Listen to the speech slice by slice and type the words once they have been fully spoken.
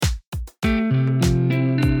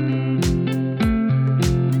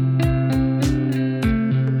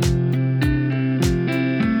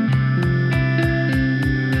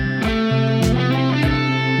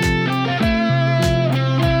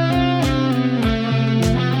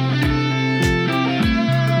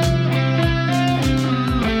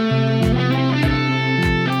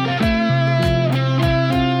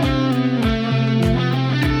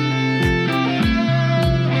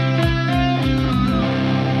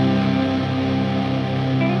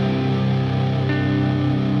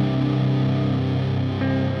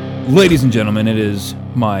Ladies and gentlemen, it is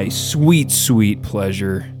my sweet, sweet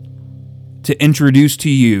pleasure to introduce to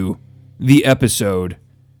you the episode,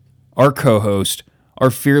 our co-host, our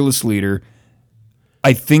fearless leader,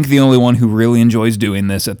 I think the only one who really enjoys doing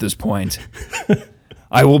this at this point.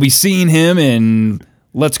 I will be seeing him in,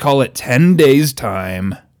 let's call it 10 days'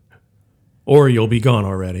 time. Or you'll be gone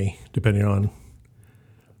already, depending on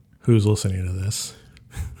who's listening to this.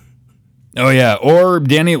 Oh, yeah. Or,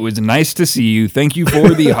 Danny, it was nice to see you. Thank you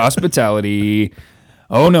for the hospitality.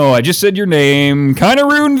 Oh, no, I just said your name. Kind of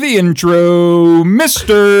ruined the intro.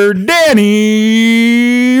 Mr.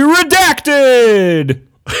 Danny Redacted.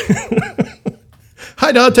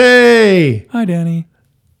 Hi, Dante. Hi, Danny.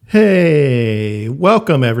 Hey,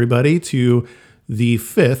 welcome, everybody, to the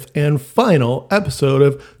fifth and final episode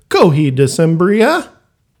of Coheed Decembria.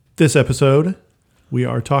 This episode, we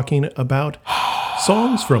are talking about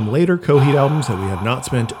songs from later Coheed albums that we have not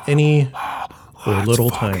spent any or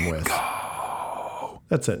little time with.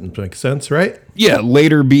 That sentence makes sense, right? Yeah,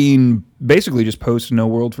 later being basically just post No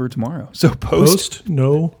World for Tomorrow. So Post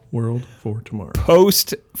No World for Tomorrow.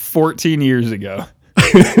 Post 14 years ago.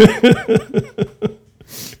 This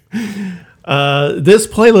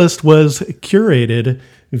playlist was curated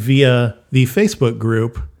via the Facebook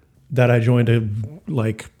group that I joined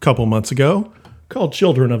a couple months ago called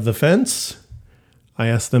Children of the Fence. I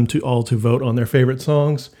asked them to vote on their favorite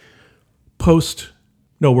songs post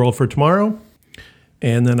No World for Tomorrow.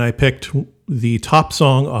 And then I picked the top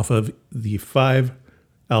song off of the 5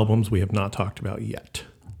 albums we have not talked about yet.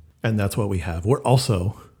 And that's what we have. We're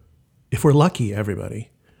also, if we're lucky, everybody,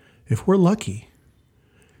 if we're lucky,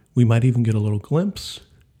 we might even get a little glimpse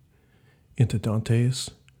into Dante's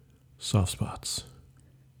soft spots.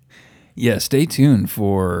 Yeah, stay tuned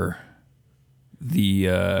for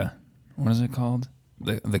the, what is it called?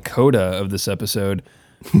 The coda of this episode,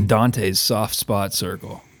 Dante's soft spot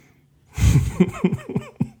circle.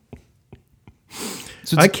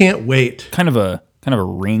 So I can't wait. Kind of a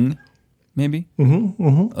ring, maybe?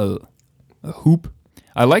 A hoop.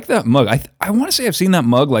 I like that mug. I want to say I've seen that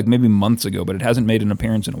mug maybe months ago, but it hasn't made an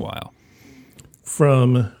appearance in a while.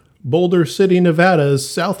 From Boulder City, Nevada's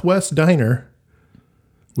Southwest Diner.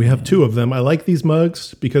 We have 2 of them. I like these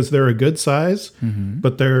mugs because they're a good size,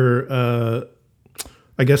 but they're,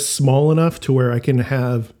 I guess, small enough to where I can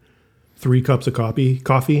have 3 cups of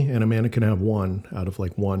coffee, and Amanda can have 1 out of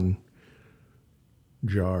one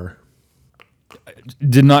jar.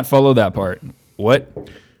 Did not follow that part. What?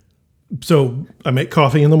 So I make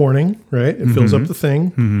coffee in the morning, right? It fills up the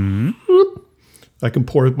thing. I can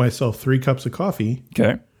pour myself 3 cups of coffee.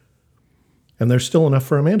 Okay. And there's still enough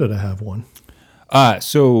for Amanda to have 1.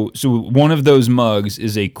 So one of those mugs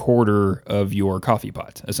is a quarter of your coffee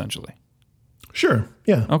pot, essentially. Sure.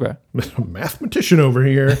 Yeah. Okay. Mathematician over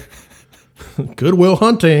here. Goodwill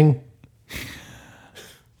Hunting.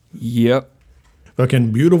 Yep.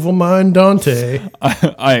 Fucking beautiful mind, Dante.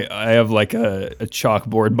 I have a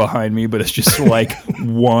chalkboard behind me, but it's just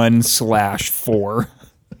 1/4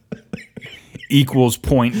 equals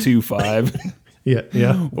 0.25.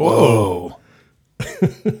 Yeah. Whoa.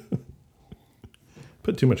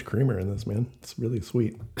 Put too much creamer in this, man. It's really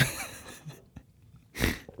sweet.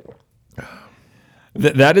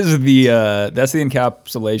 That's the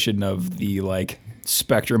encapsulation of the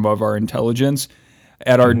spectrum of our intelligence.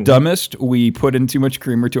 At our dumbest, we put in too much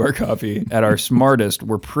creamer to our coffee. At our smartest,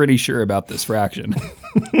 we're pretty sure about this fraction.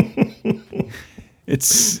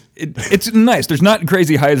 It's nice. There's not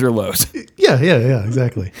crazy highs or lows. Yeah,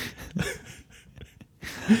 exactly.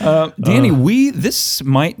 Danny, this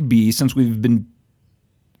might be since we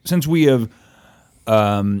have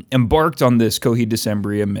embarked on this Coheed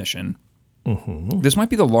Decembria mission. This might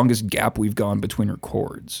be the longest gap we've gone between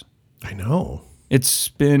records. I know. It's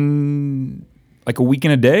been a week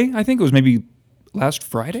and a day. I think it was maybe last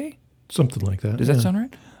Friday. Something like that. Does that sound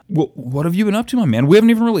right? Well, what have you been up to, my man? We haven't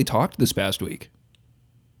even really talked this past week.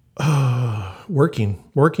 Working.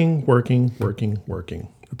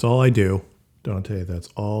 That's all I do, Dante. That's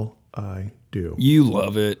all I do. You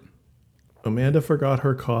love it. Amanda forgot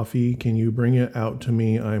her coffee. Can you bring it out to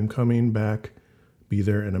me? I'm coming back. Be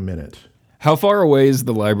there in a minute. How far away is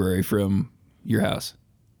the library from your house?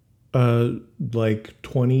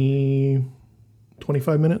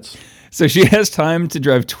 25 minutes. So she has time to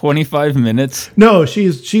drive 25 minutes? No, she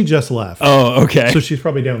just left. Oh, okay. So she's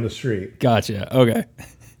probably down the street. Gotcha. Okay.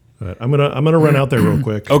 But I'm gonna run out there real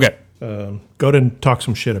quick. Okay. Go and talk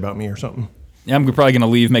some shit about me or something. Yeah, I'm probably gonna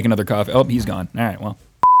leave, make another coffee. Oh, he's gone. All right. Well.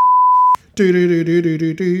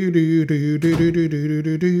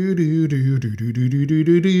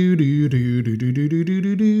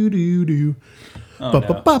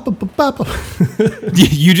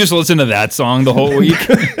 You just listen to that song the whole week?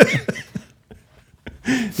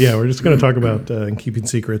 Yeah, we're just going to talk about Keeping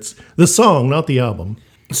Secrets. The song, not the album.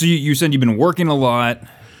 So you said you've been working a lot.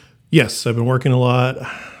 Yes, I've been working a lot.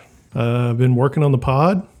 I've been working on the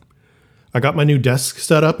pod. I got my new desk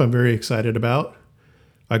set up. I'm very excited about.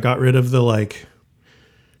 I got rid of the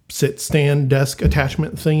sit stand desk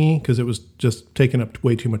attachment thingy because it was just taking up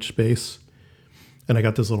way too much space. And I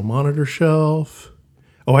got this little monitor shelf.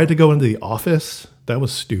 Oh, I had to go into the office. That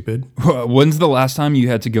was stupid. When's the last time you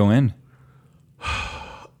had to go in?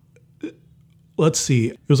 Let's see.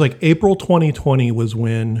 It was April 2020 was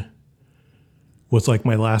my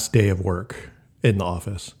last day of work in the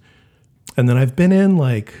office. And then I've been in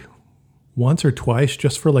once or twice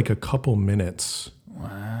just for a couple minutes.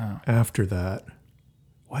 Wow. After that.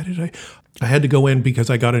 Why did I had to go in because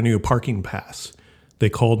I got a new parking pass. They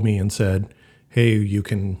called me and said, hey, you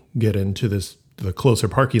can get into the closer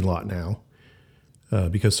parking lot now.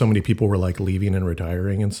 Because so many people were leaving and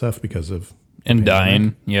retiring and stuff because of and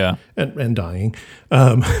dying, yeah, and dying,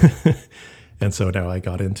 and so now I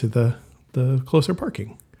got into the closer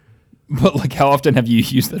parking. But how often have you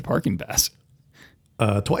used that parking pass?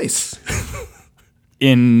 Twice.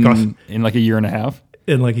 in a year and a half.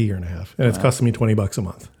 In a year and a half, and it's costing me $20 a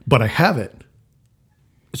month, but I have it.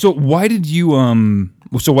 So why did you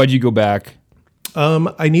why'd you go back?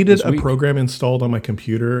 I needed a program installed on my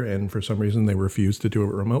computer, and for some reason they refused to do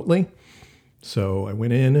it remotely. So I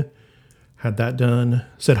went in, had that done,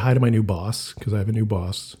 said hi to my new boss, because I have a new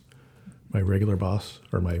boss. My regular boss,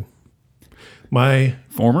 or my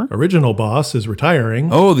former original boss is retiring.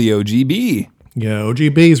 Oh, the OGB. Yeah,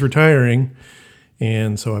 OGB is retiring.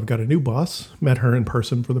 And so I've got a new boss. Met her in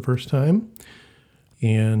person for the first time.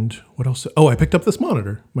 And what else? Oh, I picked up this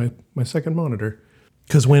monitor, my second monitor.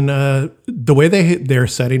 Because when the way they're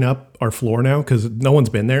setting up our floor now, because no one's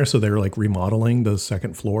been there, so they're remodeling the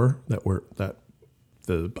second floor that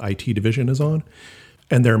the IT division is on,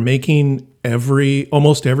 and they're making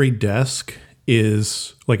almost every desk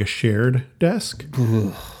is a shared desk.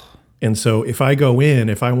 And so if I go in,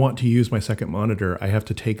 if I want to use my second monitor, I have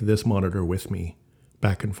to take this monitor with me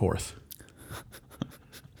back and forth.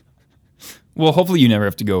 Well, hopefully you never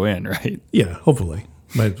have to go in, right? Yeah, hopefully.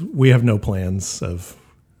 But we have no plans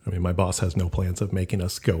my boss has no plans of making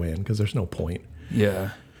us go in because there's no point. Yeah.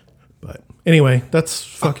 But anyway, that's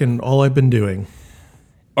fucking all I've been doing.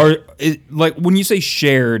 When you say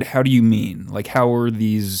shared, how do you mean? How are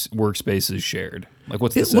these workspaces shared?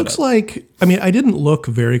 What's the setup? It looks I didn't look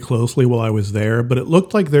very closely while I was there, but it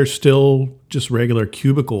looked like they're still just regular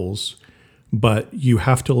cubicles, but you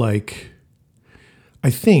have to I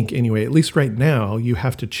think anyway, at least right now, you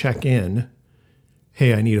have to check in.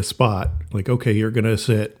 Hey, I need a spot. Okay, you're going to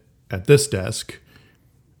sit at this desk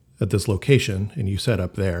at this location, and you set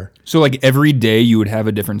up there. So every day you would have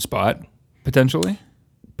a different spot, potentially?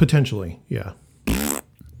 Potentially, yeah.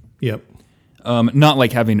 Yep.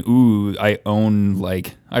 Not having, I own,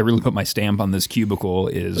 I really put my stamp on this cubicle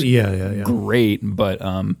is great, but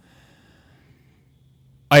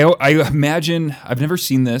I imagine, I've never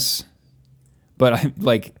seen this, but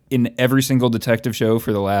in every single detective show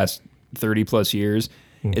for the last 30 plus years,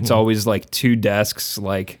 it's always two desks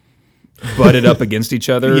butted up against each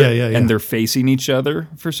other and they're facing each other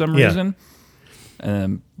for some reason.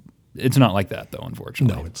 It's not like that though,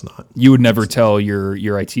 unfortunately. No, it's not. You would never tell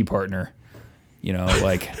your IT partner, all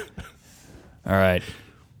right,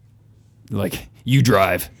 you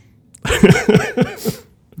drive.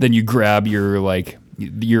 Then you grab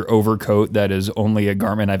your overcoat that is only a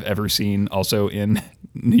garment I've ever seen also in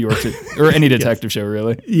New York or any detective show,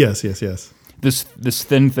 really. Yes. This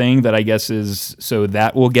thin thing that I guess is so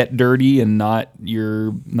that will get dirty and not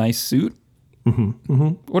your nice suit. Mm-hmm.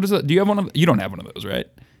 Mm-hmm. What is that? Do you have one of? You don't have one of those, right?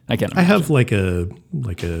 I can't imagine. I have a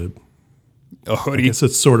hoodie. I guess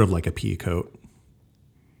it's sort of like a pea coat.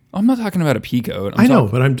 I'm not talking about a pea coat. I know,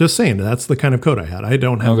 but I'm just saying that's the kind of coat I had. I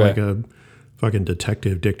don't have a fucking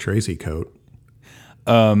Detective Dick Tracy coat.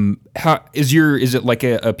 How is it like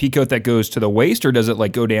a pea coat that goes to the waist, or does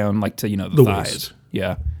it go down to the thighs? Waist.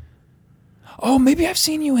 Yeah. Oh, maybe I've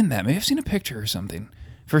seen you in that. Maybe I've seen a picture or something.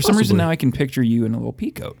 For some reason now I can picture you in a little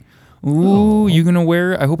pea coat. Ooh, you gonna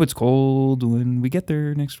wear? I hope it's cold when we get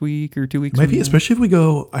there next week or 2 weeks. Maybe, especially if we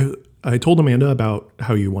go. I told Amanda about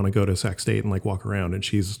how you want to go to Sac State and walk around, and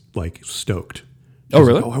she's stoked. She's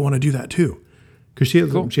really? I want to do that too, because she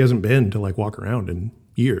hasn't been to walk around in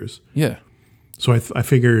years. Yeah. So I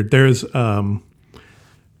figured there's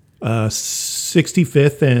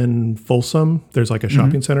 65th and Folsom. There's a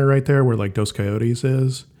shopping center right there where Dos Coyotes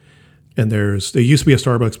is. And there used to be a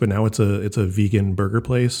Starbucks, but now it's a vegan burger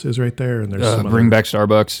place is right there. And there's Bring back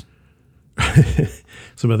Starbucks.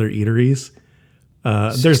 some other eateries.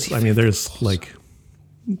 There's like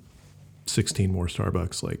 16 more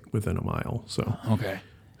Starbucks like within a mile. So okay,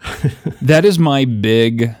 that is my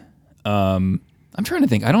big. I'm trying to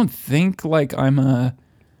think. I don't think like I'm a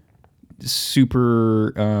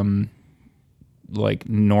super like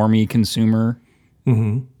normie consumer,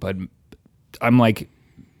 but I'm like,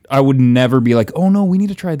 I would never be like, oh no, we need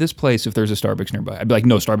to try this place if there's a Starbucks nearby. I'd be like,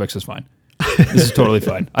 no, Starbucks is fine. This is totally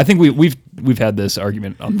fine. I think we've had this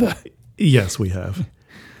argument on the. Yes, we have.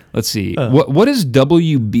 Let's see. What is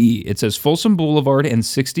WB? It says Folsom Boulevard and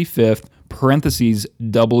 65th parentheses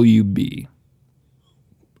WB.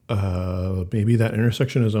 Maybe that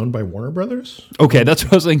intersection is owned by Warner Brothers. Okay, that's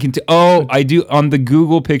what I was thinking too. Oh, I do on the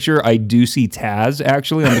Google picture. I do see Taz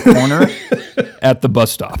actually on the corner at the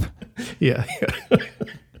bus stop. Yeah.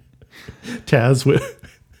 Taz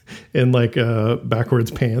in like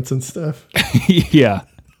backwards pants and stuff. Yeah.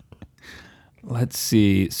 Let's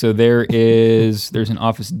see. So there's an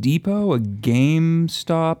Office Depot, a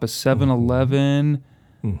GameStop, a 7-Eleven,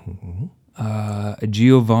 a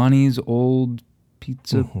Giovanni's Old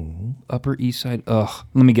Pizza, Upper East Side. Ugh.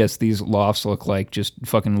 Let me guess. These lofts look like just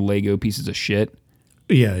fucking Lego pieces of shit.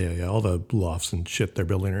 Yeah. All the lofts and shit they're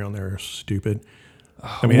building around there are stupid.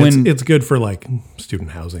 I mean, it's good for like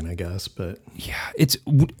student housing, I guess, but yeah, it's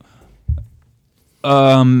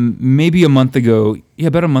maybe a month ago. Yeah,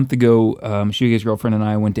 about a month ago, Shuga's girlfriend and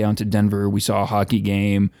I went down to Denver. We saw a hockey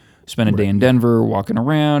game, spent a day in Denver, walking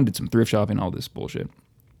around, did some thrift shopping, all this bullshit.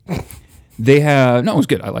 It was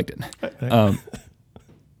good. I liked it.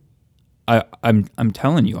 I'm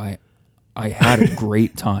telling you, I had a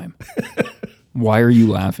great time. Why are you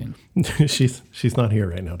laughing? She's not here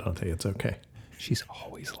right now, Dante. It's okay. She's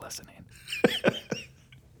always listening.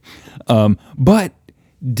 But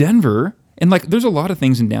Denver, and like there's a lot of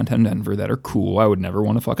things in downtown Denver that are cool. I would never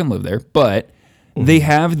want to fucking live there. But they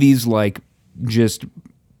have these like just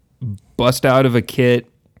bust out of a kit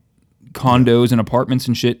condos and apartments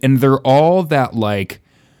and shit. And they're all that like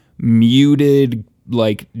muted,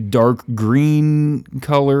 like dark green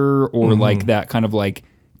color or like that kind of like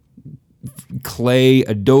clay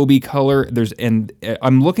adobe color.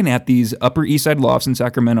 I'm looking at these Upper East Side lofts in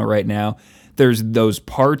Sacramento right now. There's those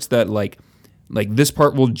parts that like this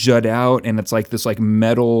part will jut out and it's like this like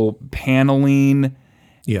metal paneling.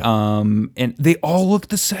 Yeah. And they all look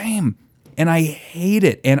the same and I hate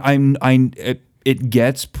it. And it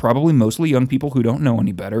gets probably mostly young people who don't know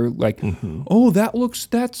any better. Like, oh,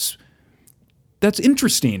 that's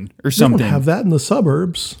interesting or something. They don't have that in the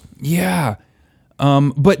suburbs. Yeah.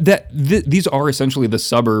 But these are essentially the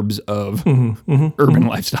suburbs of urban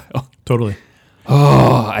lifestyle. Totally.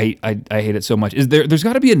 Oh, I hate it so much. There's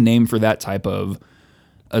got to be a name for that type of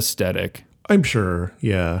aesthetic. I'm sure.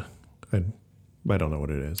 Yeah. I don't know what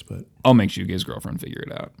it is, but I'll make Shuga's girlfriend figure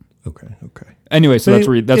it out. Okay. Anyway, so that's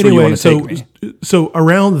where you want to take me. So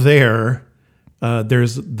around there,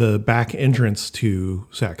 there's the back entrance to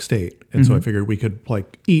Sac State, and so I figured we could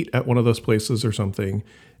like eat at one of those places or something,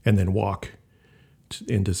 and then walk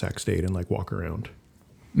into Sac State and like walk around.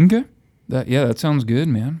 Okay. That sounds good,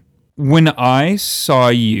 man. When I saw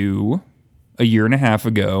you a year and a half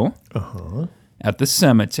ago at the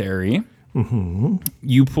cemetery,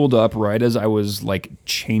 you pulled up right as I was like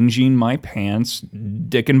changing my pants,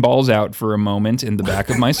 dick and balls out for a moment in the back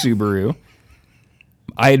of my Subaru.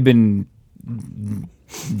 I had been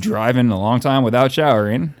driving a long time without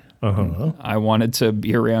showering. I wanted to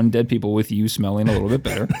be around dead people with you smelling a little bit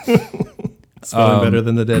better. Smelling better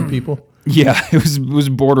than the dead people? Yeah, it was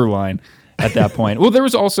borderline at that point. Well, there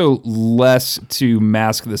was also less to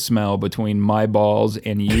mask the smell between my balls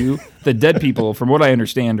and you. The dead people, from what I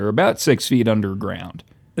understand, are about 6 feet underground.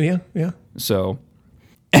 Yeah. So,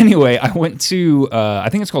 anyway, I went to, I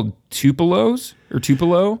think it's called Tupelo's or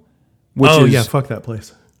Tupelo. Yeah, fuck that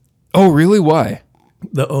place. Oh, really? Why?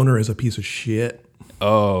 The owner is a piece of shit.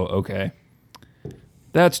 Oh, okay.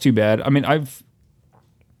 That's too bad. I mean, I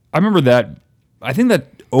remember that. I think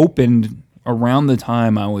that opened around the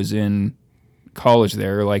time I was in college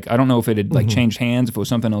there. Like, I don't know if it had like changed hands, if it was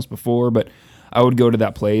something else before, but I would go to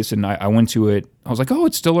that place and I went to it. I was like, oh,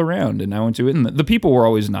 it's still around. And I went to it and the people were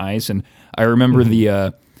always nice. And I remember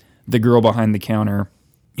the girl behind the counter,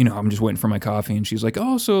 you know, I'm just waiting for my coffee and she's like,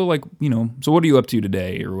 oh, so like, you know, so what are you up to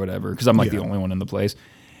today or whatever? Cause I'm like the only one in the place.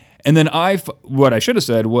 And then what I should have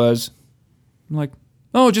said was like,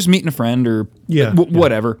 oh, just meeting a friend or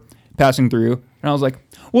whatever, passing through. And I was like,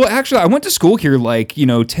 well, actually, I went to school here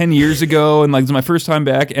 10 years ago, and like it was my first time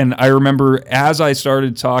back. And I remember as I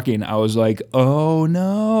started talking, I was like, oh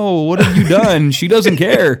no, what have you done? She doesn't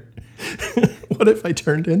care. What if I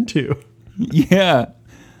turned into? Yeah.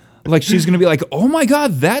 Like she's going to be like, oh my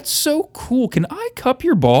God, that's so cool. Can I cup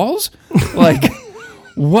your balls? Like,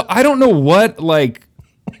 what? I don't know what, like,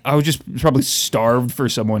 I was just probably starved for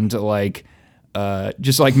someone to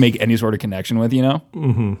just make any sort of connection with,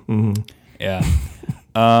 Mm-hmm. Mm-hmm.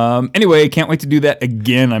 Yeah. Anyway, can't wait to do that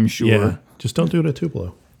again, I'm sure. Yeah. Just don't do it at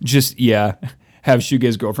Tupelo. Just, have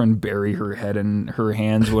Shoegaze girlfriend bury her head in her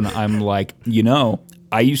hands when I'm like,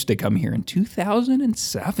 I used to come here in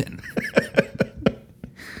 2007.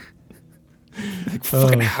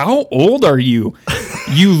 Fucking, how old are you?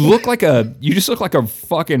 You just look like a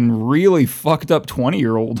fucking really fucked up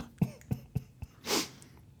 20-year-old.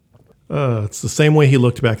 It's the same way he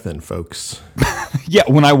looked back then, folks. Yeah,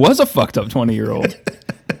 when I was a fucked up 20-year-old.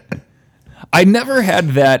 I never had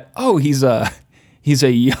that, he's a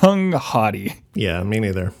young hottie. Yeah, me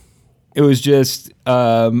neither. It was just,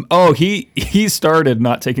 he started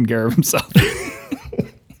not taking care of himself.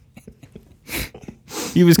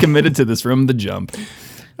 He was committed to this from the jump.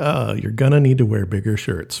 You're going to need to wear bigger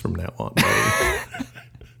shirts from now on, buddy.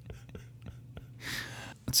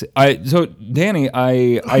 So Danny,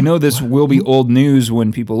 I know this will be old news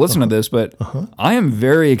when people listen to this, but I am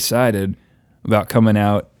very excited about coming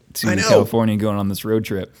out to California and going on this road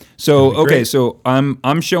trip. So okay, so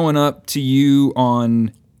I'm showing up to you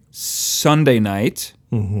on Sunday night,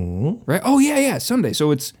 right? Oh yeah, Sunday.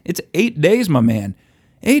 So it's 8 days, my man,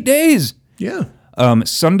 8 days. Yeah.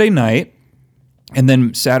 Sunday night, and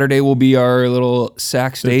then Saturday will be our little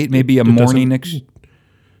Sac date. Maybe a morning. It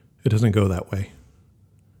doesn't go that way.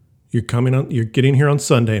 You're getting here on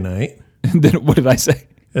Sunday night. And then what did I say?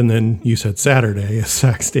 And then you said Saturday is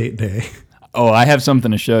Sac State Day. Oh, I have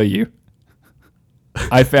something to show you.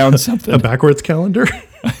 I found something. A backwards calendar?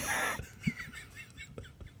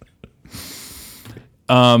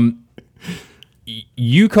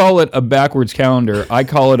 You call it a backwards calendar. I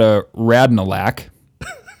call it a radnalac.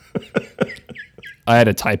 I had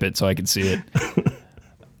to type it so I could see it.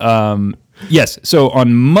 Yes. So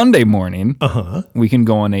on Monday morning, we can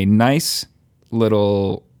go on a nice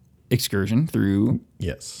little excursion through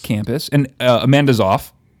campus. And Amanda's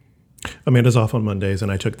off. Amanda's off on Mondays,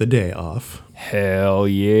 and I took the day off. Hell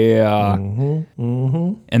yeah. And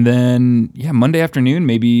then, Monday afternoon,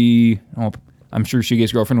 maybe... I'm sure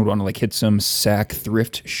Shoegaze girlfriend would want to hit some Sac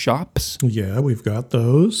thrift shops. Yeah, we've got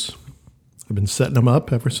those. I've been setting them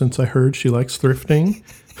up ever since I heard she likes thrifting.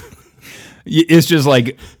 It's just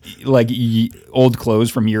like old clothes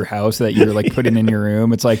from your house that you're putting in your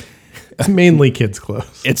room. It's it's mainly kids'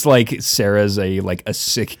 clothes. It's like Sarah's a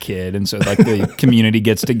sick kid, and so the community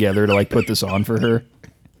gets together to put this on for her.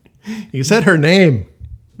 You said her name.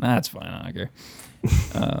 That's fine. I don't care.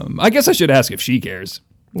 I guess I should ask if she cares.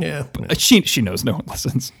 Yeah, she knows no one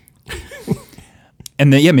listens.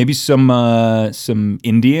 And then maybe some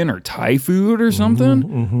Indian or Thai food or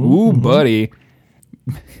something. Ooh, buddy.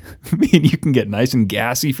 I mean, you can get nice and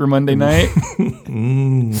gassy for Monday night.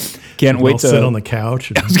 Can't wait to sit on the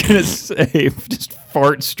couch. I was gonna say, just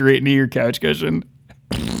fart straight into your couch cushion.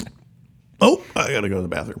 Oh, I gotta go to the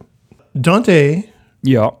bathroom. Dante.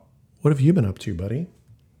 Yeah. What have you been up to, buddy?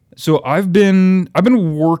 So I've been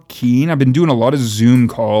working. I've been doing a lot of Zoom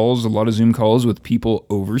calls with people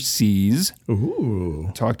overseas.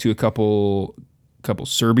 Ooh. Talked to a couple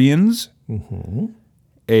Serbians,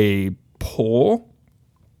 a Pole,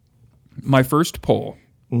 my first Pole.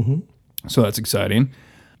 So that's exciting.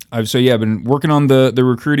 I've been working on the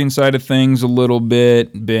recruiting side of things a little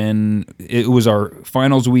bit. It was our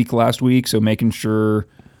finals week last week, so making sure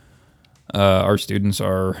our students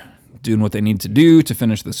are doing what they need to do to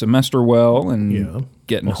finish the semester well and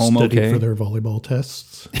getting home okay for their volleyball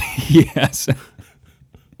tests. Yes.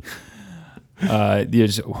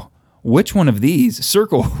 Which one of these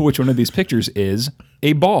which one of these pictures is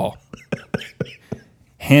a ball?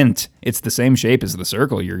 Hint, it's the same shape as the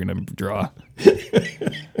circle you're going to draw.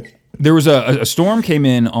 There was a storm came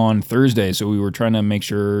in on Thursday, so we were trying to make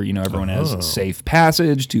sure everyone has safe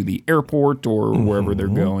passage to the airport or wherever they're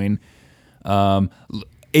going.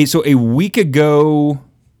 So a week ago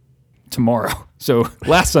tomorrow, so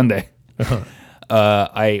last Sunday,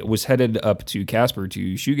 I was headed up to Casper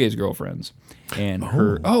to Shoegaze girlfriend's, and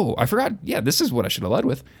I forgot. Yeah, this is what I should have led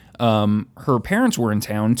with. Her parents were in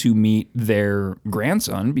town to meet their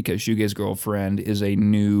grandson because Shoegaze girlfriend is a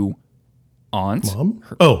new aunt. Mom?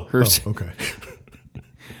 Okay.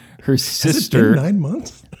 Her sister. Has it been 9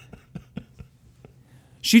 months?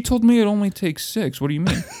 She told me it only takes 6. What do you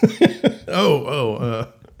mean?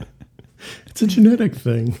 It's a genetic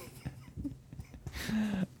thing.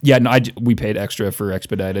 Yeah, no, we paid extra for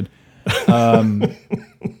expedited.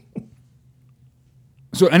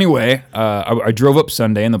 So anyway, I drove up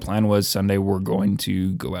Sunday, and the plan was Sunday we're going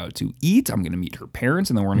to go out to eat. I'm going to meet her parents,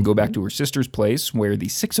 and then we're going to go back to her sister's place where the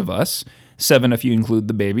 6 of us, 7 if you include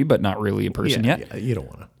the baby, but not really a person yet. Yeah, you don't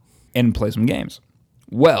want to. And play some games.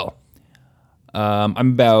 Well, I'm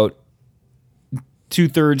about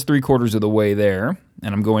 2/3, 3/4 of the way there,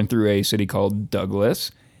 and I'm going through a city called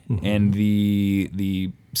Douglas, and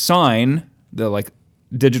the sign, the like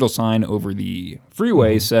digital sign over the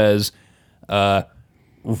freeway says,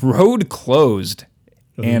 road closed,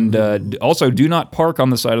 and also do not park on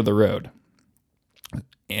the side of the road.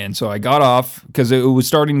 And so I got off because it was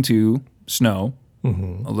starting to snow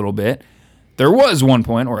a little bit. There was one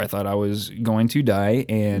point where I thought I was going to die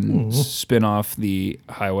and spin off the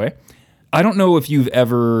highway. I don't know if you've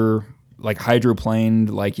ever like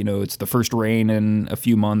hydroplaned, like, you know, it's the first rain in a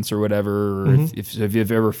few months or whatever, or if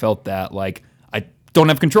you've ever felt that, like, I don't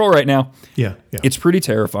have control right now. Yeah. It's pretty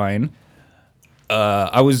terrifying.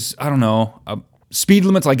 I don't know, speed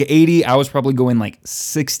limit's like 80. I was probably going like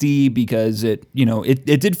 60 because it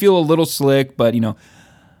did feel a little slick, but, you know,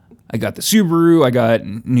 I got the Subaru, I got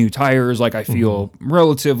new tires, like I feel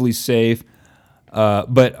relatively safe.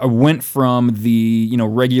 But I went from the, you know,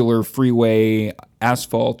 regular freeway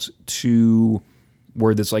asphalt to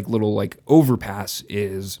where this like little like overpass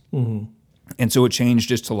is. And so it changed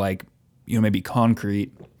just to like, you know, maybe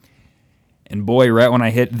concrete. And boy, right when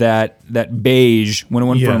I hit that beige, when it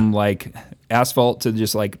went from like asphalt to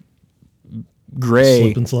just like gray,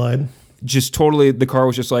 slip and slide, just totally, the car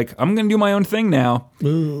was just like, I'm going to do my own thing now.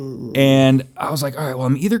 Ooh. And I was like, all right, well,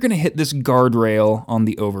 I'm either going to hit this guardrail on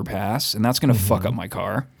the overpass, and that's going to fuck up my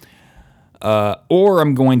car, or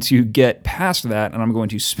I'm going to get past that, and I'm going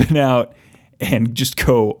to spin out and just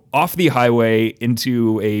go off the highway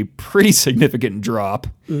into a pretty significant drop.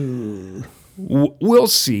 We'll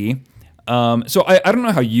see. So I don't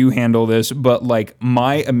know how you handle this, but like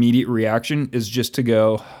my immediate reaction is just to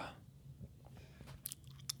go,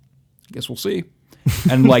 guess we'll see.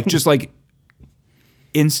 And like, just like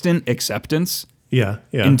instant acceptance. Yeah.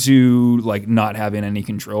 Into like not having any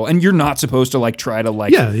control. And you're not supposed to like try to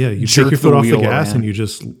like, you take your foot off the gas and you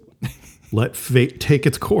just let fate take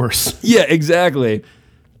its course. Yeah, exactly.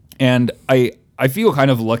 And I feel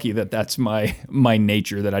kind of lucky that that's my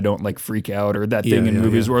nature, that I don't like freak out, or that thing in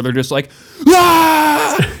movies where they're just like,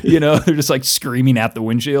 ah! You know, they're just like screaming at the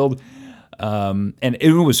windshield. And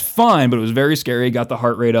it was fine, but it was very scary. Got the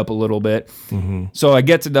heart rate up a little bit. So I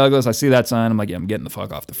get to Douglas, I see that sign. I'm like, yeah, I'm getting the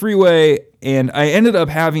fuck off the freeway. And I ended up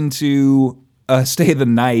having to stay the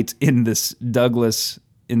night in this Douglas,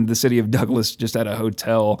 in the city of Douglas, just at a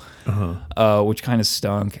hotel, which kind of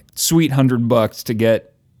stunk. Sweet $100 to get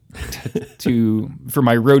for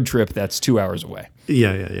my road trip. That's 2 hours away.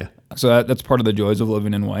 Yeah. So that's part of the joys of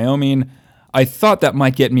living in Wyoming. I thought that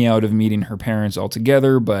might get me out of meeting her parents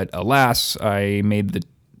altogether, but alas, I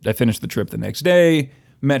finished the trip the next day,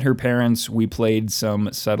 met her parents. We played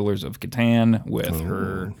some Settlers of Catan with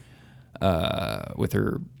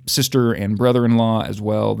her sister and brother-in-law as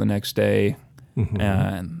well the next day,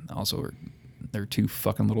 and also their 2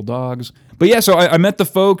 fucking little dogs. But yeah, so I met the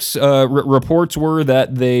folks. Reports were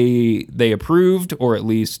that they approved, or at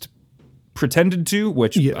least pretended to,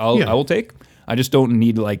 which I will take. I just don't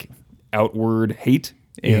need like outward hate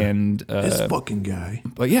and this fucking guy.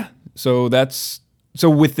 But yeah, so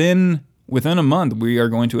within a month we are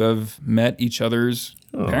going to have met each other's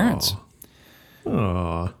parents.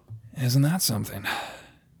 Aww. Isn't that something?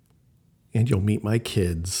 And you'll meet my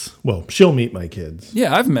kids. Well, she'll meet my kids.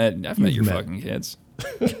 Yeah, I've met your fucking kids.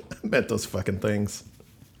 I met those fucking things.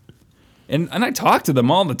 And I talk to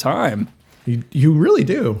them all the time. You really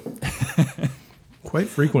do. Quite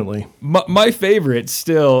frequently. My favorite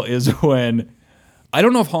still is when, I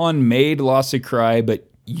don't know if Han made Lassie cry, but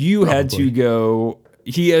you had to go.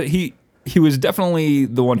 He was definitely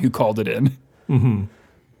the one who called it in.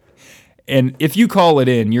 And if you call it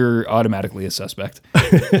in, you're automatically a suspect.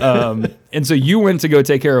 And so you went to go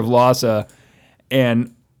take care of Lassa,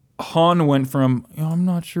 and Han went from, I'm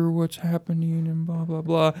not sure what's happening and blah, blah,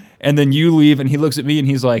 blah. And then you leave and he looks at me and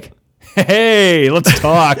he's like, hey, let's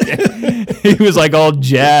talk. He was like all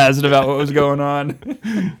jazzed about what was going on.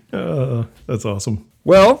 That's awesome.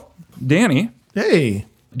 Well, Danny. Hey.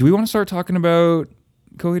 Do we want to start talking about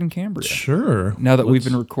Coheed and Cambria? Sure. Now that we've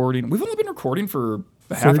been recording. We've only been recording for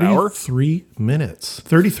a half hour. 33 minutes.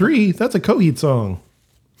 33? That's a Coheed song.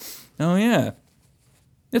 Oh, yeah.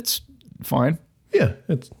 It's fine. Yeah,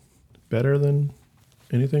 it's better than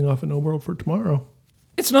anything off of No World for Tomorrow.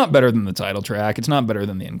 It's not better than the title track. It's not better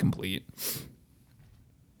than the Incomplete.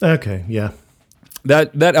 Okay, yeah.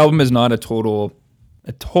 That album is not a total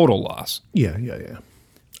loss. Yeah.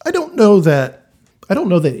 I don't know that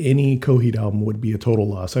any Coheed album would be a total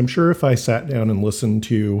loss. I'm sure if I sat down and listened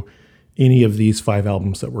to any of these 5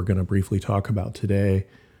 albums that we're going to briefly talk about today,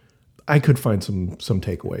 I could find some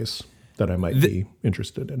takeaways that I might be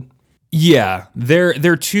interested in. Yeah,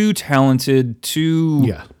 they're too talented,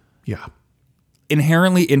 too Yeah.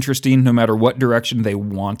 inherently interesting no matter what direction they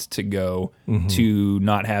want to go to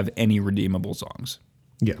not have any redeemable songs.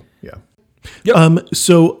 Yeah. Yep.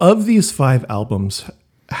 So of these 5 albums,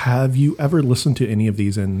 have you ever listened to any of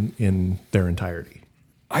these in their entirety?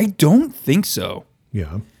 I don't think so.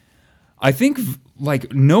 Yeah. I think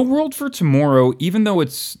like No World for Tomorrow, even though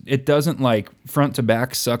it doesn't like front to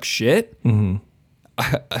back suck shit.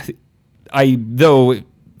 I though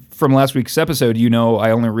from last week's episode,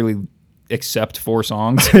 I only really accept 4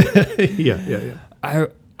 songs. Yeah.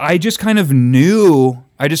 I just kind of knew.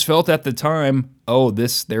 I just felt at the time,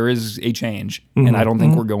 there is a change, and I don't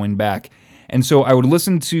think we're going back. And so I would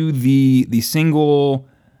listen to the single,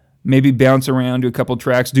 maybe bounce around to a couple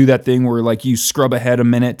tracks, do that thing where like you scrub ahead a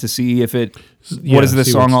minute to see if what is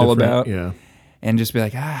this song all about? Yeah. And just be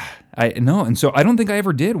like, no. And so I don't think I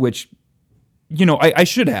ever did, which, I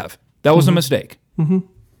should have. That was a mistake.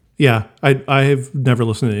 Yeah, I have never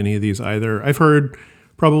listened to any of these either. I've heard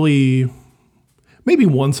probably maybe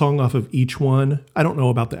one song off of each one. I don't know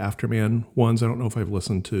about the Afterman ones. I don't know if I've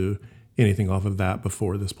listened to anything off of that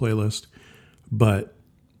before this playlist. But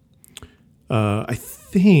I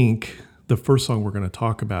think the first song we're going to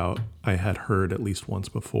talk about I had heard at least once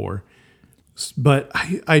before. But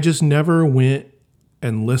I just never went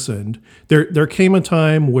and listened. There came a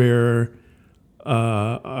time where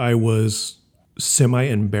I was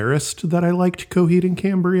semi-embarrassed that I liked Coheed and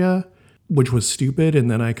Cambria, which was stupid. And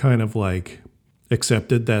then I kind of like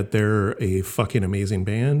accepted that they're a fucking amazing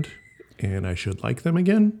band and I should like them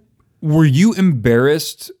again. Were you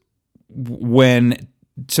embarrassed when,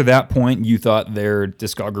 to that point, you thought their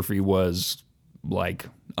discography was like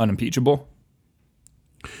unimpeachable?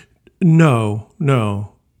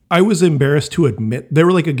 No. I was embarrassed to admit they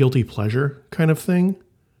were like a guilty pleasure kind of thing.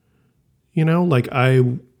 Like I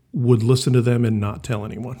would listen to them and not tell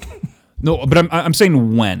anyone. No, but I'm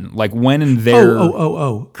saying when, like when in their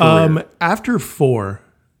career. After 4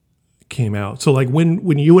 came out. So like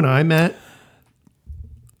when you and I met,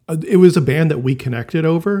 it was a band that we connected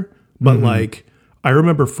over. But like I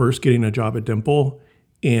remember first getting a job at Dimple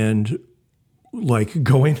and like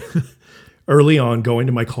going early on, going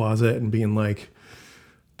to my closet and being like,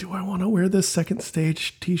 do I want to wear this Second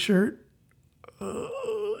Stage t-shirt?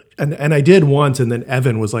 And I did once, and then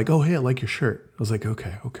Evan was like, oh, hey, I like your shirt. I was like,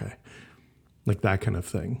 okay. Like that kind of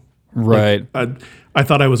thing. Right. Like, I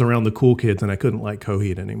thought I was around the cool kids, and I couldn't like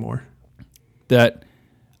Coheed anymore. But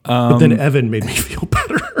then Evan made me feel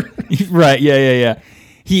better. Right, yeah.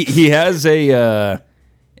 He has a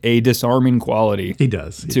disarming quality. He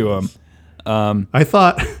does. To him. I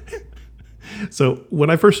thought... So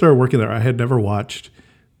when I first started working there, I had never watched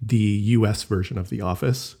the U.S. version of The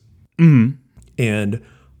Office. And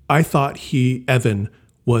I thought Evan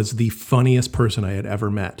was the funniest person I had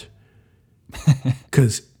ever met.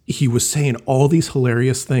 Because he was saying all these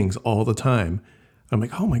hilarious things all the time. I'm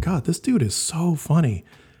like, oh my God, this dude is so funny.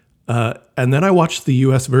 And then I watched the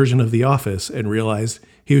U.S. version of The Office and realized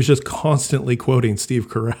he was just constantly quoting Steve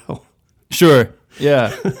Carell. Sure,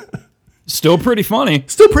 yeah. Still pretty funny.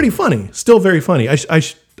 Still very funny.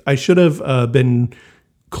 I should have been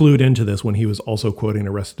clued into this when he was also quoting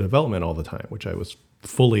Arrested Development all the time, which I was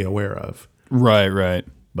fully aware of. Right.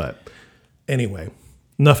 But anyway,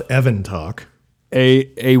 enough Evan talk.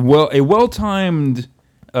 A well-timed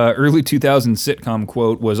early 2000s sitcom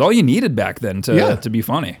quote was all you needed back then to be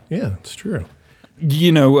funny. Yeah, it's true.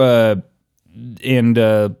 And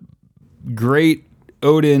great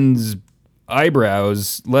Odin's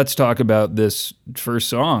eyebrows. Let's talk about this first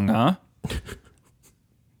song, huh?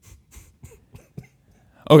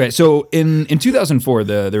 Okay, so in 2004,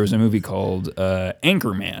 there was a movie called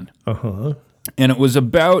Anchorman. And it was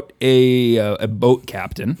about a boat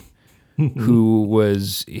captain who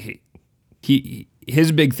was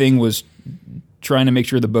his big thing was trying to make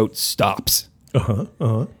sure the boat stops.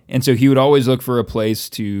 And so he would always look for a place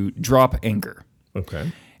to drop anchor.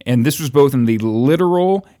 Okay. And this was both in the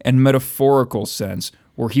literal and metaphorical sense,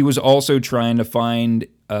 where he was also trying to find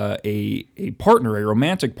a partner, a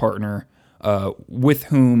romantic partner, with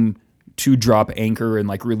whom to drop anchor and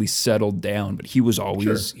like really settle down. But he was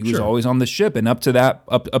always always on the ship, and up to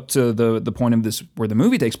the point of this where the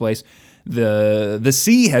movie takes place, the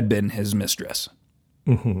sea had been his mistress.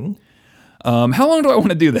 How long do I want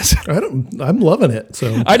to do this? I'm loving it.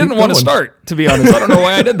 So I didn't want to start, to be honest. I don't know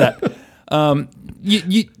why I did that.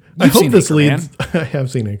 I hope this Anchorman. leads. I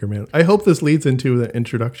have seen Anchorman. I hope this leads into the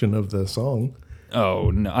introduction of the song.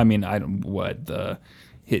 Oh no! I mean, I don't. What the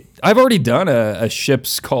hit? I've already done a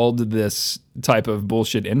Ships Called this type of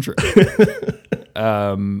bullshit intro.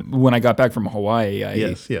 When I got back from Hawaii,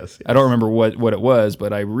 Yes. I don't remember what it was,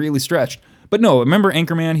 but I really stretched. But no, remember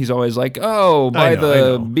Anchorman? He's always like, "Oh, by I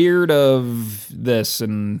know. the beard of this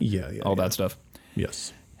and all that stuff."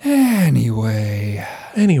 Yes. Anyway,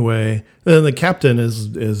 Then the captain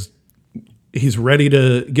is he's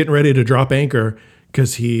getting ready to drop anchor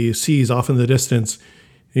because he sees off in the distance.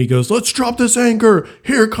 He goes, "Let's drop this anchor.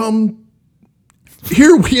 Here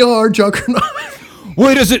we are, Juggernaut."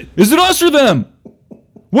 wait, is it us or them?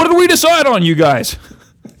 What did we decide on, you guys?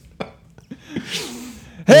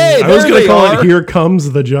 Hey, I was there going they to call are. it "Here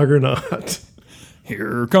Comes the Juggernaut."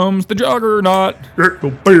 Here comes the Juggernaut.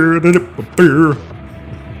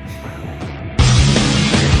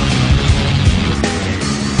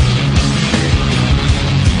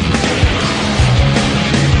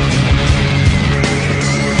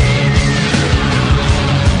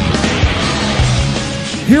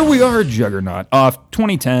 Here we are, Juggernaut, off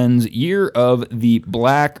 2010's Year of the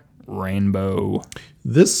Black Rainbow.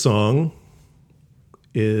 This song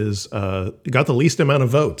is got the least amount of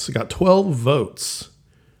votes. It got 12 votes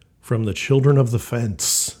from the Children of the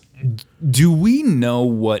Fence. Do we know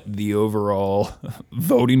what the overall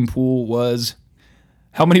voting pool was?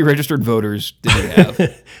 How many registered voters did it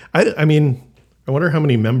have? I mean, I wonder how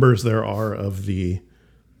many members there are of the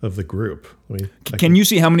group. Can you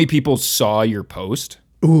see how many people saw your post?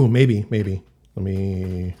 Ooh, maybe. Let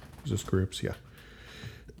me just groups. Yeah.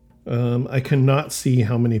 I cannot see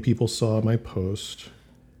how many people saw my post.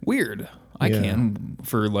 Weird. I can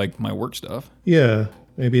for like my work stuff. Yeah,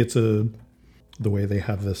 maybe it's the way they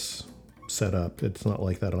have this set up. It's not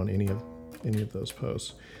like that on any of those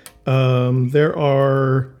posts. There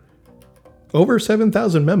are over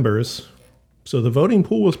 7,000 members, so the voting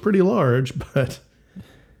pool was pretty large, but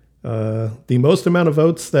the most amount of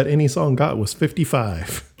votes that any song got was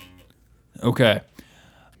 55. Okay.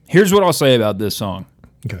 Here's what I'll say about this song.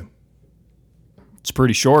 Okay. It's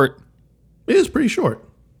pretty short. It is pretty short.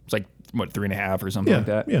 It's like, what, 3.5 or something Yeah, like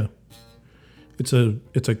that? yeah. It's a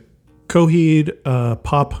Coheed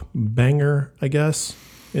pop banger, I guess.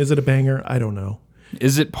 Is it a banger? I don't know.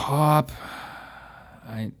 Is it pop?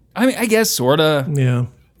 I mean, I guess sorta. Yeah.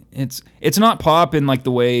 It's not pop in like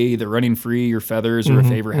the way the Running Free or Feathers or A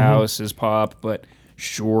Favorite House is pop, but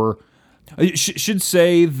sure. I should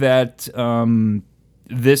say that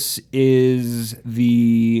this is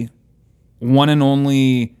the one and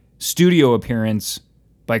only studio appearance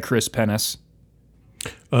by Chris Pennis.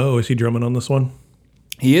 Oh, is he drumming on this one?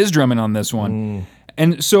 He is drumming on this one.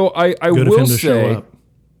 And so I Good will of him to show say, up.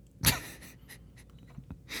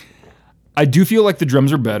 I do feel like the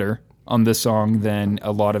drums are better on this song than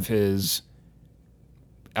a lot of his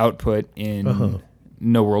output in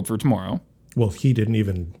No World for Tomorrow. Well, he didn't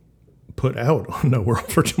even put out on No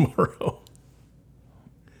World for Tomorrow.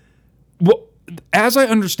 Well, as I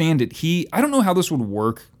understand it, I don't know how this would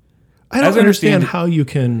work. I don't As I understand understand it- how you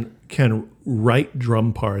can write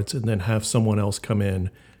drum parts and then have someone else come in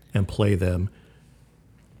and play them.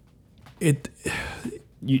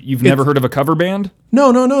 You've never heard of a cover band?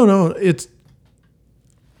 No.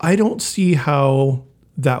 I don't see how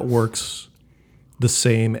that works the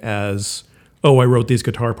same as, oh, I wrote these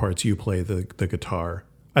guitar parts, you play the guitar.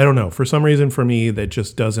 I don't know. For some reason, for me, that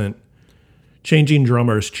just doesn't. Changing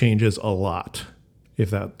drummers changes a lot. If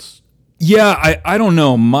that's. Yeah, I don't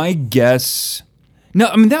know. My guess. No,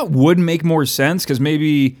 I mean, that would make more sense because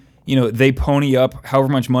maybe, they pony up however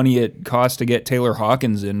much money it costs to get Taylor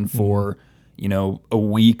Hawkins in for, a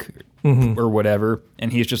week or whatever.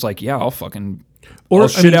 And he's just like, yeah, I'll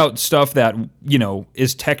shit out stuff that,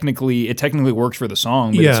 is technically works for the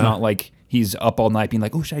song, but it's not like he's up all night being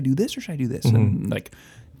like, oh, should I do this or should I do this? And like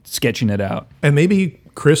sketching it out. And maybe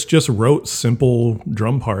Chris just wrote simple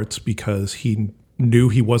drum parts because he knew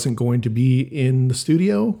he wasn't going to be in the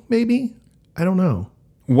studio, maybe? I don't know.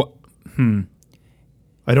 What?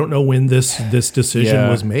 I don't know when this decision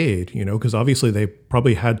was made, because obviously they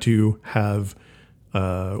probably had to have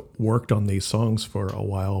worked on these songs for a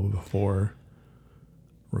while before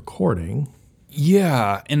recording.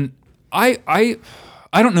 Yeah, and I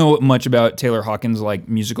don't know much about Taylor Hawkins' like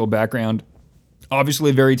musical background.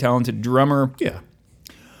 Obviously a very talented drummer. Yeah.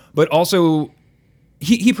 But also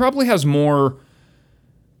he probably has more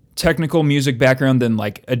technical music background than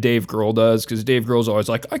like a Dave Grohl does, because Dave Grohl's always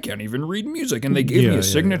like, I can't even read music, and they gave me a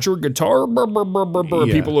signature guitar. Brr, brr, brr, brr, brr.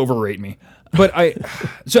 Yeah. People overrate me. But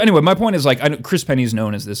so anyway, my point is like, I know Chris Penny's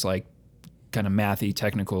known as this like kind of mathy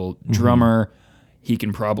technical drummer. He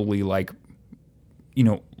can probably like,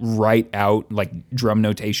 write out like drum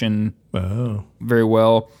notation very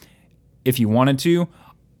well if he wanted to.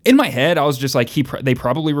 In my head, I was just like, they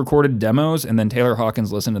probably recorded demos, and then Taylor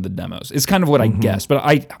Hawkins listened to the demos. It's kind of what I guessed, but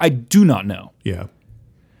I do not know. Yeah.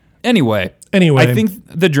 Anyway, I think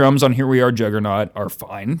the drums on Here We Are Juggernaut are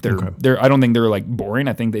fine. They're I don't think they're like boring.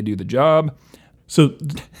 I think they do the job. So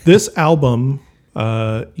this album,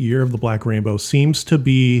 Year of the Black Rainbow, seems to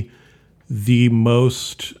be the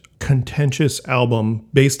most contentious album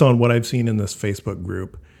based on what I've seen in this Facebook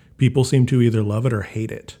group. People seem to either love it or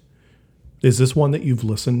hate it. Is this one that you've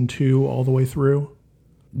listened to all the way through?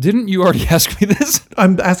 Didn't you already ask me this?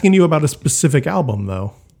 I'm asking you about a specific album,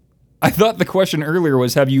 though. I thought the question earlier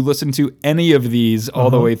was, have you listened to any of these all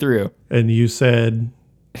the way through? And you said...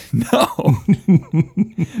 No.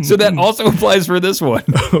 So that also applies for this one.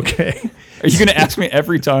 Okay. Are you going to ask me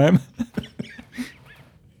every time?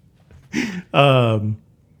 No.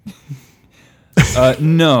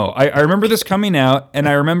 I remember this coming out, and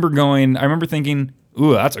I remember thinking,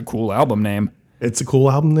 ooh, that's a cool album name. It's a cool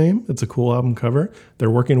album name. It's a cool album cover. They're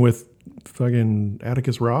working with fucking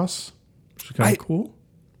Atticus Ross, which is kind of cool.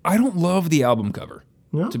 I don't love the album cover,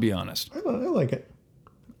 to be honest. I like it.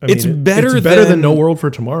 It's better than No World for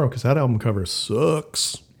Tomorrow, because that album cover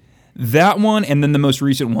sucks. That one, and then the most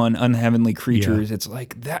recent one, Unheavenly Creatures. Yeah. It's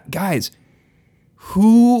like that, guys.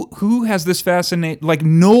 Who has this fascinate? Like,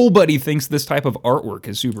 nobody thinks this type of artwork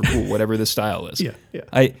is super cool, whatever the style is. Yeah.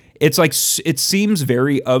 It's like, it seems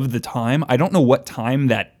very of the time. I don't know what time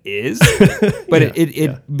that is, but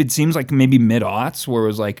it seems like maybe mid-aughts, where it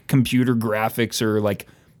was like computer graphics or like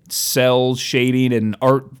cell shading and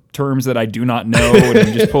art terms that I do not know, and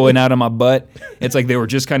I'm just pulling out of my butt. It's like they were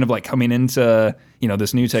just kind of like coming into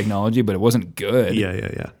this new technology, but it wasn't good.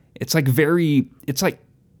 Yeah. It's like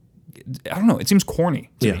I don't know. It seems corny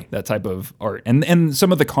to me, that type of art. And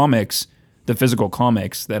some of the comics, the physical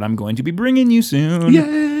comics that I'm going to be bringing you soon.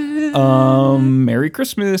 Yeah. Merry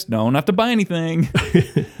Christmas. Don't have to buy anything.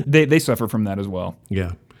 They suffer from that as well.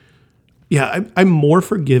 Yeah. Yeah, I'm more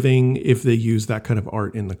forgiving if they use that kind of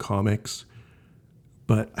art in the comics.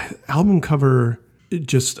 But album cover,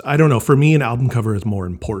 I don't know. For me, an album cover is more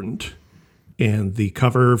important. And the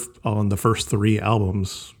cover on the first 3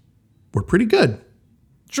 albums were pretty good.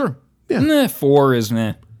 Sure. Yeah. 4 is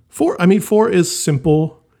meh. 4 is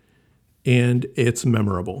simple and it's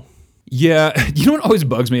memorable. Yeah. You know what always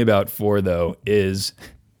bugs me about 4, though, is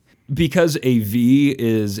because a V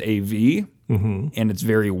is a V, and it's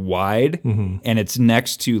very wide, and it's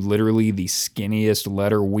next to literally the skinniest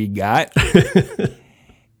letter we got,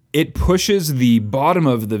 it pushes the bottom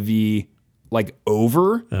of the V like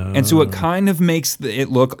over, and so it kind of makes it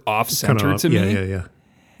look off-center to me. Yeah.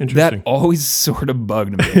 That always sort of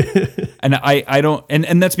bugged me. And I don't,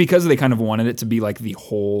 and that's because they kind of wanted it to be like the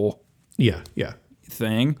whole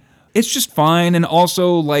thing. It's just fine. And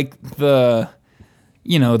also like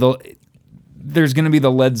there's going to be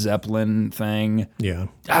the Led Zeppelin thing. Yeah.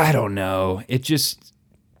 I don't know. It's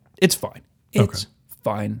fine. It's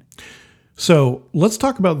fine. So let's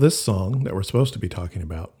talk about this song that we're supposed to be talking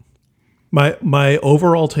about. My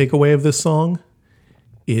overall takeaway of this song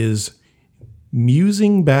is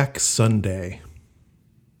Musing Back Sunday.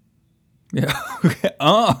 Yeah. Okay.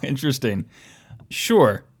 Oh, interesting.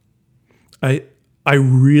 Sure. I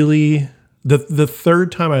really, the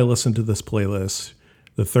third time I listened to this playlist,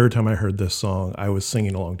 the third time I heard this song, I was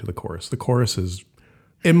singing along to the chorus. The chorus is,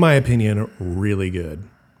 in my opinion, really good.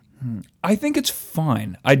 I think it's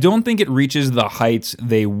fine. I don't think it reaches the heights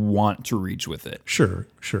they want to reach with it. Sure.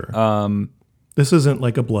 This isn't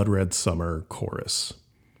like a Blood Red Summer chorus.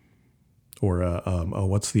 Or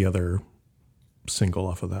what's the other single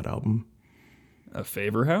off of that album? A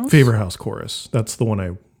Favor House? Favor House chorus. That's the one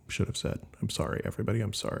I should have said. I'm sorry, everybody.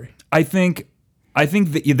 I'm sorry. I think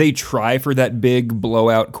that they try for that big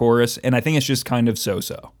blowout chorus, and I think it's just kind of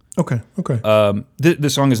so-so. Okay. The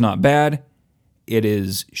song is not bad. It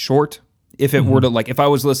is short. If it were to, like, if I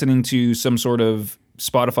was listening to some sort of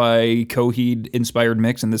Spotify Coheed inspired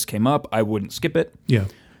mix and this came up, I wouldn't skip it. Yeah.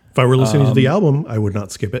 If I were listening to the album, I would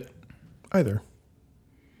not skip it either.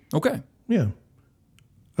 Okay. Yeah.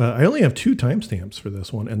 I only have 2 timestamps for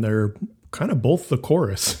this one, and they're kind of both the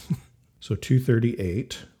chorus. So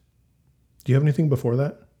 2:38. Do you have anything before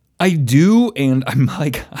that? I do, and I'm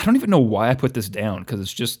like, I don't even know why I put this down, because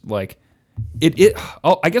it's just like,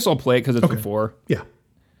 I guess I'll play it because it's before. Yeah.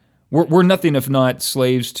 We're nothing if not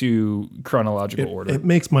slaves to chronological order. It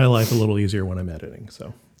makes my life a little easier when I'm editing,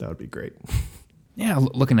 so that would be great. Yeah,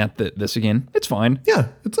 looking at this again, it's fine. Yeah,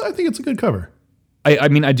 I think it's a good cover. I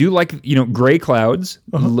mean, I do like, Gray Clouds,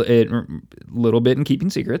 little bit in Keeping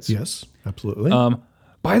Secrets. Yes, absolutely.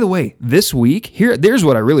 By the way, this week, there's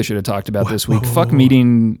what I really should have talked about this week. Fuck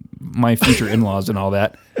meeting my future in-laws and all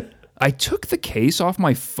that. I took the case off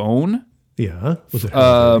my phone. Yeah. Was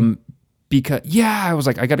it because, I was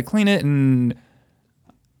like, I got to clean it, and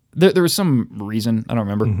there was some reason, I don't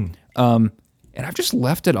remember. Mm-hmm. And I've just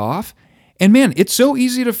left it off. And man, it's so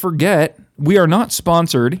easy to forget. We are not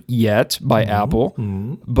sponsored yet by Apple,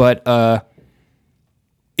 but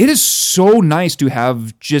it is so nice to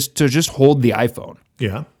have just hold the iPhone.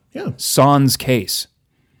 Yeah. Sans case.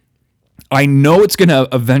 I know it's gonna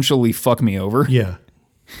eventually fuck me over. Yeah.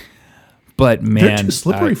 But man, they're too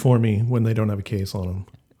slippery for me when they don't have a case on them.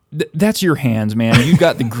 That's your hands, man. You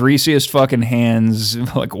got the greasiest fucking hands,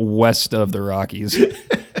 like west of the Rockies.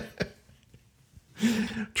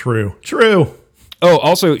 True. Oh,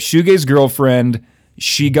 also, Shoegaze's girlfriend,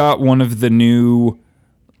 she got one of the new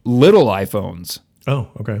little iPhones. Oh,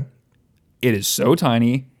 okay. It is so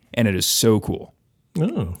tiny, and it is so cool.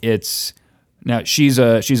 Oh. Now she's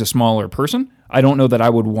a smaller person. I don't know that I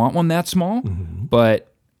would want one that small,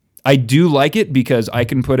 but I do like it because I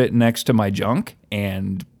can put it next to my junk,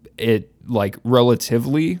 and it like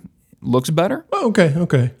relatively looks better. Oh,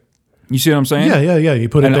 okay. You see what I'm saying? Yeah. You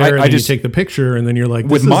put it there, and then you take the picture, and then you're like,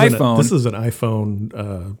 with my phone. This is an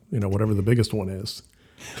iPhone, whatever the biggest one is.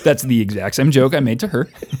 That's the exact same joke I made to her.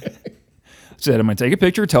 Said I'm gonna take a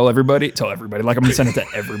picture, tell everybody, like I'm gonna send it to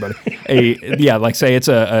everybody. Like say it's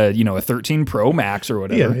a 13 Pro Max or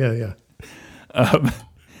whatever. Yeah.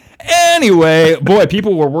 Anyway, boy,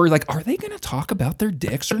 people were worried, like, are they gonna talk about their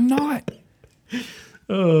dicks or not?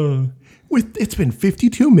 It's been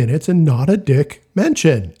 52 minutes and not a dick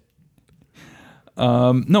mention.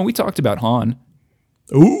 No, we talked about Han.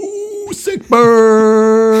 Ooh, sick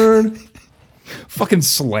burn. Fucking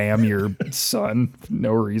slam your son for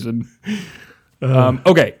no reason.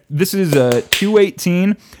 Okay, this is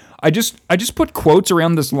 218. I just put quotes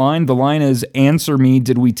around this line. The line is, "Answer me,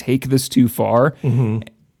 did we take this too far?" Mm-hmm.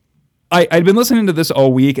 I'd been listening to this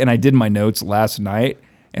all week, and I did my notes last night,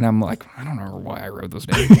 and I'm like, I don't know why I wrote this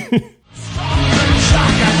down.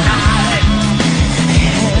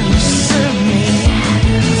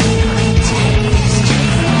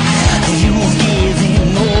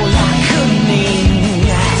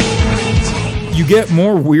 You get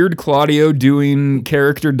more Weird Claudio doing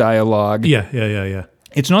character dialogue. Yeah.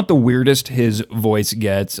 It's not the weirdest his voice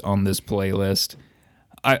gets on this playlist.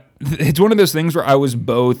 It's one of those things where I was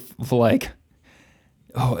both like,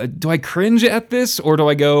 oh, do I cringe at this, or do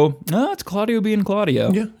I go, no, it's Claudio being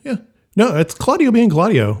Claudio? Yeah. No, it's Claudio being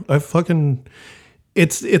Claudio.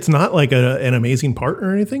 It's not like an amazing part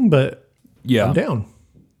or anything, but yeah, I'm down.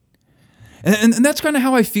 And that's kind of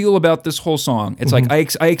how I feel about this whole song. It's like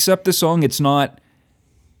I accept the song. It's not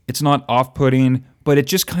off-putting, but it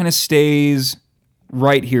just kind of stays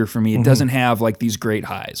right here for me. It doesn't have like these great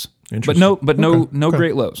highs, but no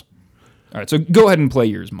great lows. All right, so go ahead and play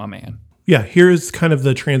yours, my man. Yeah, here's kind of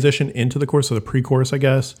the transition into the chorus, so the pre-chorus, I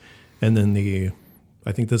guess, and then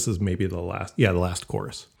I think this is maybe the last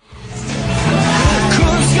chorus.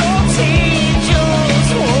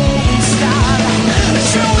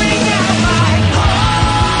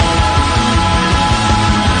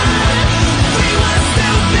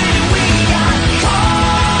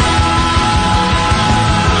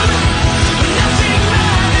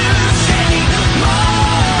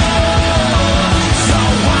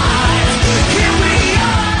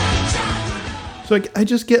 So I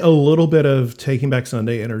just get a little bit of Taking Back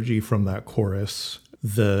Sunday energy from that chorus.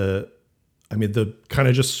 The kind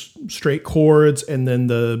of just straight chords, and then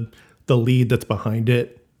the lead that's behind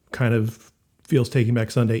it kind of feels Taking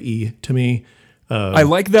Back Sunday-y to me. I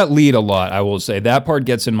like that lead a lot, I will say. That part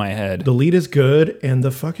gets in my head. The lead is good, and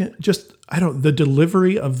the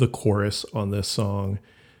delivery of the chorus on this song,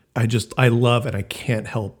 I love, and I can't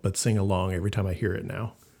help but sing along every time I hear it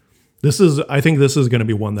now. I think this is going to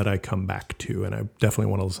be one that I come back to, and I definitely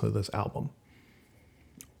want to listen to this album.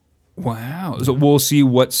 Wow. So we'll see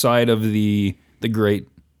what side of the great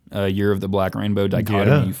Year of the Black Rainbow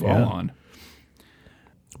dichotomy you fall on.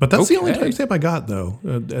 But that's the only timestamp I got, though.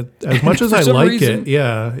 As much as I like it,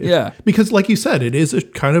 yeah. Because like you said, it is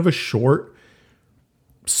kind of a short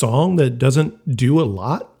song that doesn't do a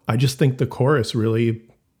lot. I just think the chorus really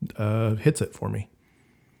hits it for me.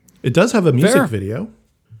 It does have a music video.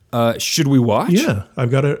 Should we watch? Yeah,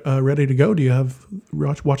 I've got it ready to go. Do you have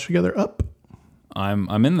Watch Together up?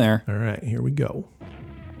 I'm in there. All right, here we go.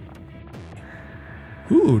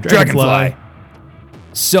 Ooh, Dragonfly.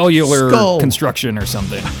 Cellular Skull. construction or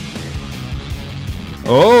something.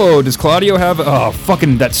 Oh, does Claudio have... Oh,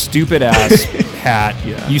 fucking that stupid ass hat.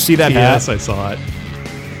 Yeah. You see that hat? Yes, I saw it.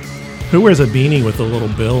 Who wears a beanie with a little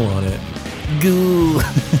bill on it? Goo.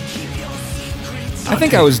 I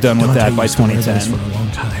think I was done with that by Dante used to wear 2010. those for a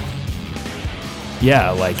long time. Yeah,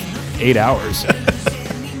 like 8 hours.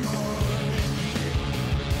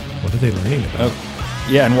 What are they learning about?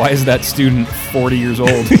 Yeah, and why is that student 40 years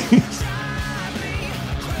old?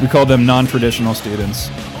 We call them non-traditional students.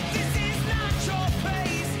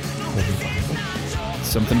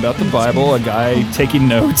 Something about the Bible, a guy taking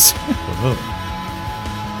notes. Whoa.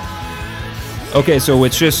 Okay, so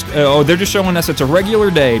it's just... they're just showing us it's a regular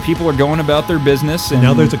day. People are going about their business. And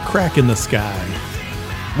Now there's a crack in the sky.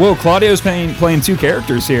 Whoa, Claudio's playing two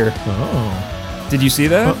characters here. Oh. Did you see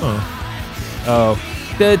that? Uh-oh.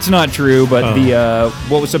 Oh, that's not true. But the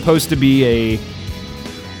what was supposed to be a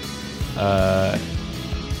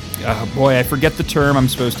boy, I forget the term I'm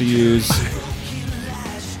supposed to use.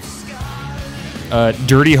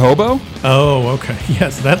 Dirty hobo. Oh, okay.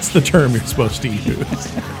 Yes, that's the term you're supposed to use.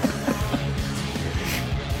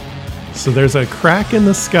 So there's a crack in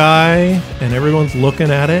the sky, and everyone's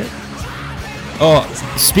looking at it. Oh,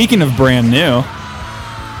 speaking of brand new,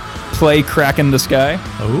 play "Crack in the Sky."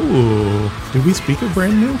 Oh, did we speak of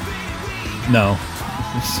brand new? No,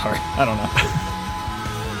 sorry, I don't know.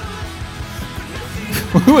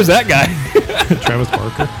 Who was that guy? Travis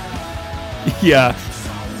Barker. Yeah.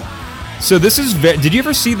 So this is. Did you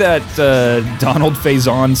ever see that Donald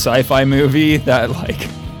Faison sci-fi movie? That like,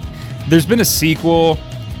 there's been a sequel.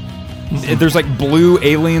 There's like blue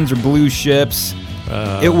aliens or blue ships.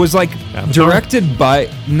 It was like Avatar? directed by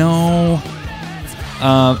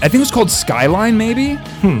I think it was called Skyline, maybe.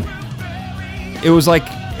 It was like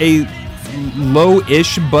a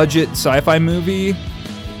low-ish budget sci-fi movie,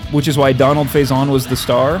 which is why Donald Faison was the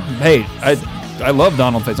star. Hey, I love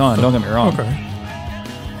Donald Faison. Don't get me wrong. Okay.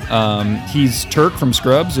 He's Turk from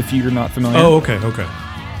Scrubs, if you're not familiar. Oh, okay.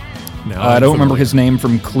 Now I I'm don't remember familiar. his name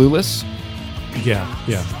from Clueless. Yeah.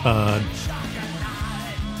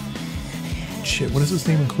 Shit, what is his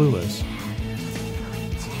name in Clueless?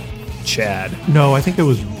 Chad. No, I think it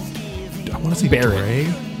was. I want to say Barrett. Dre.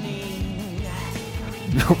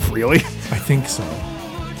 Really? I think so.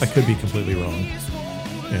 I could be completely wrong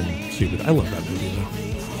and stupid. I love that movie though.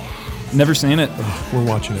 Never seen it. Ugh, we're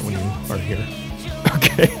watching it when you are here.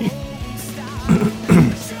 Okay.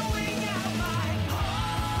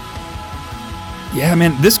 Yeah,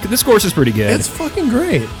 man, this course is pretty good. It's fucking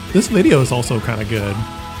great. This video is also kind of good.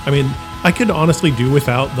 I mean, I could honestly do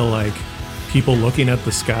without the like people looking at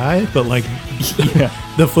the sky, but like Yeah.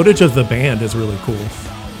 the footage of the band is really cool.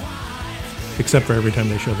 Except for every time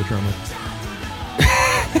they show the drummer.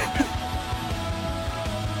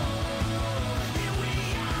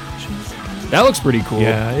 That looks pretty cool.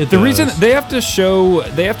 Yeah, it The does. reason they have to show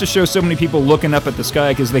so many people looking up at the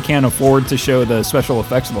sky because they can't afford to show the special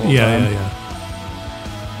effects the whole time. Yeah.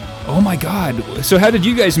 Oh my god. So how did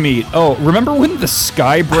you guys meet? Oh, remember when the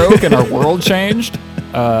sky broke and our world changed?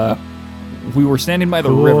 We were standing by the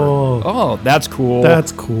Cool. river. Oh, that's cool.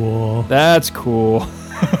 That's cool. That's cool.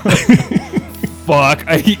 Fuck.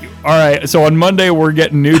 All right. So on Monday we're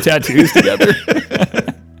getting new tattoos together.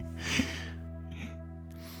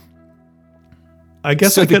 I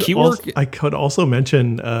guess So I the could keyword- I could also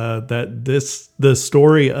mention that the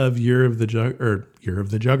story of Year of the Juggernaut,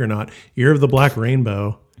 Year of the Black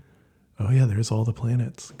Rainbow. Oh yeah, there's all the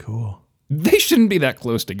planets. Cool. They shouldn't be that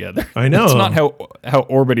close together. I know. That's not how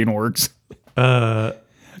orbiting works.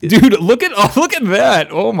 Dude, look at that.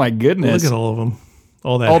 Oh my goodness. Look at all of them.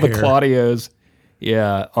 All that All the hair. Claudios.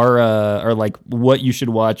 Yeah, are like what you should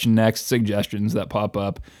watch next suggestions that pop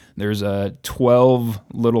up. There's 12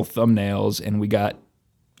 little thumbnails, and we got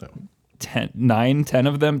 10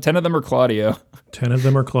 of them. 10 of them are Claudio. 10 of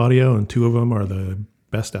them are Claudio, and 2 of them are the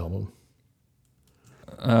best album.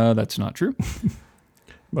 That's not true.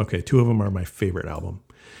 Okay, 2 of them are my favorite album.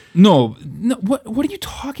 No. What are you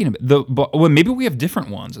talking about? Well, maybe we have different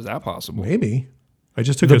ones. Is that possible? Maybe. I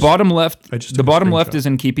just took The bottom left. I just The took a bottom left screenshot. is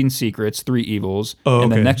in Keeping Secrets, 3 Evils, Oh,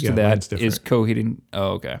 and then okay. next Yeah, to that mine's different. is Coheeding.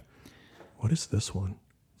 Oh, okay. What is this one?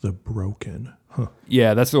 The Broken. Huh.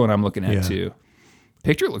 Yeah, that's the one I'm looking at Yeah. too.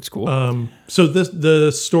 Picture looks cool. So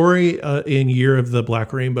the story in Year of the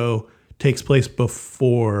Black Rainbow takes place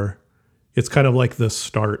before. It's kind of like the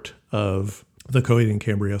start of the Coheed and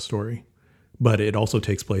Cambria story, but it also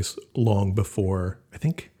takes place long before. I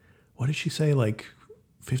think, what did she say? Like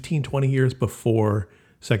 15, 20 years before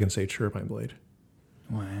Second Stage Turbine Blade.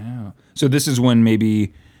 Wow. So this is when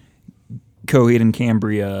maybe Coheed and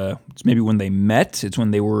Cambria, it's maybe when they met. It's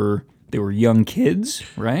when they were young kids,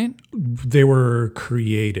 right? They were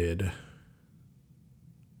created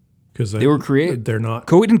because They were created. They're not.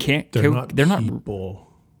 Coheed and Cambria. They're not people.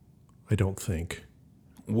 I don't think.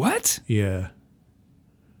 What? Yeah.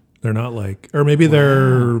 They're not like, or maybe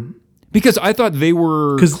they're. Because I thought they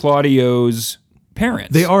were Claudio's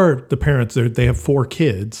parents. They are the parents. They have 4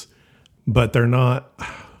 kids, but they're not.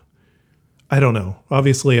 I don't know.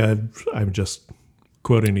 Obviously, I'm just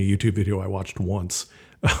quoting a YouTube video I watched once,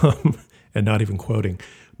 and not even quoting.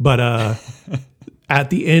 But at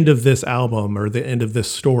the end of this album or the end of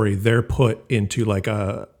this story, they're put into like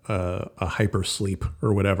a hyper sleep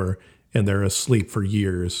or whatever, and they're asleep for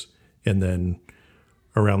years. And then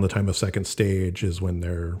around the time of second stage is when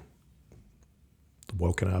they're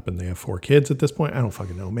woken up, and they have 4 kids at this point. I don't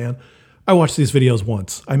fucking know, man. I watched these videos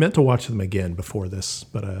once. I meant to watch them again before this,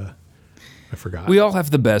 but I forgot. We all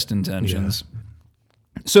have the best intentions. Yeah.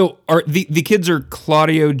 So are the kids are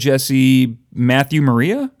Claudio, Jesse, Matthew,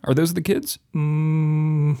 Maria? Are those the kids?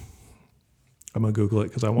 I'm gonna Google it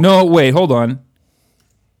because I want. No, wait, hold on.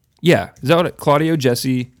 Yeah, is that what Claudio,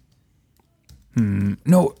 Jesse?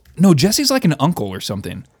 No, Jesse's like an uncle or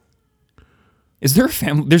something. Is there a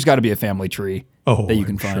family? There's got to be a family tree that you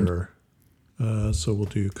can find. Sure. So we'll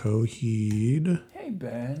do Coheed. Hey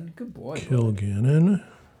Ben, good boy. Kilgannon.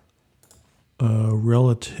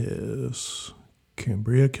 Relatives: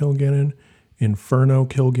 Cambria Kilgannon, Inferno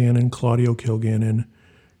Kilgannon, Claudio Kilgannon,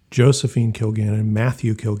 Josephine Kilgannon,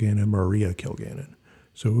 Matthew Kilgannon, Maria Kilgannon.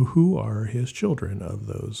 So who are his children of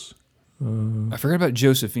those? I forgot about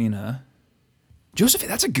Josephina. Josephine,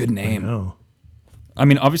 that's a good name. I know. I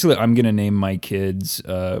mean, obviously, I'm going to name my kids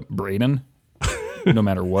Braden, no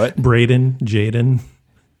matter what. Braden, Jaden.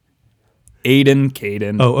 Aiden,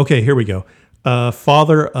 Caden. Oh, okay, here we go.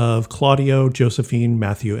 Father of Claudio, Josephine,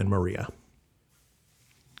 Matthew, and Maria.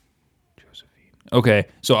 Josephine. Okay,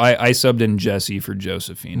 so I subbed in Jesse for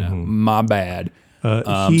Josephina. My bad.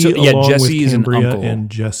 Along Jesse with is an Cambria uncle. and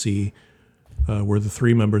Jesse were the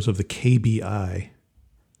 3 members of the KBI.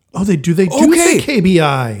 Oh, they do say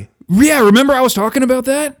KBI. Yeah, remember I was talking about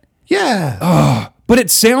that? Yeah. But it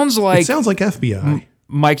sounds like... It sounds like FBI.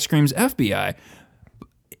 Mike screams FBI.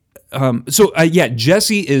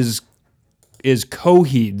 Jesse is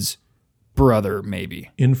Coheed's brother, maybe.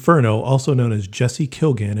 Inferno, also known as Jesse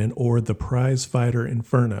Kilgannon or the prize fighter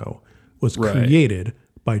Inferno, was created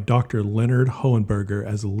by Dr. Leonard Hohenberger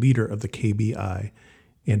as leader of the KBI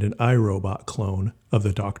and an iRobot clone of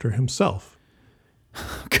the doctor himself.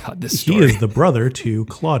 God, this story. He is the brother to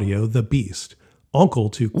Claudio the Beast, uncle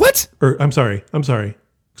to... What? I'm sorry.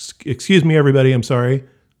 Excuse me, everybody. I'm sorry.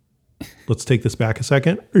 Let's take this back a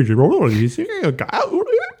second. He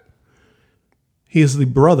is the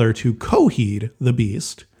brother to Coheed the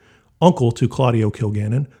Beast, uncle to Claudio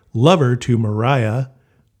Kilgannon, lover to Mariah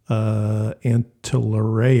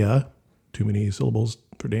Antillaria, too many syllables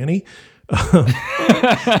for Danny,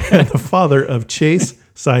 and the father of Chase,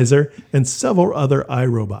 Sizer, and several other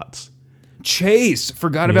iRobots. Chase.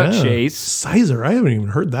 Forgot about Chase. Sizer. I haven't even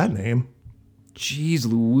heard that name. Jeez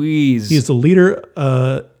Louise. He is the leader.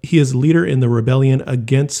 He is leader in the rebellion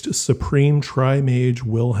against Supreme Tri-Mage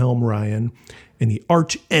Wilhelm Ryan and the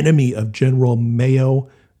arch enemy of General Mayo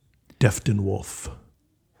Deftenwolf.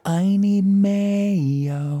 I need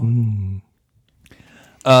Mayo.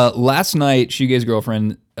 Last night, Shugei's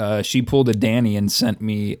girlfriend, she pulled a Danny and sent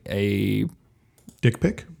me a dick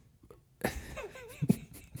pic.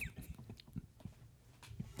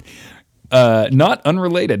 Not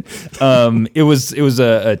unrelated. It was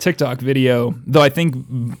a TikTok video, though I think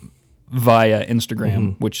via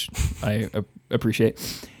Instagram, which I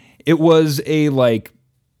appreciate. It was a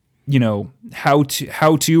how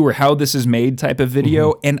to or how this is made type of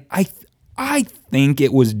video, and I think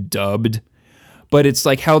it was dubbed, but it's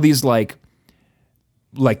like how these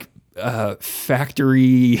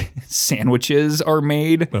factory sandwiches are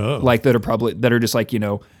made, that are just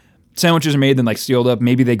sandwiches are made then sealed up.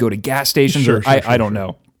 Maybe they go to gas stations I don't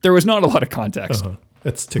know. There was not a lot of context.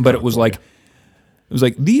 That's TikTok, but it was like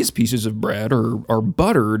these pieces of bread are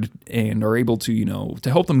buttered and are able to to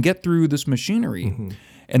help them get through this machinery.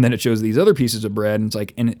 And then it shows these other pieces of bread and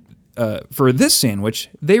it's for this sandwich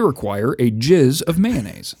they require a jizz of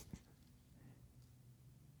mayonnaise.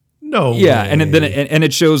 No. Yeah, way. and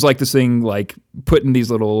it shows this thing putting these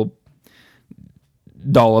little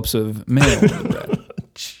dollops of mayo on the bread.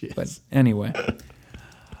 But anyway,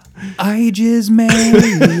 I jizz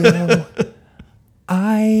mayo.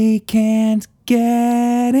 I can't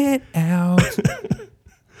get it out.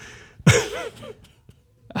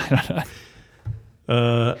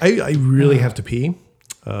 I really have to pee.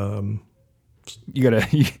 You got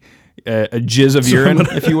a jizz of urine,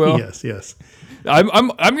 if you will. Yes. I'm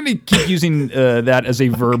going to keep using that as a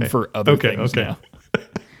verb for other things now.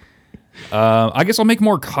 I guess I'll make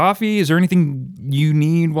more coffee. Is there anything you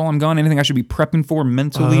need while I'm gone? Anything I should be prepping for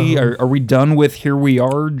mentally? Are we done with Here We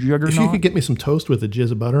Are, Juggernaut? If you could get me some toast with a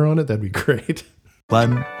jizz of butter on it, that'd be great.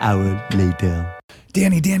 1 hour later.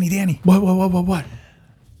 Danny. What?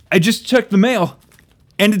 I just checked the mail,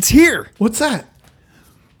 and it's here. What's that?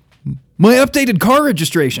 My updated car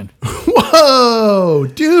registration. Whoa,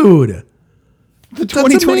 dude. The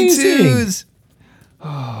That's amazing. 2022s.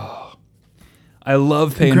 Oh, I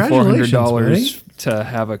love paying $400 to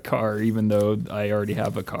have a car, even though I already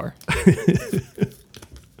have a car.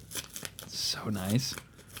 So nice.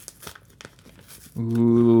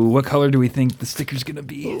 Ooh, what color do we think the sticker's gonna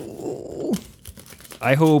be?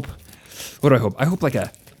 I hope. What do I hope? I hope like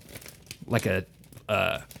a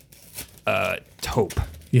taupe.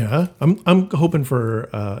 Yeah, I'm hoping for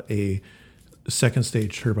a second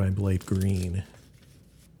stage turbine blade green.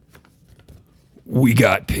 We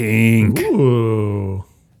got pink. Ooh,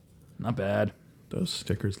 Not bad. those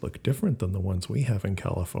stickers look different than the ones we have in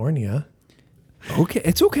California. Okay,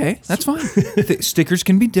 it's okay. That's fine. Stickers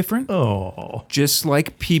can be different. Oh, Just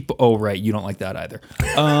like people. Oh, right. You don't like that either.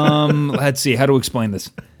 Let's see how to explain this.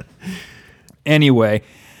 Anyway,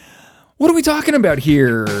 what are we talking about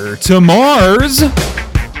here? To Mars.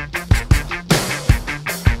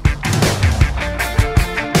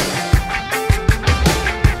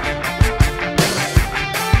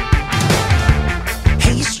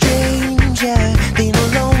 Hey stranger, been a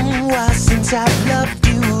long while since I've loved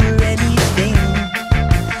you or anything.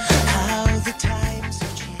 How the times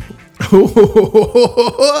have changed.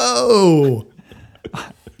 whoa!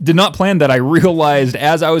 Did not plan that. I realized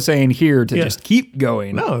as I was saying here to just keep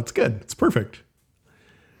going. No, it's good. It's perfect.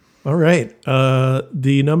 All right,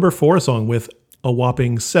 the number 4 song with a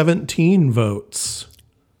whopping 17 votes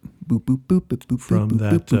from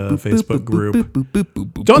that Facebook group.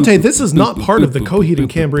 Dante, this is not part of the Coheed and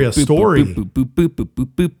Cambria story.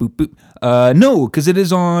 No, because it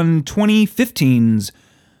is on 2015's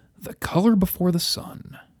The Color Before the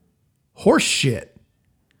Sun. Horse shit.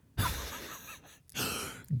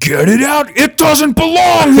 Get it out! It doesn't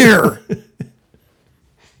belong here!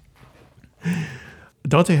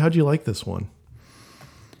 Dante, how'd you like this one?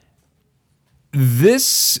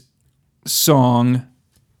 This song,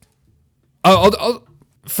 I'll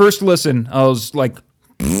first listen, I was like,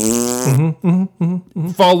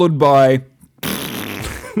 followed by,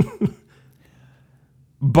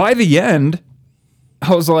 by the end,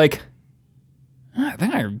 I was like, I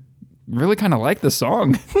think I really kind of like this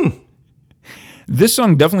song. This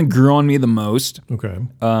song definitely grew on me the most. Okay.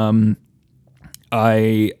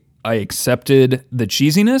 I accepted the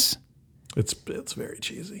cheesiness It's very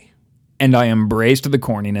cheesy. and I embraced the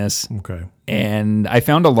corniness. Okay. And I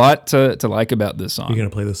found a lot to like about this song. You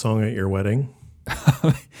gonna play this song at your wedding?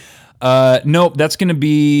 Nope, that's going to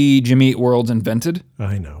be Jimmy Eat World's Invented.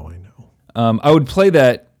 I know. I would play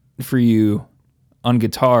that for you on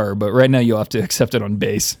guitar, but right now you'll have to accept it on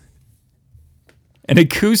bass. An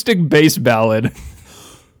acoustic bass ballad.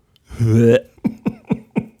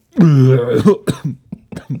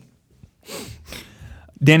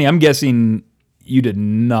 Danny, I'm guessing you did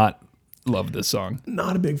not love this song.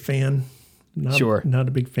 Not a big fan. Sure. Not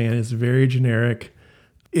a big fan. It's very generic.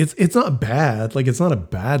 It's not bad. Like, it's not a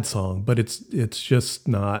bad song, but it's just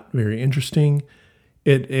not very interesting.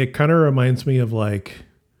 It kind of reminds me of like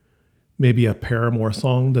maybe a Paramore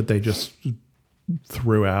song that they just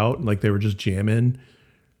threw out, like they were just jamming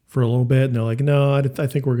for a little bit, and they're like, no, I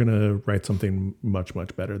think we're gonna write something much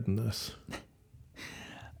better than this.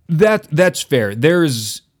 That's fair.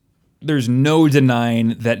 There's no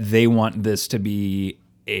denying that they want this to be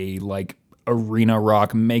a like arena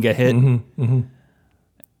rock mega hit.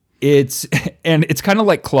 It's kind of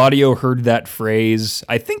like Claudio heard that phrase.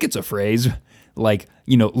 I think it's a phrase like,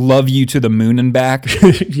 love you to the moon and back.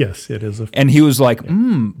 Yes, it is. And he was like,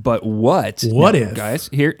 but what? What now, if? Guys,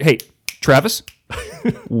 here, hey, Travis,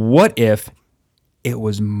 what if it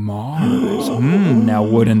was Mars? Now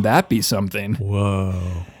wouldn't that be something?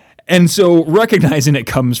 Whoa. And so recognizing it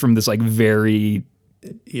comes from this like very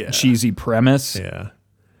cheesy premise. Yeah.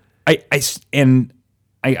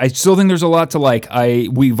 I still think there's a lot to like.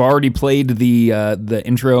 We've already played the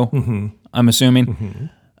intro. I'm assuming.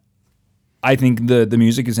 I think the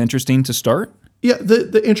music is interesting to start. Yeah,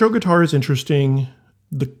 the intro guitar is interesting.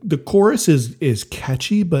 The chorus is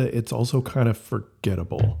catchy, but it's also kind of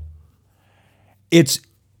forgettable. It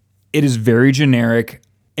is very generic,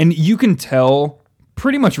 and you can tell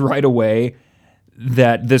pretty much right away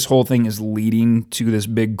that this whole thing is leading to this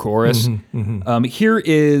big chorus. Here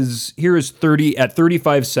is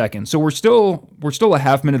 35 seconds. So we're still a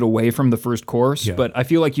half minute away from the first chorus, but I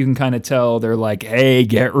feel like you can kind of tell they're like, "Hey,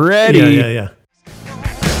 get ready." Yeah.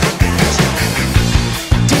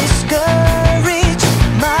 Discouraged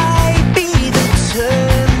might be the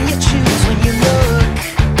term you choose when you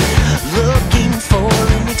looking for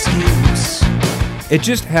an excuse. It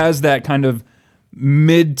just has that kind of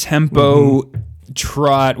mid-tempo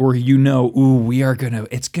trot where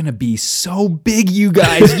it's gonna be so big, you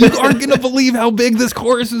guys. You aren't gonna believe how big this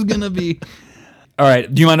chorus is gonna be. All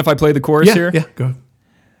right, do you mind if I play the chorus here? Yeah, go.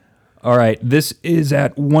 All right, this is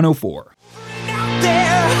at 104. Out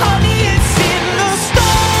there, honey, it's in the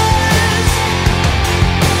stars.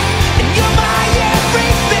 And you're my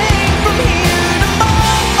everything from here to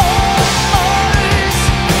Mars.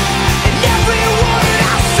 And every word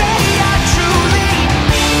I say I truly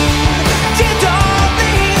mean. Dear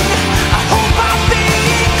darling, I hope I'm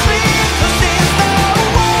being clear, 'cause there's no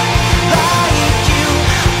one like you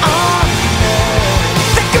on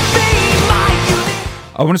earth that could be my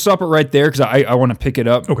unique. I want to stop it right there because I want to pick it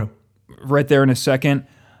up Okay. right there in a second.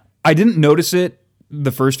 I didn't notice it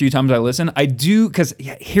the first few times I listened. I do because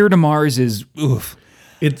Here to Mars is oof.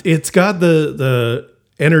 It's got the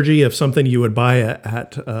energy of something you would buy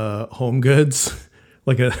at Home Goods,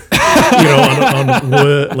 like a on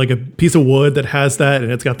wood, like a piece of wood that has that,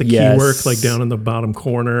 and it's got the Yes. keywork like down in the bottom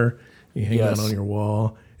corner. You hang Yes. that on your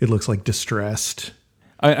wall. It looks like distressed.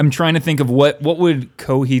 I'm trying to think of what would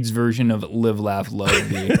Coheed's version of Live, Laugh, Love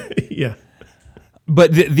be. Yeah.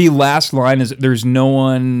 But the last line is, "There's no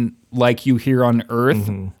one like you here on Earth."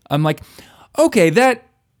 I'm like, okay,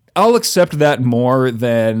 I'll accept that more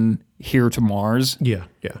than Here to Mars. Yeah.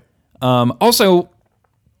 Also,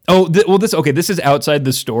 this is outside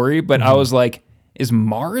the story, but I was like, is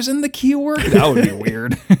Mars in the keyword? That would be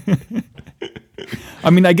weird.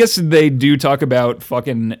 I mean, I guess they do talk about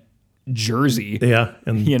fucking Jersey. Yeah.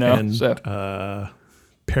 And and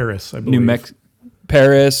Paris, I believe.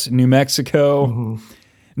 Paris, New Mexico.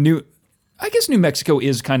 I guess New Mexico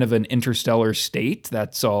is kind of an interstellar state.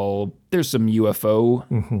 That's all. There's some UFO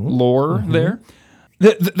lore there.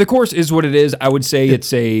 The course is what it is. I would say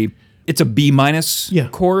it's a B-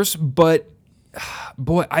 course, but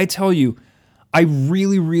boy, I tell you, I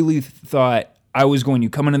really, really thought I was going to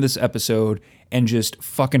come into this episode and just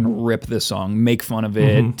fucking rip this song, make fun of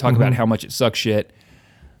it, talk about how much it sucks shit.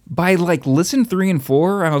 By like listen 3 and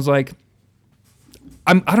 4, I was like,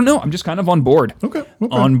 I don't know. I'm just kind of on board. Okay.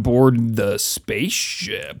 On board the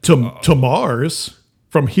spaceship. To Mars,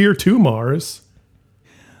 from here to Mars.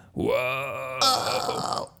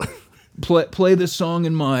 Whoa. Play this song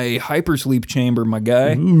in my hypersleep chamber, my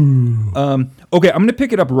guy. Okay, I'm going to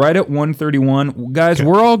pick it up right at 131. Guys,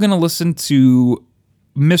 we're all going to listen to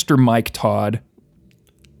Mr. Mike Todd.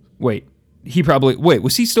 Wait,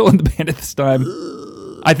 was he still in the band at this time?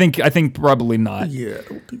 I think probably not. Yeah, I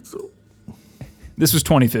don't think so. This was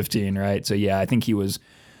 2015, right? So yeah, I think he was.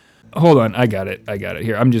 Hold on, I got it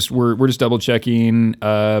here. We're just double checking.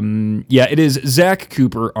 Yeah, it is Zach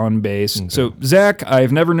Cooper on bass. Okay. So Zach,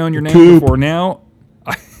 I've never known your name before now.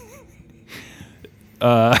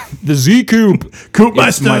 The Z Coop. Coop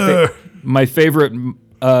Master. My favorite.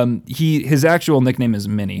 His actual nickname is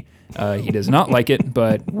Minnie. He does not like it,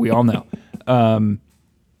 but we all know.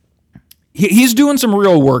 He's doing some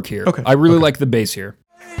real work here. Okay. I really like the bass here.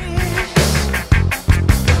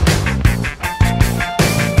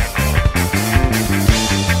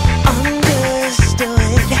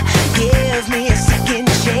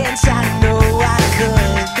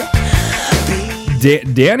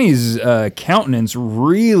 Danny's countenance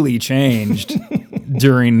really changed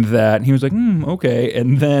during that. He was like, okay.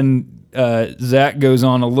 And then Zach goes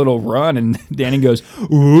on a little run, and Danny goes,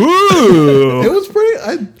 ooh. It was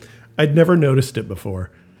pretty... I'd never noticed it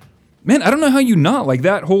before. Man, I don't know how you not. Like,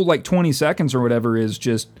 that whole, 20 seconds or whatever is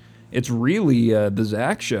just... It's really the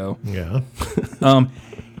Zach show. Yeah.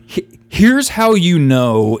 Here's how you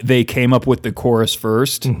know they came up with the chorus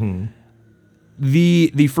first. Mm-hmm.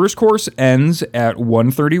 The first chorus ends at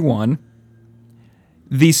 131.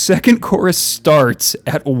 The second chorus starts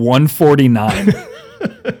at 149.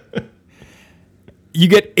 You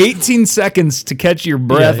get 18 seconds to catch your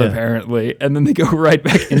breath, apparently, and then they go right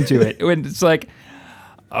back into it. And it's like,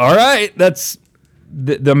 all right, that's...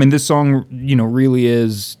 this song, really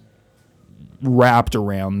is wrapped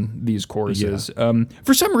around these choruses. Yeah.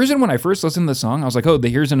 For some reason, when I first listened to the song, I was like, oh,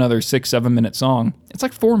 here's another 6-7 minute song. It's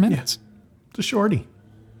like 4 minutes. Yeah. It's a shorty.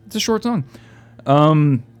 It's a short song.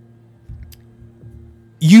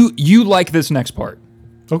 You like this next part.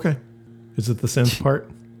 Okay. Is it the synth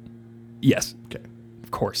part? Yes. Okay.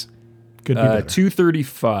 of course. Could be better.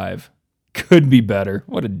 235. Could be better.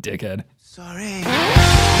 What a dickhead. Sorry.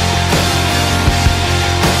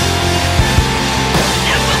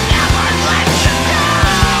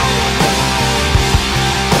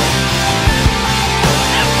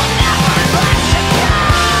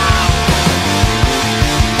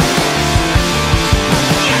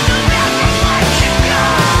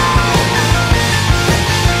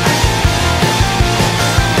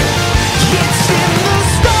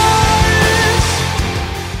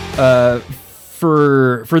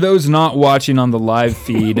 For those not watching on the live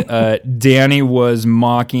feed, Danny was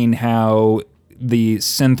mocking how the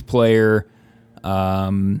synth player,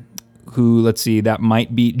 who, let's see, that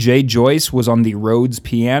might be Jay Joyce, was on the Rhodes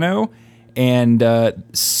piano, and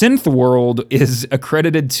Synth World is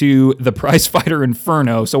accredited to the Prizefighter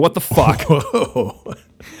Inferno. So what the fuck? Whoa.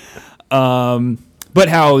 But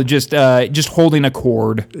how just holding a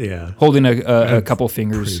chord, Yeah. holding a couple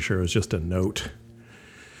fingers. Pretty sure it was just a note.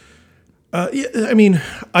 Yeah, I mean,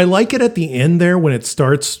 I like it at the end there when it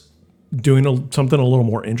starts doing something a little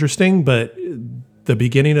more interesting, but the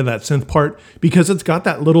beginning of that synth part, because it's got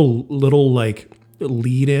that little like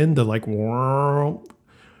lead in, the like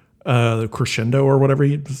the crescendo or whatever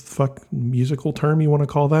musical term you want to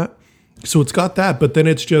call that. So it's got that, but then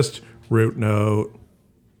it's just root note,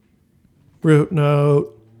 root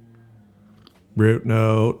note, root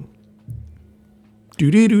note, do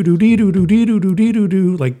dee do do dee do do dee do do dee do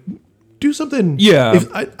do, like. Do something. Yeah.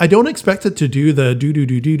 I don't expect it to do the do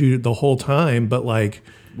the whole time, but like,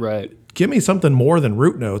 Right. give me something more than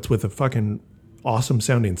root notes with a fucking awesome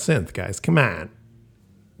sounding synth, guys. Come on.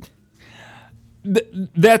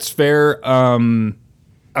 That's fair. I mean,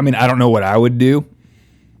 I don't know what I would do.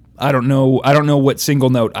 I don't know what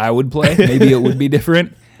single note I would play. Maybe it would be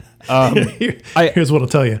different. Here's what I'll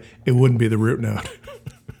tell you. It wouldn't be the root note.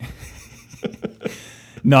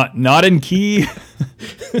 Not in key.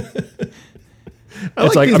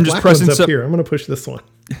 It's like, I'm just pressing up here. I'm going to push this one.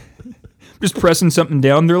 Just pressing something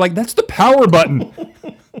down. They're like, that's the power button.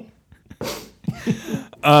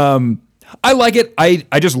 I like it.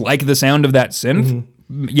 I just like the sound of that synth.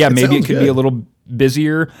 Yeah, maybe it sounds could be a good. little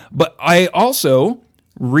busier, but I also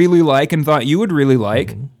really like and thought you would really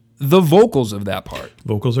like the vocals of that part.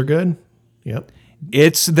 Vocals are good. Yep.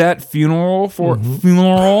 It's that funeral.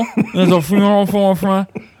 There's a funeral for a friend.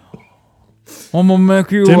 I'm gonna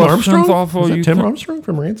make you Tim a Armstrong? synth off of Is that you. Tim Armstrong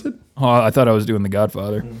from Rancid? Oh, I thought I was doing The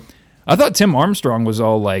Godfather. I thought Tim Armstrong was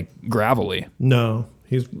all like gravelly. No.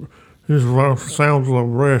 His sounds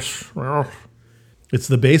like this. It's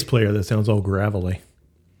the bass player that sounds all gravelly.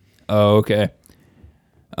 Oh, okay.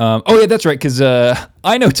 Oh yeah, that's right. Because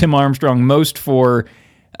I know Tim Armstrong most for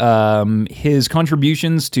his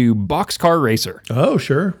contributions to Boxcar Racer. Oh,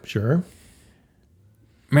 sure.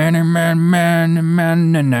 Man, man, man,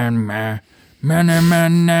 man,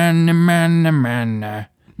 man, man.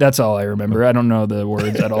 That's all I remember. I don't know the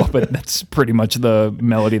words at all, but that's pretty much the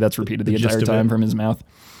melody that's repeated the gist entire of time it. from his mouth.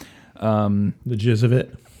 The jizz of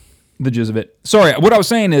it. The jizz of it. Sorry, what I was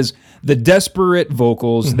saying is the desperate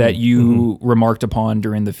vocals that you remarked upon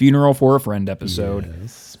during the Funeral for a Friend episode.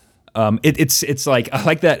 Yes. It's like, I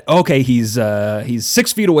like that. Okay, he's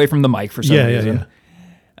 6 feet away from the mic for some reason.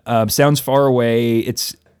 Sounds far away.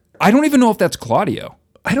 I don't even know if that's Claudio.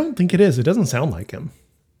 I don't think it is. It doesn't sound like him.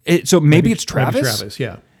 So maybe it's Travis. Maybe Travis,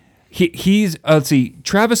 yeah. He's let's see.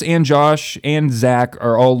 Travis and Josh and Zach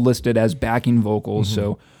are all listed as backing vocals.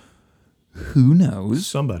 So who knows?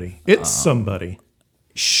 Somebody. It's somebody.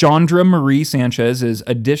 Chandra Marie Sanchez is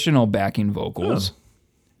additional backing vocals.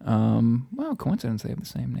 Well, coincidence they have the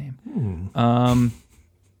same name.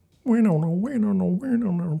 We don't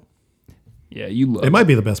know. Yeah, you love It might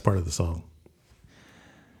be the best part of the song.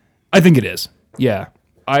 I think it is. Yeah.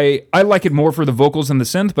 I like it more for the vocals than the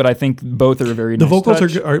synth, but I think both are a very The nice vocals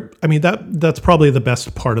touch. are. I mean, that's probably the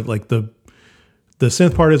best part of like the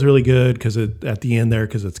synth part is really good because at the end there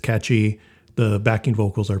because it's catchy. The backing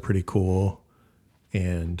vocals are pretty cool,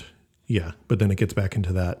 and yeah, but then it gets back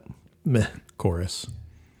into that meh chorus.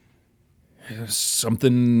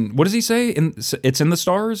 Something. What does he say? It's in the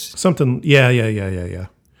stars. Something. Yeah.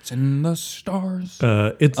 It's in the stars.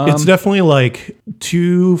 It's definitely like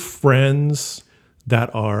two friends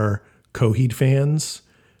that are Coheed fans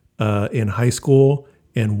in high school,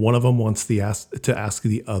 and one of them wants to ask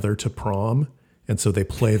the other to prom, and so they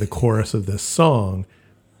play the chorus of this song.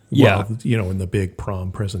 Yeah. While, in the big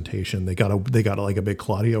prom presentation, they got like a big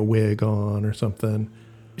Claudio wig on or something.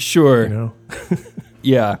 Sure.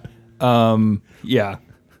 Yeah. Yeah.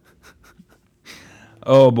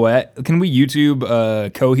 Oh boy, can we YouTube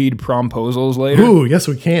Coheed promposals later? Ooh, yes,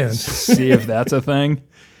 we can. See if that's a thing.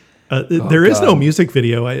 There is no God. music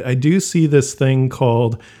video. I do see this thing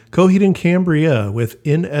called Coheed and Cambria with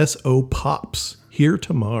NSO Pops, Here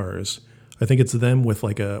to Mars. I think it's them with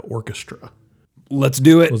like a orchestra. Let's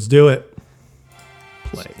do it. Let's do it.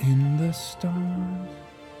 Play. In the stars.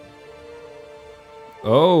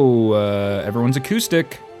 Oh, everyone's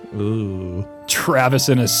acoustic. Ooh. Travis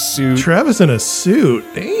in a suit. Travis in a suit.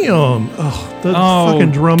 Damn. Oh, the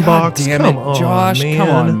fucking drum God box. damn Come it, on, Josh. man. Come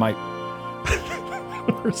on, Mike.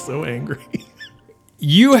 We're so angry.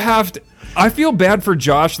 You have to. I feel bad for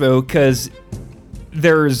Josh though, because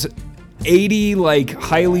there's 80 like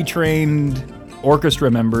highly trained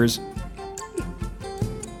orchestra members,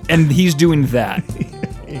 and he's doing that.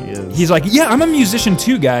 He is. He's like, yeah, I'm a musician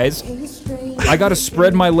too, guys. I gotta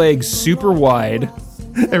spread my legs super wide.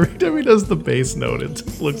 Every time he does the bass note, it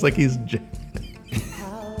just looks like he's.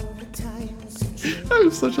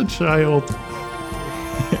 I'm such a child.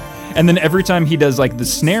 And then every time he does like the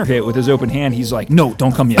snare hit with his open hand, he's like, no,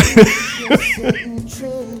 don't come yet.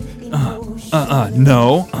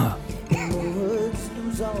 No.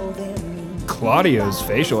 Claudio's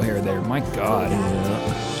facial hair there, my God.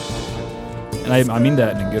 And I mean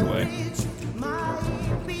that in a good way.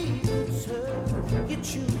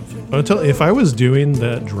 I'll tell you, if I was doing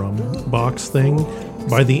that drum box thing,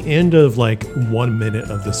 by the end of like 1 minute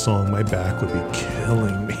of the song, my back would be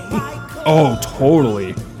killing me. Oh,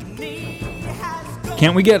 totally.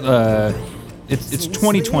 Can't we get it's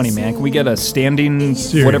 2020, man. Can we get a standing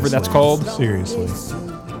whatever that's Seriously. called? Seriously.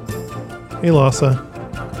 Hey, Lhasa.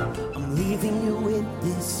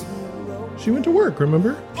 She went to work,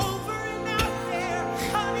 remember?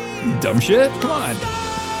 Dumb shit? Come on.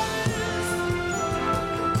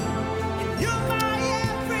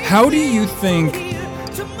 How do you think?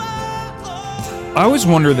 I always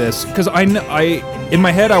wonder this because I in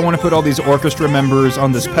my head I want to put all these orchestra members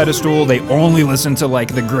on this pedestal. They only listen to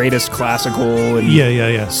like the greatest classical and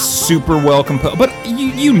Yeah. super well composed. But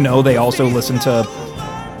you know they also listen to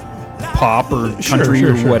pop or country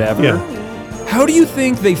Sure. or whatever. Yeah. How do you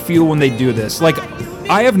think they feel when they do this? Like,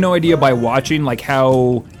 I have no idea by watching like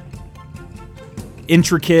how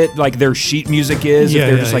intricate like their sheet music is. Yeah, if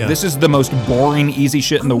they're yeah, just like, yeah. this is the most boring, easy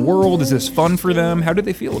shit in the world. Is this fun for them? How do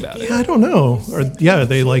they feel about it? Yeah, I don't know. Or are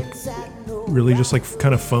they like really just like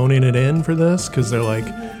kind of phoning it in for this? Because they're like,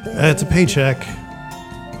 it's a paycheck.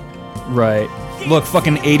 Right. Look,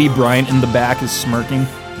 fucking 80 Bryant in the back is smirking.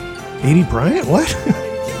 80 Bryant? What?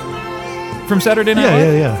 From Saturday Night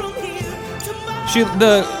Live? Yeah.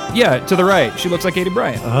 To the right. She looks like 80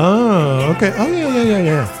 Bryant. Oh, okay. Oh,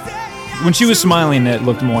 yeah. When she was smiling, it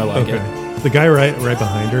looked more like Okay. it. The guy right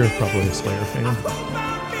behind her is probably a Slayer fan.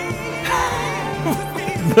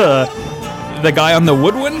 The guy on the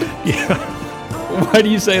woodwind? Yeah. Why do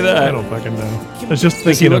you say that? I don't fucking know. I was just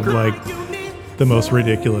Does he thinking of look like the most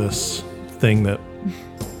ridiculous thing that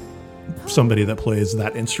somebody that plays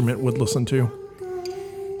that instrument would listen to.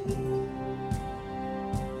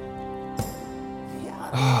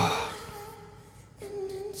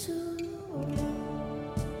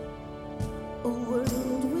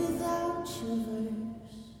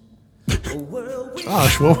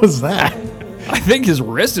 Gosh, what was that? I think his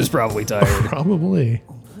wrist is probably tired. Probably.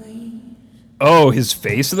 Oh, his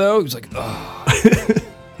face though? He's like, oh.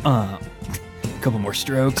 A couple more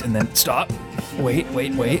strokes and then stop. Wait.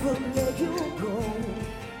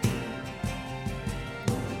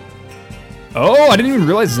 Oh, I didn't even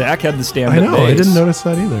realize Zach had the stand-up I know. bass. I didn't notice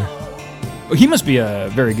that either. Well, he must be a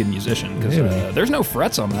very good musician because Maybe. there's no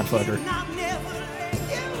frets on that fucker.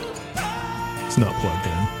 It's not plugged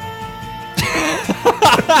in.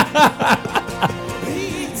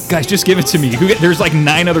 Guys, just give it to me. There's like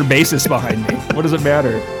 9 other bassists behind me. What does it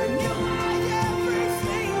matter?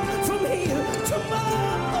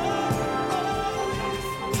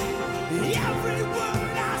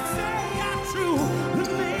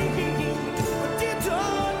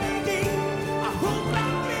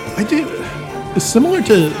 I do. Similar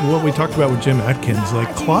to what we talked about with Jim Atkins,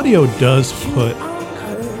 like Claudio does put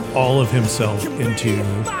all of himself into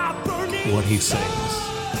what he sings.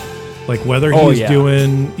 Like whether Oh, he's yeah.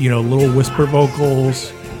 doing, little whisper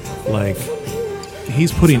vocals, like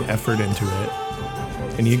he's putting effort into it.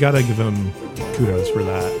 And you gotta give him kudos for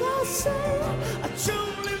that.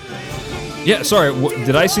 Yeah, sorry.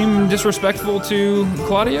 Did I seem disrespectful to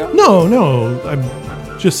Claudio? No, I'm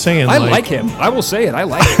just saying. I like him. I will say it. I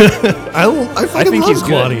like him. I fucking think love he's good.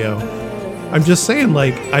 Claudio. I'm just saying,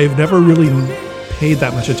 like, I've never really paid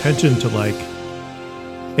that much attention to, like,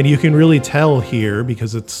 and you can really tell here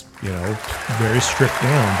because it's, very stripped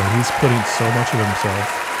down, but he's putting so much of himself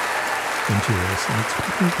into this, and it's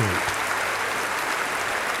fucking great.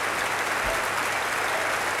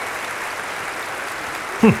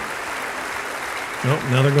 Nope,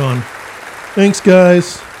 now they're gone. Thanks,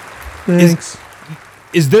 guys. Thanks.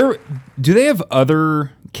 Do they have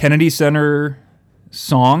other Kennedy Center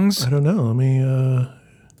songs? I don't know. Let me,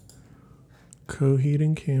 Coheed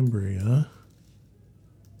and Cambria.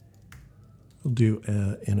 We'll do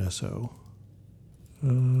NSO.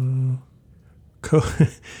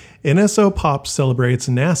 NSO Pop celebrates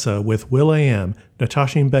NASA with Will.i.am,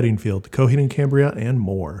 Natasha Bedingfield, Coheed and Cambria, and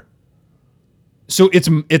more. So it's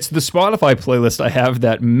the Spotify playlist I have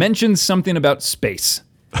that mentions something about space.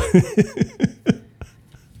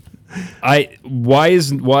 Why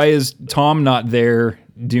is Tom not there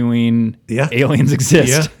doing Aliens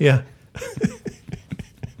Exist? Yeah.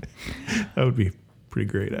 That would be pretty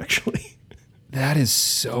great, actually. That is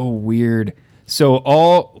so weird. So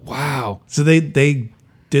wow. So they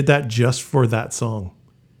did that just for that song.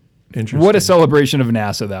 Interesting. What a celebration of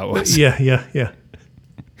NASA that was. Yeah.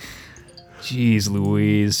 Jeez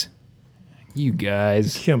Louise. You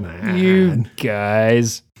guys. Come on. You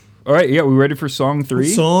guys. All right, yeah, we ready for song 3?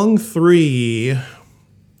 Song 3. You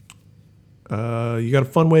got a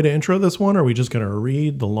fun way to intro this one, or are we just going to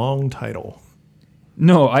read the long title?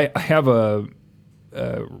 No, I have a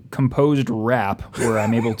composed rap where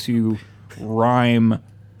I'm able to rhyme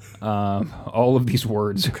all of these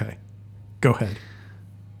words. Okay. Go ahead.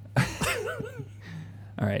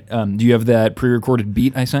 All right. Do you have that pre-recorded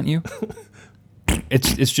beat I sent you?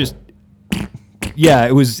 It's just, yeah.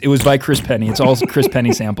 It was by Chris Penny. It's all Chris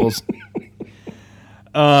Penny samples.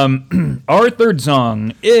 Our third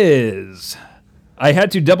song is. I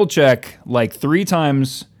had to double check like 3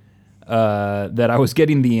 times that I was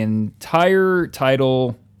getting the entire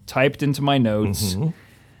title typed into my notes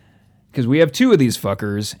because we have 2 of these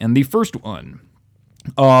fuckers, and the first one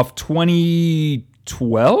off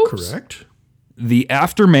 2012. Correct. The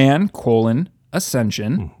Afterman: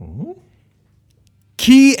 Ascension.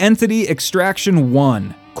 Key Entity Extraction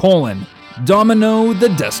 1: Domino the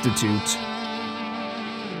Destitute.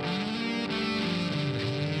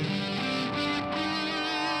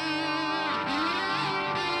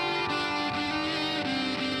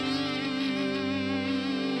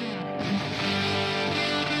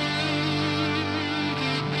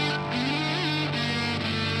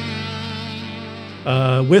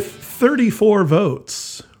 With 34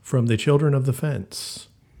 votes from the Children of the Fence,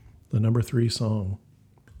 the number 3 song.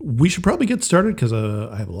 We should probably get started because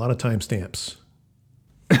I have a lot of timestamps.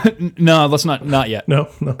 No, let's not yet. No.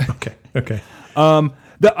 Okay.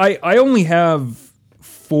 I only have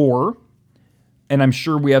 4, and I'm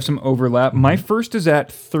sure we have some overlap. My first is at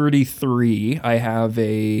 33. I have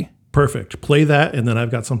a... Perfect. Play that, and then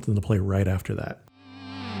I've got something to play right after that.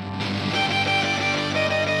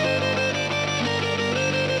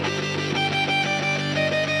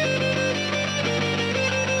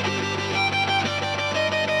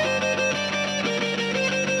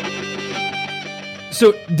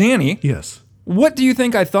 So, Danny, Yes. what do you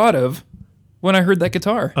think I thought of when I heard that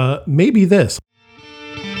guitar? Maybe this.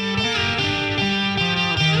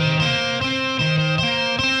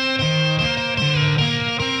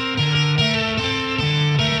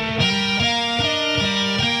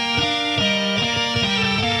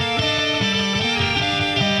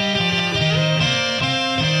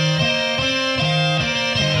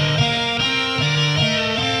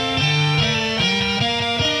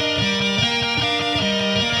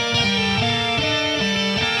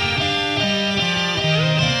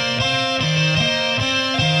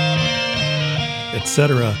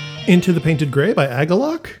 Etc. Into the Painted Gray by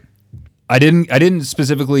Agalloch. I didn't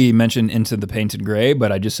specifically mention Into the Painted Gray,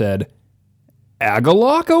 but I just said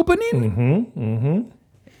Agalloch opening.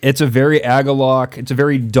 It's a very Agalloch. It's a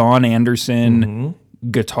very Don Anderson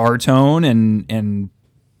guitar tone and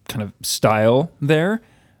kind of style there.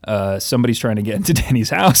 Somebody's trying to get into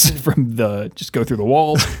Danny's house from just go through the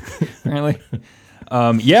walls. Apparently,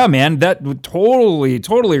 yeah, man, that would totally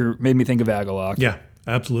made me think of Agalloch. Yeah,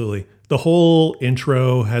 absolutely. The whole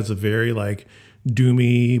intro has a very like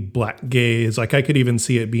doomy black gaze. Like I could even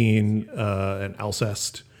see it being an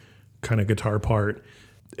Alcest kind of guitar part.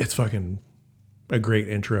 It's fucking a great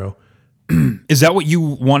intro. Is that what you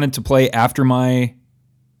wanted to play after my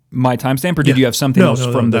timestamp, or did you have something else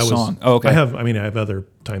from the song? Oh, okay. I have other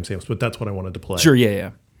timestamps, but that's what I wanted to play. Sure, yeah.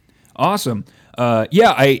 Awesome.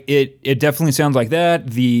 It definitely sounds like that.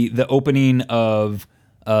 The opening of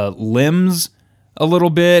Limbs a little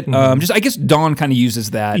bit. I guess Don kind of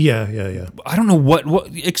uses that. Yeah. I don't know what.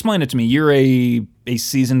 Explain it to me. You're a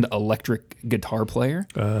seasoned electric guitar player.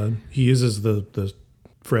 He uses the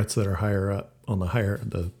frets that are higher up on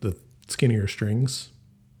the skinnier strings.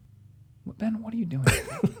 Ben, what are you doing?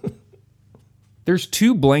 There's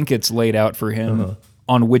 2 blankets laid out for him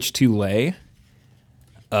on which to lay.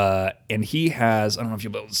 And he has, I don't know if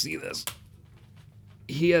you'll be able to see this.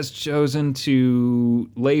 He has chosen to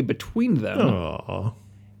lay between them. Aw.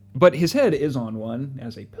 But his head is on one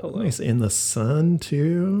as a pillow. Nice. In the sun,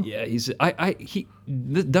 too. Yeah,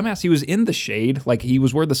 the dumbass, he was in the shade, like he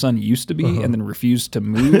was where the sun used to be and then refused to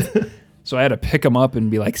move. So I had to pick him up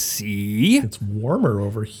and be like, see? It's warmer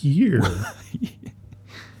over here.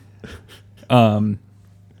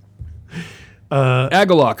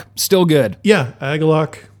 Agalok, still good. Yeah,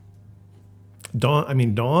 Agalok.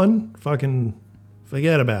 Dawn, fucking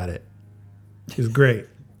forget about it. He's great.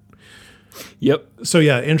 Yep. So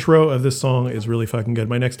yeah, intro of this song is really fucking good.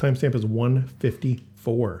 My next timestamp is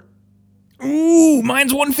 154. Ooh,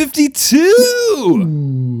 mine's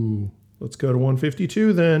 152. Let's go to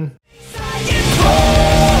 152 then.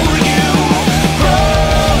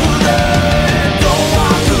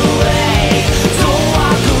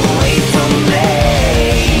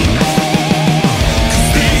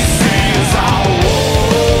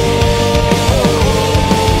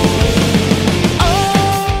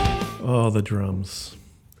 Oh, the drums.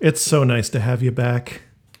 It's so nice to have you back.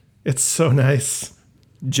 It's so nice.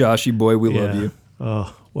 Joshy boy, we love you.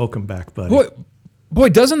 Oh, welcome back, buddy. Boy,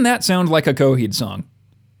 doesn't that sound like a Coheed song?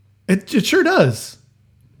 It sure does.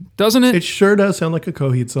 Doesn't it? It sure does sound like a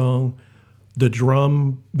Coheed song. The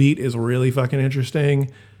drum beat is really fucking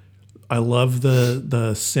interesting. I love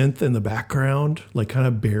the synth in the background, like kind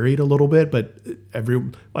of buried a little bit, but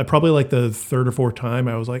I probably like the third or fourth time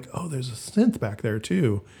I was like, oh, there's a synth back there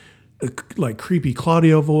too. Like creepy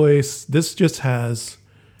Claudio voice. This just has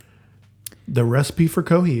the recipe for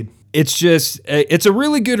Coheed. It's a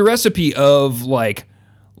really good recipe of like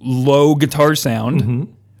low guitar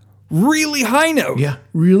sound, really high note. Yeah,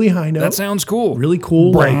 really high note. That sounds cool. Really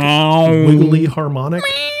cool, like wiggly harmonic.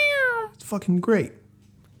 It's fucking great.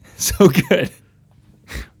 So good.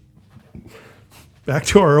 Back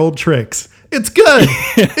to our old tricks. It's good.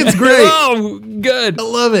 It's great. Oh, good. I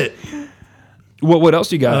love it. What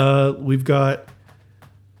else you got? We've got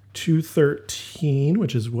 213,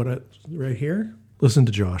 which is right here. Listen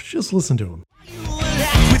to Josh. Just listen to him.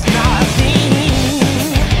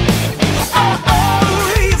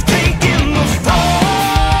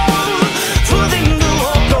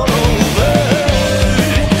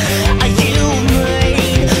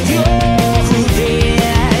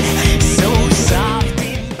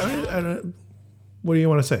 What do you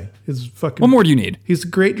want to say? What more do you need? He's a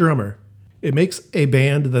great drummer. It makes a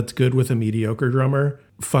band that's good with a mediocre drummer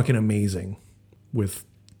fucking amazing with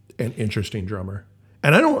an interesting drummer.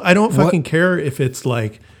 And I don't fucking care if it's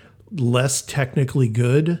like less technically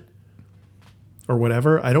good or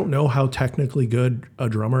whatever. I don't know how technically good a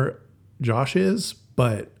drummer Josh is,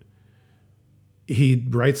 but he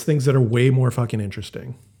writes things that are way more fucking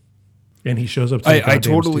interesting. And he shows up to the I goddamn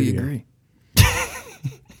totally studio. agree.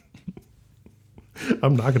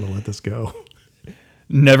 I'm not going to let this go.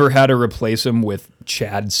 Never had to replace him with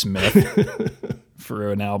Chad Smith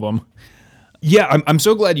for an album. Yeah, I'm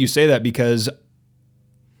so glad you say that because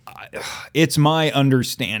it's my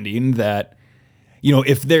understanding that, you know,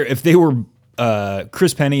 if they were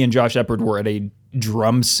Chris Penny and Josh Shepard were at a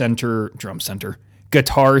guitar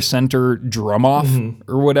center drum off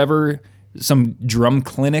or whatever, some drum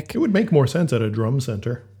clinic. It would make more sense at a drum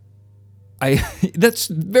center. That's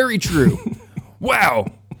very true. Wow.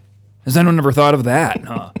 Has anyone ever thought of that?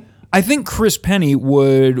 Huh? I think Chris Penny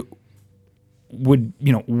would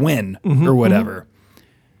win or whatever.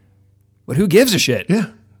 But who gives a shit? Yeah.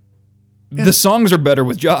 The songs are better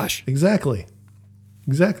with Josh. Exactly.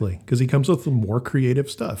 Because he comes with more creative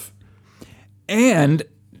stuff. And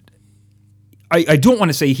I don't want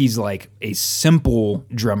to say he's like a simple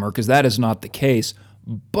drummer because that is not the case.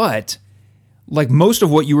 But like most of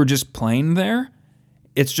what you were just playing there,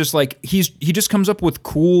 it's just like he just comes up with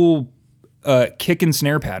cool kick and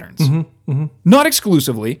snare patterns. Not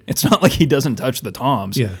exclusively. It's not like he doesn't touch the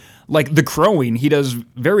toms. Yeah. Like the crowing, he does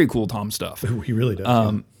very cool tom stuff. He really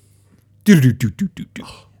does.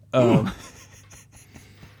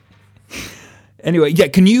 Anyway, yeah,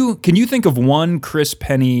 can you think of one Chris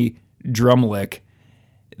Penny drum lick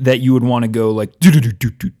that you would want to go like do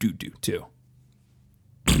to?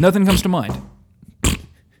 Nothing comes to mind.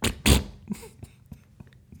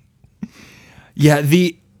 Yeah,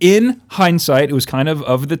 in hindsight, it was kind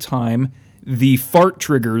of the time, the fart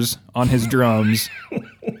triggers on his drums,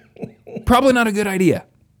 probably not a good idea.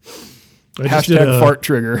 Hashtag fart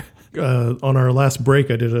trigger. On our last break,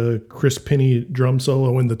 I did a Chris Penny drum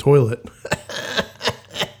solo in the toilet.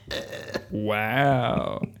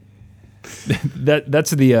 Wow. That's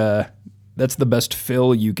the best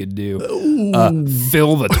fill you could do.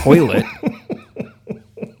 Fill the toilet.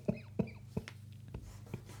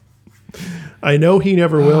 I know he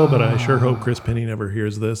never will, but I sure hope Chris Penny never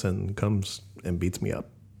hears this and comes and beats me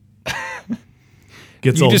up.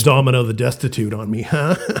 Gets all Domino the Destitute on me,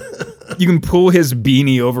 huh? You can pull his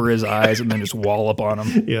beanie over his eyes and then just wallop on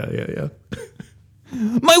him. Yeah.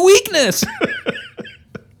 My weakness.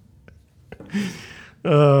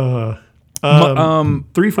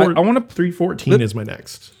 314 is my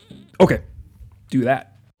next. Okay, do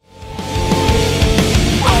that.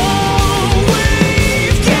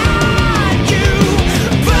 Always got you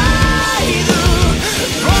by the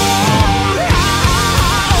throat.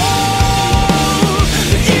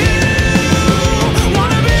 You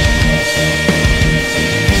wanna be.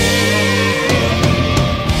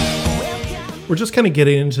 We're just kind of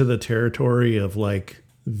getting into the territory of like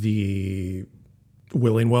the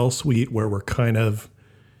Willingwell suite where we're kind of,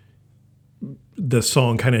 the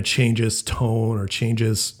song kind of changes tone or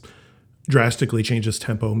drastically changes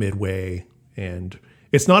tempo midway. And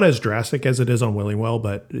it's not as drastic as it is on Willingwell,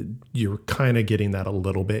 but you're kind of getting that a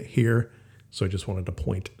little bit here. So I just wanted to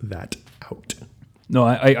point that out. No,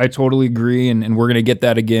 I totally agree, and we're gonna get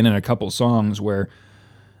that again in a couple songs where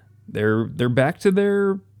they're back to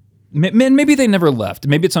their. Maybe they never left.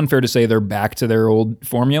 Maybe it's unfair to say they're back to their old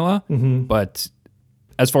formula, but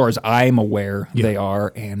as far as I'm aware, they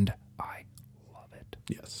are, and I love it.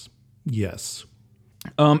 Yes.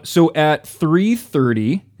 So at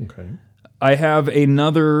 3:30, Okay. I have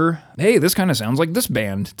another, hey, this kind of sounds like this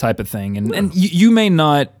band type of thing. And you may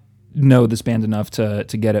not know this band enough to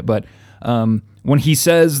get it, but when he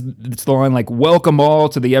says, it's the line like, welcome all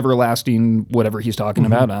to the everlasting, whatever he's talking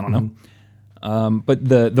about, I don't know. But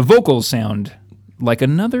the vocals sound like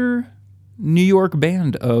another New York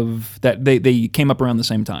band of that they came up around the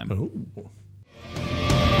same time. Welcome,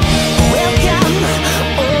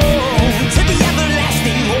 to the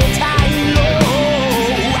everlasting all-time low.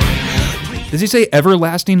 Does he say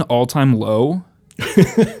everlasting all-time low?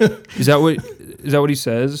 Is that what he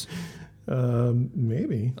says?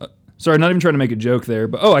 Maybe. Sorry, not even trying to make a joke there,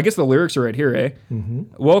 but I guess the lyrics are right here, eh?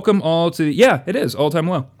 Welcome all to yeah, it is all-time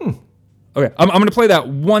low. Okay, I'm going to play that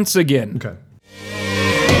once again. Okay.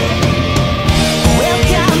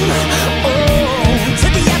 Welcome, to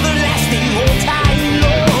the everlasting all-time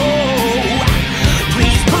low.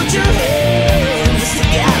 Please put your hands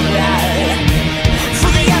together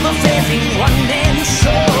for the ever-failing one-man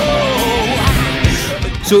show.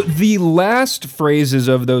 So the last phrases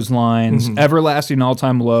of those lines, everlasting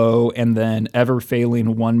all-time low, and then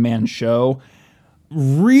ever-failing one-man show,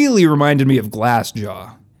 really reminded me of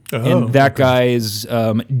Glassjaw. And that guy's,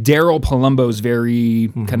 Daryl Palumbo's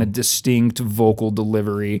very kind of distinct vocal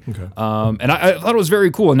delivery. Okay. And I thought it was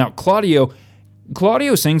very cool. And now Claudio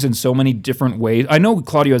sings in so many different ways. I know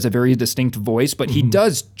Claudio has a very distinct voice, but he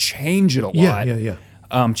does change it a lot. Yeah.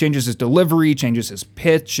 Changes his delivery, changes his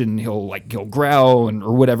pitch, and he'll growl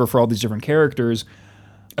or whatever for all these different characters.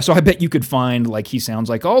 So I bet you could find he sounds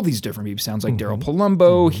like all these different people. He sounds like Daryl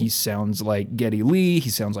Palumbo. He sounds like Geddy Lee. He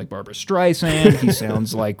sounds like Barbra Streisand. He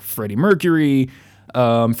sounds like Freddie Mercury.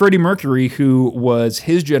 Freddie Mercury, who was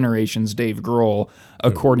his generation's Dave Grohl,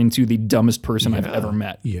 according to the dumbest person I've ever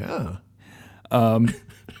met. Yeah.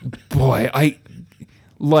 Boy,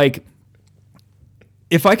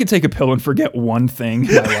 if I could take a pill and forget one thing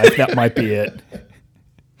in my life, that might be it.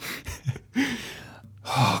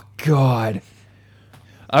 Oh, God.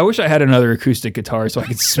 I wish I had another acoustic guitar so I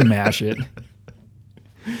could smash it.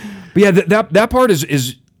 But yeah, that part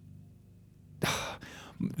is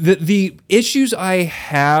the issues I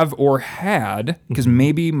have or had, because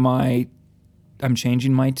maybe I'm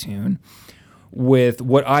changing my tune, with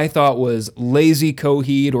what I thought was lazy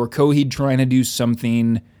Coheed or Coheed trying to do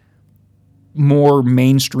something more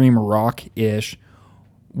mainstream rock-ish.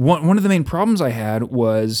 One of the main problems I had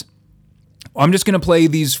was, I'm just going to play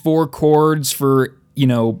these 4 chords for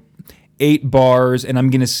 8 bars, and I'm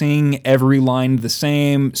going to sing every line the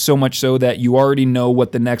same, so much so that you already know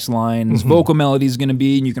what the next line's vocal melody is going to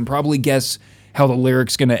be, and you can probably guess how the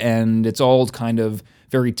lyric's going to end. It's all kind of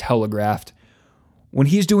very telegraphed. When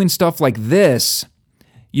he's doing stuff like this,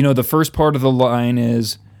 the first part of the line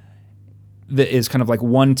is kind of like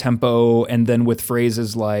one tempo, and then with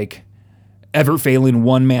phrases like ever failing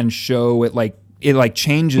one man show, it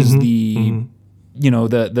changes the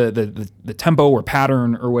the tempo or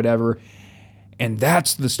pattern or whatever. And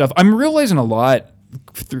that's the stuff I'm realizing a lot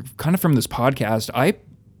kind of from this podcast. I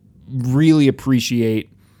really appreciate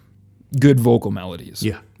good vocal melodies.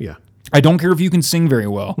 Yeah. I don't care if you can sing very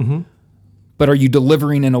well, but are you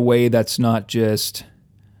delivering in a way that's not just,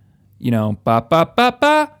 ba ba ba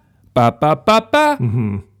ba, ba ba ba ba,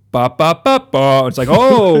 ba ba ba ba. It's like,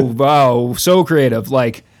 oh, wow, so creative.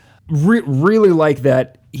 Really like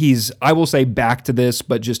that I will say, back to this,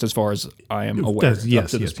 but just as far as I am aware, Yes, up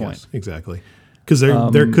to this yes, point. yes, exactly. Because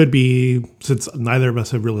there could be, since neither of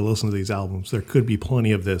us have really listened to these albums, there could be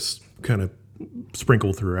plenty of this kind of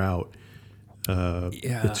sprinkled throughout.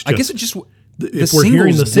 Yeah, I guess it just if we're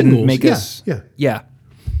hearing the didn't singles, make us. yeah.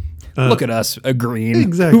 Look at us agreeing.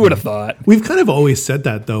 Exactly. Who would have thought? We've kind of always said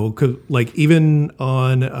that though, 'cause, like even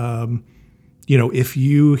on, if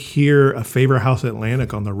you hear a Favor House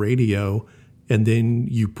Atlantic on the radio, and then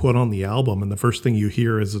you put on the album, and the first thing you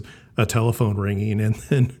hear is a telephone ringing, and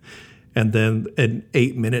then an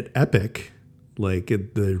 8-minute epic, like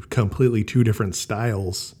they're completely two different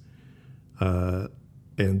styles.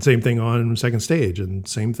 And same thing on Second Stage, and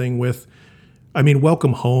same thing with,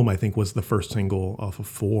 Welcome Home, I think, was the first single off of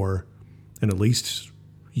 4. And at least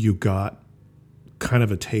you got kind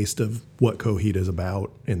of a taste of what Coheed is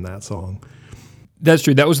about in that song. That's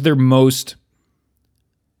true. That was their most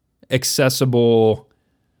accessible,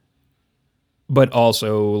 but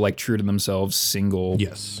also like true to themselves single.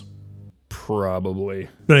 Yes. Probably.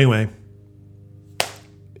 But anyway,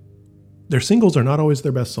 their singles are not always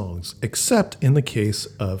their best songs, except in the case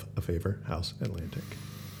of A Favor House Atlantic.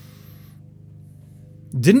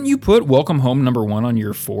 Didn't you put Welcome Home number 1 on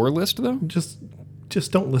your 4 list, though? Just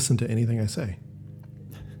don't listen to anything I say.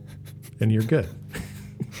 And you're good.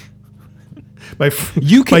 My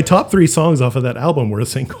top 3 songs off of that album were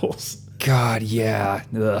singles. God, yeah.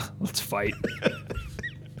 Ugh, let's fight.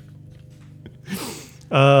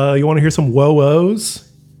 You want to hear some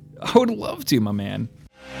Whoa-Ohs? I would love to, my man.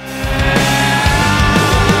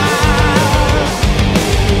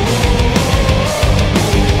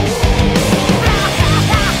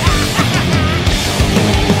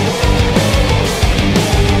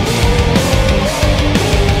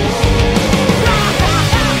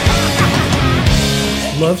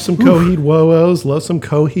 Love some Coheed Whoa-Ohs. Love some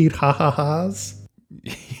Coheed ha-ha-has.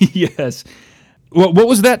 Yes. What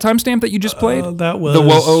was that timestamp that you just played? That was the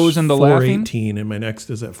Whoa-Ohs and the laughing? 4:18, and my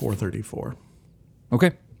next is at 4:34.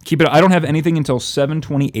 Okay. Keep it. I don't have anything until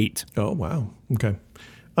 7:28. Oh, wow. Okay.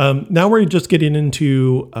 Now we're just getting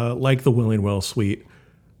into, like the Willing Well Suite,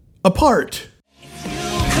 Apart. Could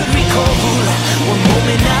recall one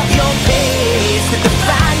moment of your pace that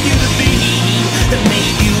defined you to be, that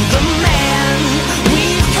made you the man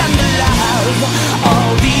we've come to love.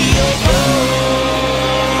 All the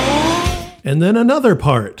And then another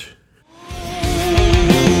part.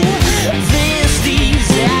 this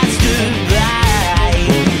disaster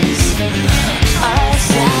bites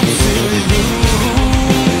us absolute.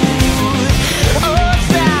 A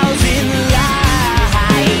thousand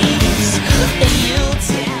lies you'll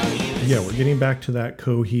tell you. Yeah, we're getting back to that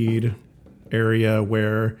Coheed area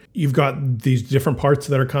where you've got these different parts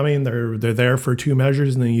that are coming. They're there for 2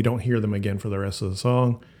 measures, and then you don't hear them again for the rest of the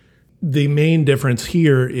song. The main difference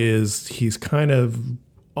here is he's kind of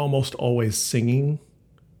almost always singing.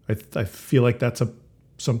 I feel like that's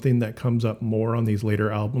something that comes up more on these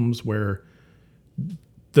later albums, where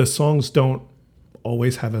the songs don't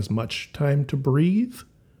always have as much time to breathe,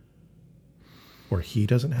 or he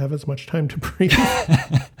doesn't have as much time to breathe.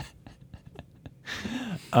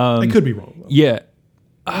 I could be wrong, though. Yeah.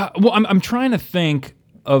 Well, I'm trying to think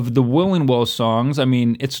of the Willing Well songs. I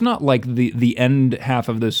mean, it's not like the end half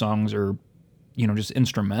of the songs are, just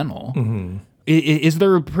instrumental. Mm-hmm. Is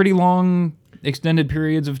there a pretty long extended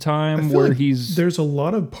periods of time where like he's... There's a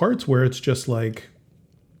lot of parts where it's just like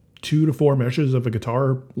 2 to 4 measures of a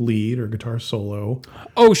guitar lead or guitar solo.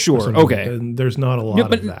 Oh, sure. Okay. And there's not a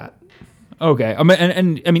lot of that. Okay.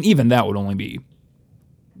 And I mean, even that would only be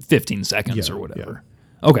 15 seconds or whatever.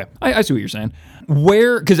 Okay. I see what you're saying.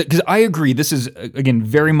 Because I agree, this is, again,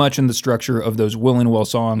 very much in the structure of those Willing Well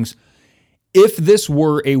songs. If this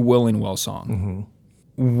were a Willing Well song,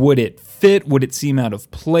 would it fit? Would it seem out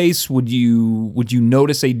of place? Would you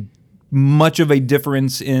notice much of a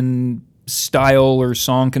difference in style or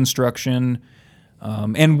song construction?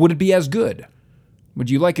 And would it be as good?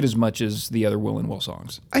 Would you like it as much as the other Willing Well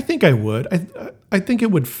songs? I think I would. I think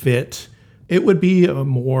it would fit. It would be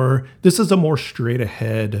this is a more straight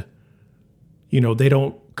ahead, they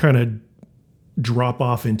don't kind of drop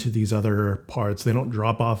off into these other parts. They don't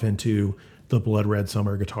drop off into the Blood Red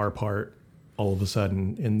Summer guitar part all of a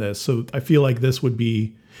sudden in this. So I feel like I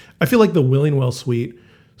feel like the Willing Well Suite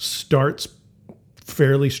starts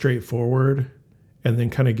fairly straightforward and then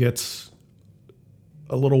kind of gets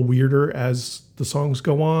a little weirder as the songs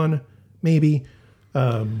go on, maybe.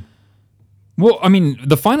 Well, I mean,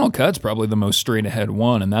 the Final Cut's probably the most straight ahead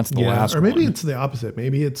one, and that's the last one. Or maybe it's the opposite.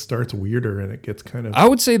 Maybe it starts weirder and it gets kind of... I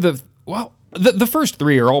would say The first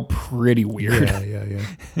three are all pretty weird. Yeah.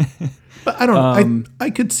 But I don't know. I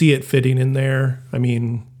could see it fitting in there. I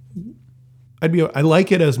mean, I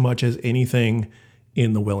like it as much as anything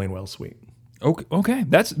in the Willing Well suite. Okay.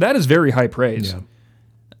 That is very high praise. Yeah.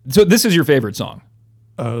 So this is your favorite song,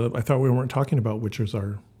 I thought we weren't talking about which is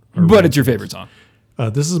our but it's your favorite song.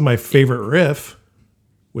 this is my favorite riff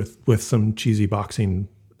with some cheesy boxing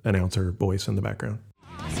announcer voice in the background.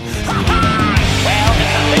 Well, it's a bit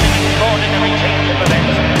of an extraordinary change of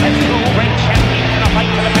events as two great champions in a fight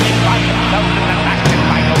for the finish find themselves in the massive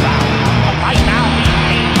final round. A fight now being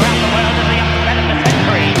seen throughout the world as the upset of the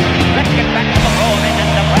century. Let's get back to the roaring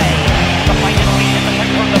and the way. The fight is seen in the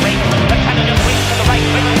center of the ring. The challenger swings to the right,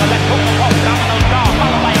 wing to the left, hook the pop, domino star,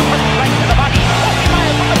 followed by a first strike to the body. 40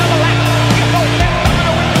 miles with another lap. You go Jeff, domino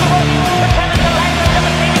wins the rope. The challenger lands a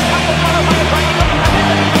devastating tackle, followed by a driving of the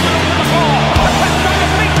challenger to the floor. The crowd on the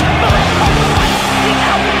feet. The rest of the fight. He's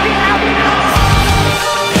out.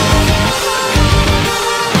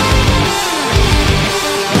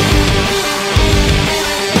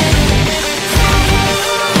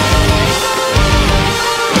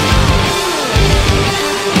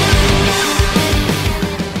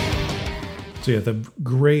 So yeah, the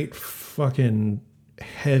great fucking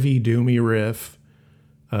heavy doomy riff.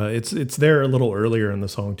 It's there a little earlier in the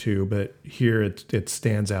song too, but here it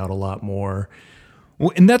stands out a lot more.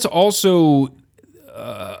 Well, and that's also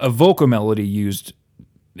a vocal melody used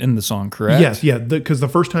in the song, correct? Yes, yeah, because the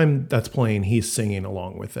first time that's playing, he's singing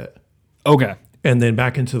along with it, Okay. and then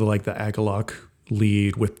back into the Agalloch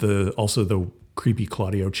lead with also the creepy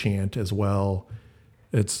Claudio chant as well.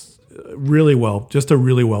 It's really just a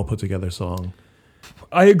really well put together song.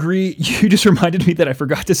 I agree. You just reminded me that I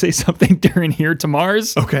forgot to say something during Here to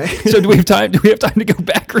Mars. Okay. So do we have time? Do we have time to go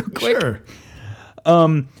back real quick? Sure.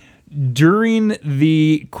 During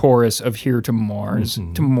the chorus of Here to Mars,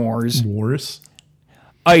 to Mars, Morse,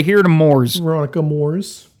 I hear to Mars. Veronica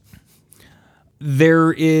Morse.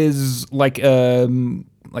 There is like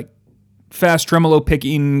fast tremolo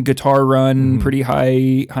picking, guitar run, pretty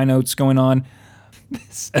high notes going on.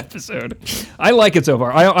 This episode, I like it so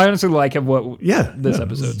far. I honestly like this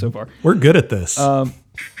episode so far. We're good at this.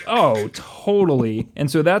 Oh, totally. And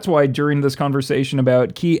so that's why during this conversation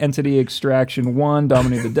about Key Entity Extraction 1,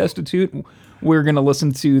 Dominate the Destitute, we're going to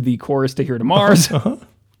listen to the chorus to Here to Mars.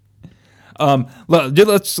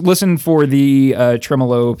 Let's listen for the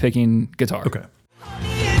tremolo picking guitar. Okay.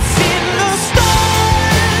 It's in the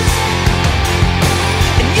stars,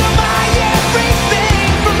 and you're my everything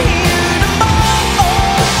from here to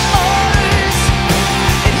Mars.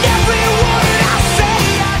 And every word I say,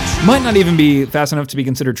 I truly Might not even be fast enough to be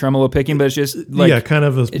considered tremolo picking, but it's just like yeah, kind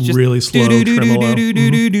of a it's just really slow tremolo.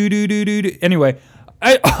 Anyway,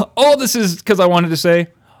 all this is because I wanted to say,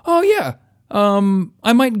 oh yeah,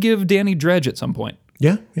 I might give Danny Dredge at some point.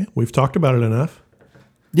 Yeah, we've talked about it enough.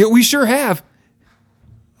 Yeah, we sure have.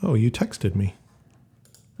 Oh, you texted me.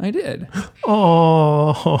 I did.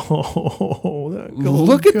 Oh, that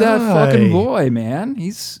Look at that guy. fucking boy, man.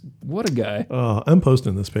 What a guy. I'm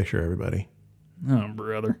posting this picture, everybody. Oh,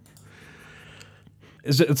 brother.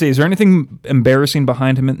 Let's see, is there anything embarrassing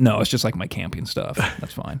behind him? No, it's just like my camping stuff.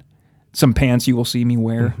 That's fine. Some pants you will see me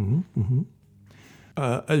wear.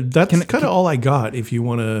 That's kind of all I got. If you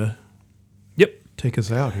want to Yep. take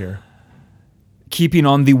us out here. Keeping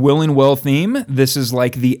on the Will and Well theme, this is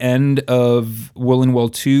like the end of Will and Well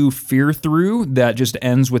 2 Fear Through that just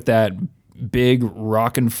ends with that big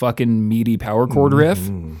rockin' fucking meaty power chord riff.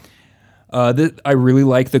 I really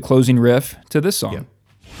like the closing riff to this song. Yeah.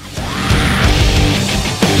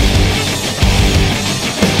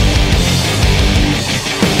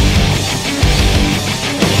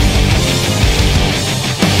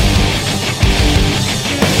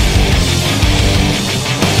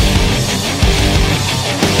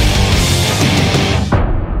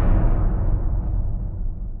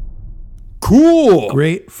 Cool.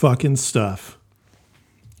 Great fucking stuff.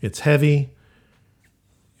 It's heavy.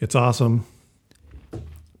 It's awesome.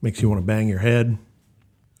 Makes you want to bang your head.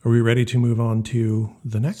 Are we ready to move on to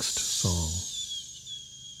the next song?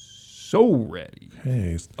 So ready.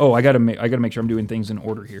 Hey, Oh, I gotta make sure I'm doing things in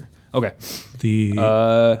order here. Okay.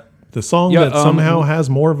 the song yeah, that somehow has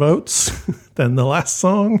more votes than the last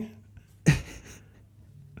song.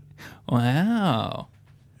 Wow.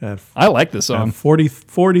 At I like this song.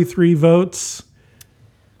 43 votes.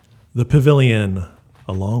 The Pavilion,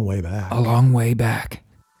 A Long Way Back. A long way back.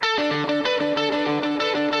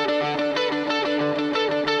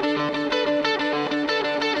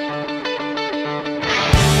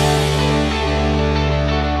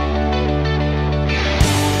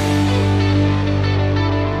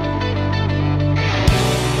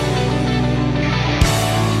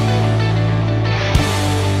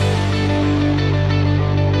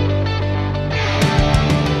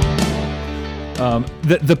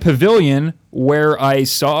 the pavilion where I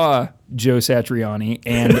saw Joe Satriani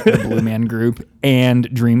and the Blue Man Group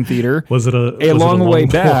and Dream Theater. Was it a long way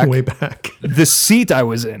back? Long way back. The seat I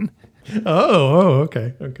was in.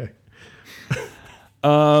 Okay.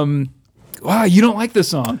 Wow, you don't like this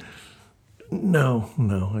song? No,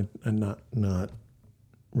 I'm not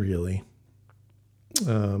really.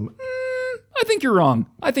 I think you're wrong.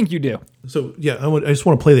 I think you do. So yeah, I just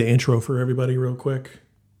want to play the intro for everybody real quick.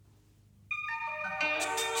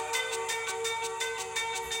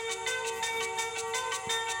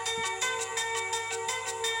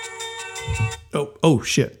 Oh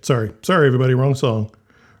shit. Sorry everybody, wrong song.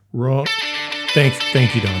 Wrong.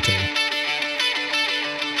 Thank you, Dante.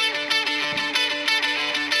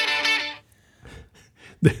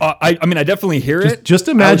 I mean, I definitely hear it. Just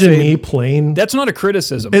I would imagine say me playing. That's not a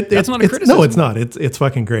criticism. That's not a criticism. No, it's not. It's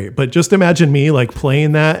fucking great. But just imagine me like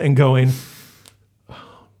playing that and going,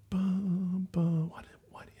 what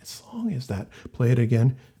song is that? Play it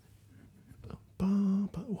again.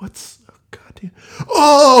 What's goddamn?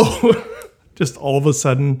 Oh, just all of a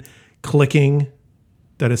sudden clicking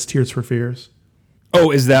that it's Tears for Fears.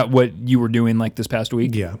 Oh, is that what you were doing like this past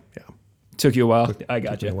week? Yeah. Took you a while. I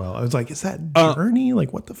got you. Well, I was like, is that Journey?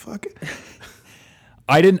 Like, what the fuck?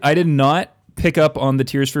 I did not pick up on the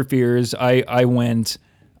Tears for Fears. I went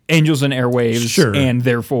Angels and Airwaves, Sure. and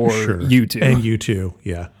therefore U2. And U2.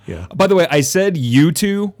 Yeah. By the way, I said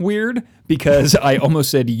U2 weird because I almost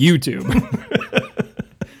said YouTube.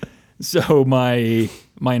 So my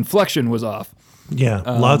inflection was off. Yeah.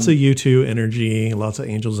 Lots of U2 energy, lots of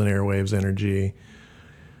Angels and Airwaves energy.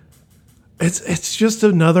 It's just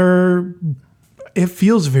another. It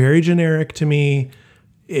feels very generic to me.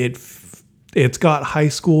 It's got high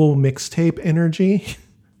school mixtape energy.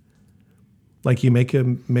 Like you make a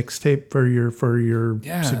mixtape for your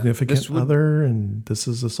significant other, and this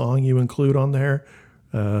is a song you include on there.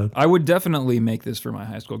 I would definitely make this for my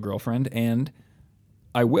high school girlfriend, and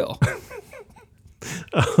I will.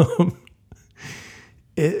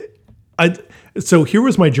 So here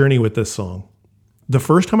was my journey with this song. The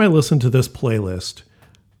first time I listened to this playlist,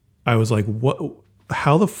 I was like, "What?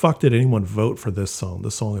 How the fuck did anyone vote for this song?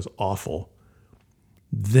 This song is awful."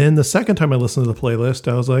 Then the second time I listened to the playlist,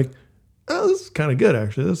 I was like, "Oh, this is kind of good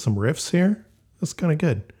actually. There's some riffs here. That's kind of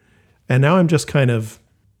good." And now I'm just kind of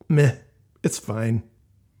meh. It's fine.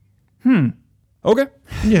 Okay.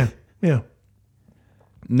 Yeah.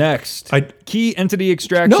 Next, I- key entity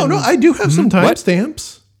extraction. No, I do have some What?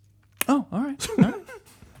 timestamps. Oh, all right.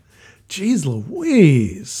 Jeez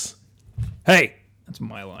Louise. Hey, that's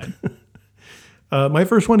my line. My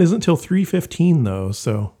first one isn't till 3:15 though,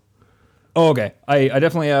 so. Oh, okay. I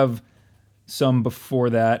definitely have some before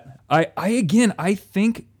that. I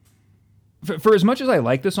think for as much as I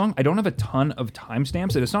like this song, I don't have a ton of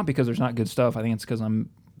timestamps. And it's not because there's not good stuff. I think it's because I'm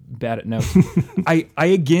bad at notes. I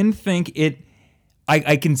again think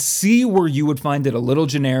I can see where you would find it a little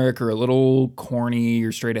generic or a little corny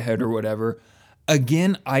or straight ahead or whatever.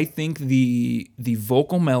 Again, I think the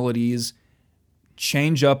vocal melodies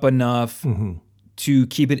change up enough to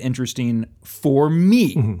keep it interesting for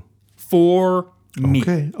me. For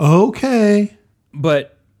me. Okay.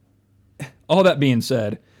 But all that being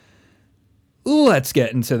said, let's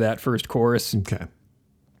get into that first chorus. Okay.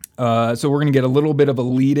 So we're going to get a little bit of a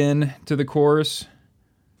lead in to the chorus.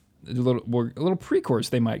 A little pre-chorus,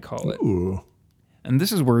 they might call it. Ooh. And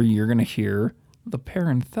this is where you're going to hear the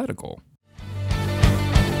parenthetical.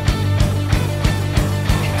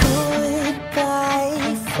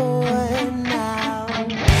 Goodbye for now.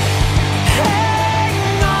 Hang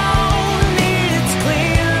on, it's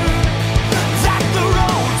clear that the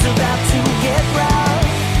road's about to get rough.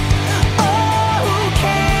 Oh,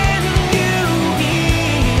 can you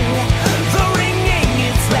hear the ringing?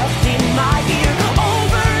 It's left in my ear.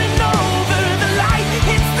 Over and over, the light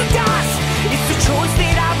hits the dust. It's the choice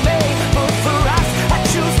that I made, but for us, I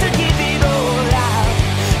choose to give it all out.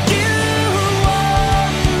 You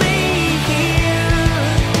want me here?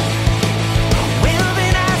 Well,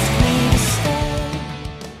 then ask me to stay.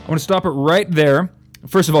 I want to stop it right there.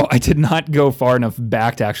 First of all, I did not go far enough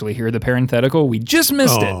back to actually hear the parenthetical. We just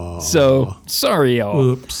missed it. So, sorry, y'all.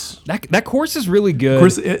 Oops. That chorus is really good. Of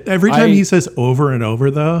course, every time I- he says over and over,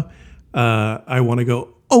 though, I want to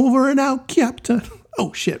go over and out, Captain.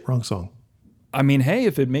 Oh, shit. Wrong song. I mean, hey,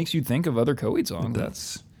 if it makes you think of other Coheed songs,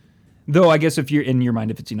 that's... Though I guess if you're in your mind,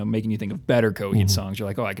 if it's, making you think of better Coheed songs, you're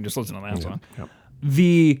like, oh, I can just listen to that song. Yep.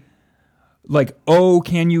 The, oh,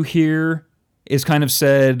 can you hear is kind of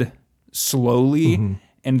said slowly,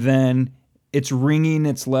 and then it's ringing,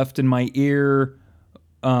 it's left in my ear.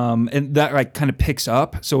 and that like kind of picks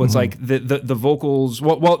up. So it's like the vocals.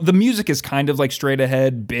 Well, the music is kind of like straight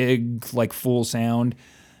ahead, big, like full sound.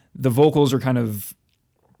 The vocals are kind of,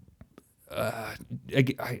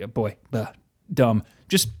 dumb.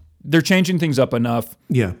 Just they're changing things up enough.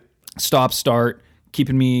 Yeah. Stop, start,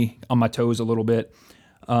 keeping me on my toes a little bit.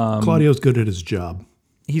 Claudio's good at his job.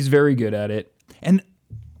 He's very good at it. And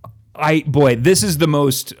this is the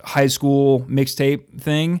most high school mixtape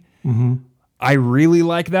thing. Mm-hmm. I really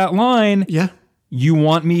like that line. Yeah. You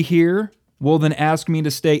want me here? Well, then ask me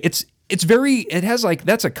to stay. It has like,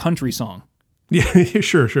 that's a country song. Yeah,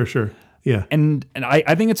 sure. Yeah. And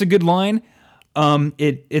I think it's a good line.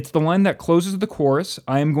 It's the line that closes the chorus.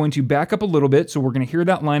 I am going to back up a little bit, so we're going to hear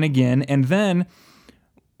that line again. And then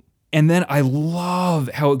I love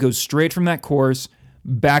how it goes straight from that chorus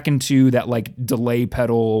back into that like delay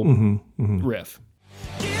pedal riff.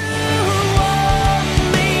 You want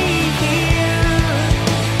me here?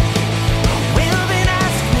 Well, then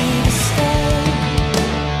ask me to stay.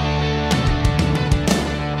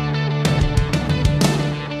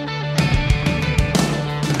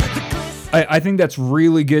 I think that's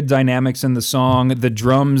really good dynamics in the song. The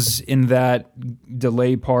drums in that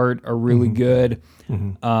delay part are really good.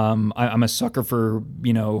 I'm a sucker for,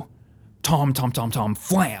 tom,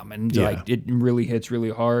 flam, and like it really hits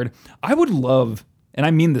really hard. I would love, and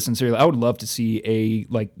I mean this sincerely, I would love to see a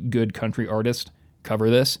like good country artist cover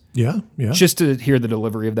this. Yeah. Just to hear the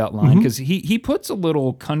delivery of that line, because he puts a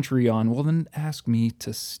little country on. Well, then ask me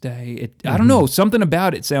to stay. I don't know, something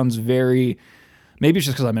about it sounds very. Maybe it's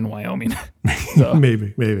just because I'm in Wyoming. So,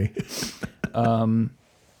 Maybe. and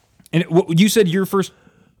what you said your first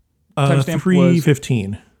timestamp was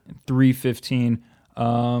 3:15. 3:15.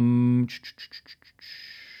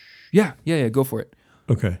 Yeah. Go for it.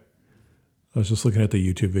 Okay. I was just looking at the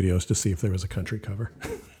YouTube videos to see if there was a country cover.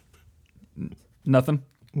 Nothing.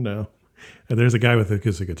 No. There's a guy with a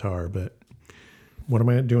guitar, but what am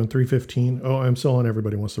I doing? 3:15. Oh, I'm still on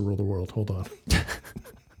Everybody Wants to Rule the World. Hold on.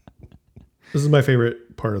 This is my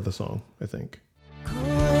favorite part of the song, I think.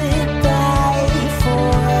 Goodbye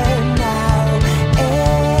for now.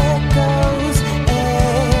 Echoes,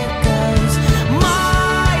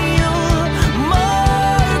 mile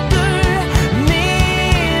marker,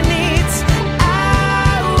 minutes,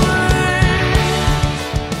 hours.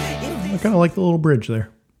 I kind of like the little bridge there.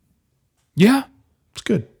 Yeah, It's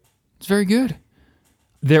good. it's very good.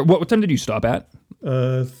 There. What time did you stop at?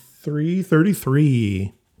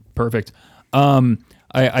 3:33. Perfect. I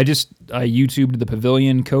YouTubed the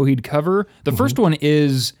Pavilion Coheed cover. The first one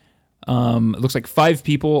is it looks like 5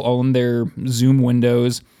 people all in their Zoom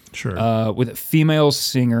windows. Sure. With a female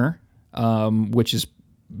singer, which is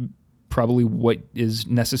probably what is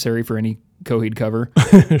necessary for any Coheed cover.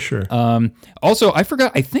 Sure. Also, I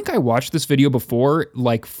forgot, I think I watched this video before,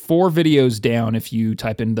 like 4 videos down, if you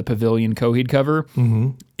type in the Pavilion Coheed cover,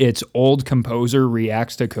 it's Old Composer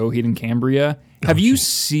reacts to Coheed and Cambria. Have you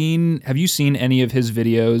seen any of his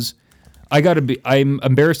videos? I'm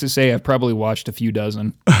embarrassed to say I've probably watched a few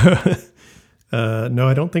dozen. No,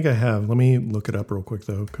 I don't think I have. Let me look it up real quick,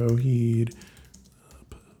 though. Coheed,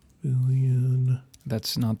 Pavilion.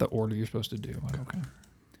 That's not the order you're supposed to do. Okay.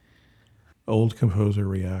 Old Composer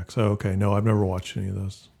reacts. Oh, okay. No, I've never watched any of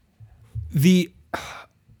those.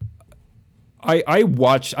 I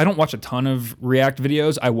don't watch a ton of React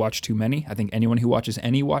videos. I watch too many. I think anyone who watches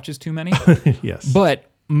any watches too many. Yes.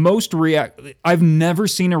 But most I've never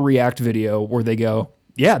seen a React video where they go,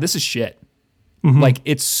 yeah, this is shit. Like,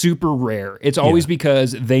 it's super rare. It's always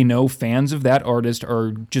because they know fans of that artist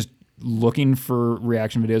are just looking for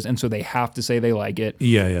reaction videos, and so they have to say they like it.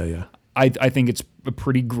 Yeah. I think it's a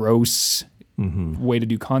pretty gross way to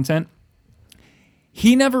do content.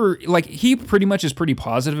 He pretty much is pretty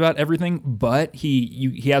positive about everything, but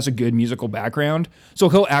he has a good musical background, so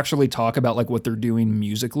he'll actually talk about like what they're doing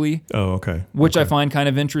musically. Oh, okay. Which I find kind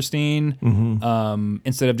of interesting.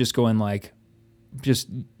 Instead of just going like, just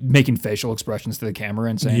making facial expressions to the camera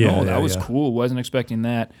and saying, that was cool, wasn't expecting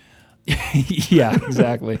that. Yeah,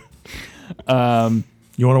 exactly. You want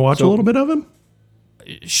to watch a little bit of him?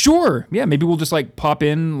 Sure. Yeah, maybe we'll just like pop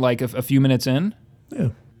in like a few minutes in. Yeah.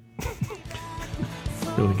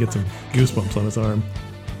 Really get some goosebumps on his arm.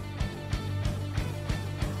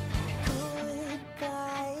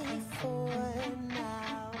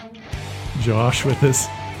 Josh with his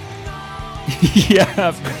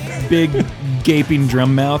Yeah, big gaping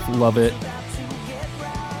drum mouth. Love it.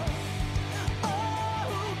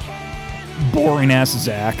 Boring ass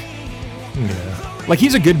Zach. yeah. Like,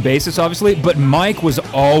 he's a good bassist, obviously, but Mike was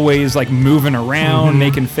always like moving around,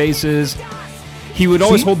 making faces. He would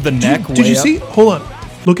always hold the neck way Did you up. see? Hold on.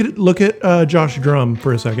 Look at Josh Drum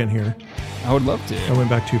for a second here. I would love to. I went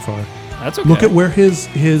back too far. That's okay. Look at where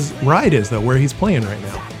his ride is, though, where he's playing right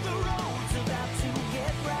now.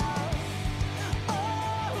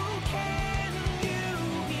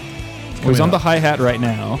 Oh, he's on the hi-hat right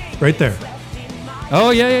now. Right there.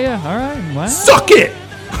 Oh, yeah. All right. Wow. Suck it!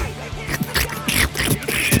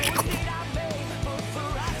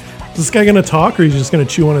 Is this guy going to talk, or he's just going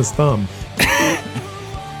to chew on his thumb?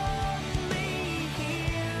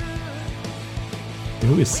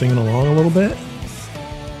 Ooh, he's singing along a little bit.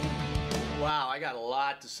 Wow, I got a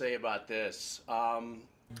lot to say about this.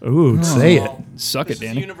 Ooh, say it. Suck This it, is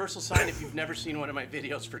Danny. the universal sign if you've never seen one of my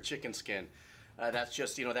videos for Chicken Skin. That's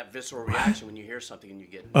just, that visceral reaction when you hear something and you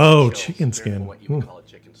get Oh, chills. chicken Very skin. What you would call a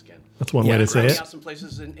chicken skin. That's one way to say We it. have some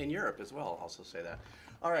places in Europe as well also say that.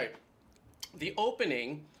 All right. The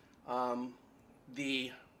opening,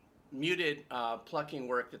 the muted plucking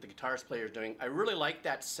work that the guitarist player is doing, I really like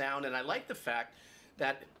that sound, and I like the fact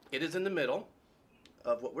that it is in the middle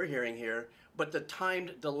of what we're hearing here, but the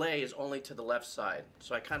timed delay is only to the left side.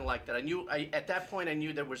 So I kind of like that. At that point, I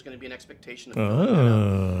knew there was going to be an expectation of filling that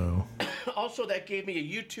out. Oh. Also, that gave me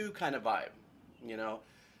a U2 kind of vibe.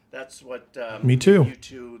 That's what Me too.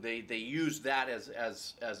 U2 they use that as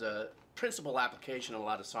a principal application in a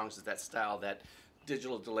lot of songs, is that style, that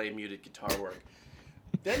digital delay muted guitar work.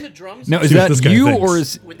 Then the drums. Now, is See what that this guy you,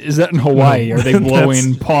 thinks. or is that in Hawaii? No. Are they That's-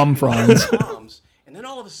 blowing palm fronds? Toms, and then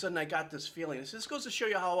all of a sudden I got this feeling. This goes to show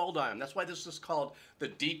you how old I am. That's why this is called the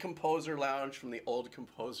Decomposer Lounge from the Old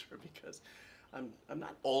Composer, because I'm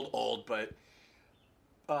not old, but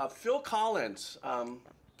Phil Collins,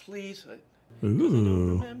 please.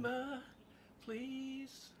 Ooh. Remember,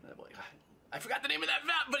 please. I forgot the name of that,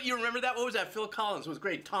 but you remember that? What was that? Phil Collins. It was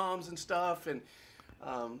great. Toms and stuff, and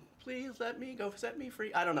please let me go, set me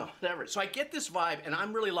free. I don't know, whatever. So I get this vibe, and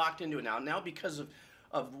I'm really locked into it now. Now because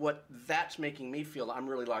of what that's making me feel, I'm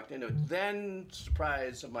really locked into it. Then,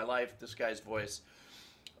 surprise of my life, this guy's voice.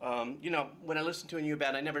 When I listen to a new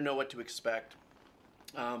band, I never know what to expect.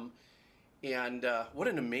 And what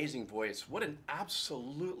an amazing voice. What an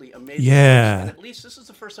absolutely amazing Yeah. voice. And at least this is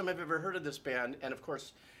the first time I've ever heard of this band. And of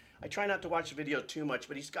course, I try not to watch the video too much,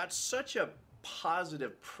 but he's got such a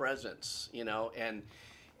positive presence, and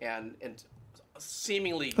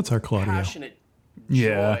seemingly That's our Claudio. passionate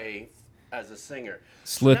Yeah. joy as a singer.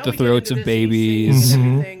 Slit now the we get throats into of this, he's babies. singing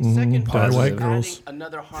and everything. Second Bad verse, white adding girls.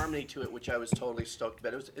 another harmony to it, which I was totally stoked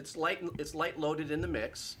about. It's light loaded in the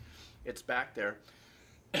mix. It's back there.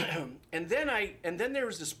 and then there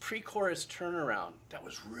was this pre-chorus turnaround that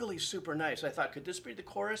was really super nice. I thought, could this be the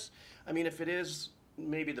chorus? I mean, if it is,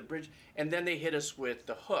 maybe the bridge. And then they hit us with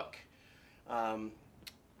the hook.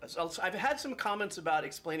 So I've had some comments about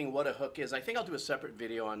explaining what a hook is. I think I'll do a separate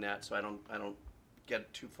video on that, so I don't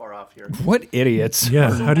get too far off here. What idiots.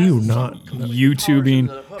 Yeah, how do you not?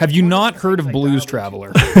 YouTubing. Have you not heard of Blues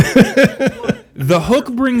Traveler? The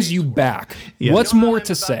hook brings you back. Yeah. What's You know more I'm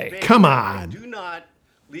to about say? bass. Come I on. do not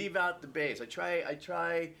leave out the bass. I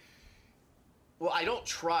try. Well, I don't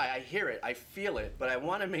try. I hear it. I feel it. But I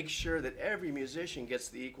want to make sure that every musician gets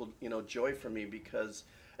the equal, joy from me, because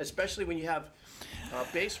especially when you have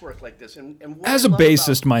bass work like this. And what As I a love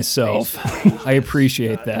bassist about myself, bass arrangements, I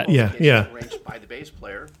appreciate that. in most Yeah, cases yeah. Arranged by the bass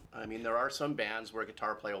player. I mean, there are some bands where a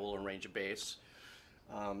guitar player will arrange a bass.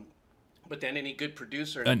 But then any good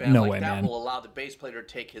producer in a band no like way, that man. will allow the bass player to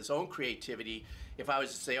take his own creativity. If I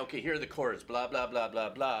was to say, okay, here are the chords, blah, blah, blah, blah,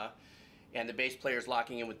 blah, and the bass player's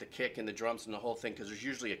locking in with the kick and the drums and the whole thing, because there's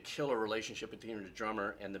usually a killer relationship between the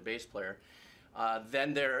drummer and the bass player.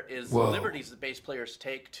 Then there is liberties the bass players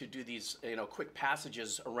take to do these, quick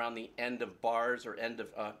passages around the end of bars or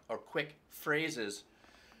or quick phrases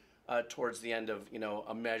towards the end of,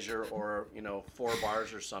 a measure or, 4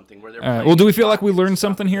 bars or something. Where they're All right. playing Well, do we feel like we stuff learned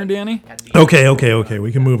something here, Danny? at the end. Okay.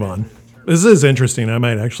 We can move on. This is interesting. I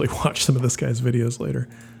might actually watch some of this guy's videos later.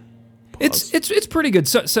 It's pretty good.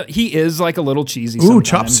 So he is like a little cheesy. Ooh,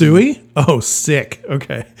 chop sometimes. suey. Oh, sick.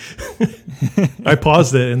 Okay. I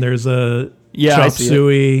paused it, and there's a Yeah, I chop see it.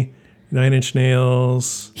 suey, 9 Inch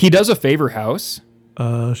Nails, He does a favor house.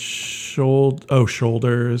 shoulders,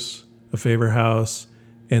 a favor house,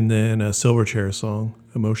 and then a Silverchair song,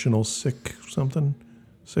 emotional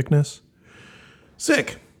sickness.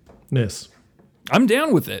 Sickness. I'm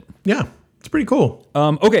down with it. Yeah, it's pretty cool.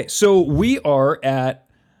 Okay, so we are at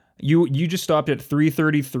you just stopped at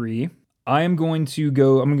 3:33. I'm going to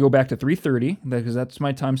go back to 3:30 because that's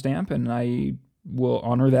my timestamp, and I will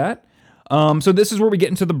honor that. So this is where we get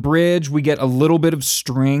into the bridge. We get a little bit of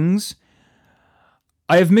strings.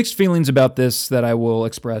 I have mixed feelings about this that I will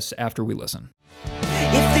express after we listen.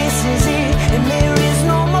 If this is it and there is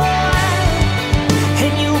no more,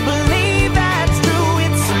 and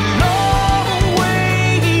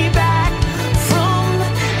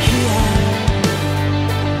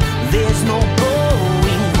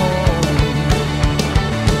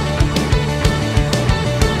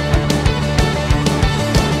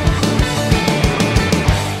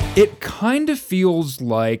It kind of feels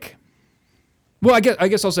like, well, I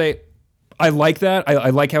guess I'll say I like that. I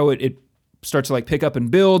like how it starts to like pick up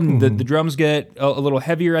and build, and the drums get a little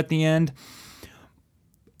heavier at the end.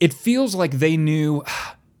 It feels like they knew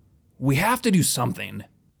we have to do something.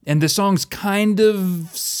 And the song's kind of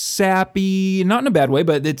sappy, not in a bad way,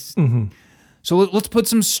 but it's... So let's put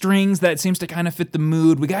some strings that seems to kind of fit the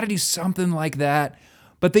mood. We got to do something like that.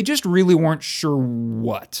 But they just really weren't sure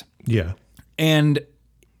what. Yeah. And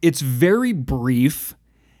it's very brief,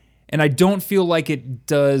 and I don't feel like it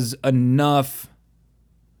does enough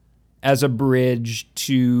as a bridge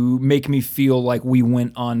to make me feel like we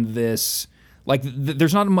went on this... Like,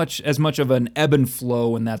 there's not as much of an ebb and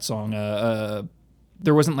flow in that song.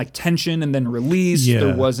 There wasn't like tension and then release. Yeah,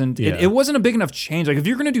 there wasn't. yeah. It wasn't a big enough change. Like, if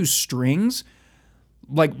you're gonna do strings,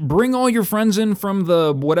 like bring all your friends in from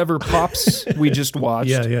the whatever pops we just watched.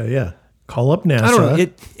 Yeah. Call up NASA. I don't know.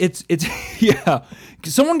 It's yeah.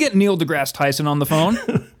 Someone get Neil deGrasse Tyson on the phone.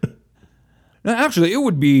 Now, actually, it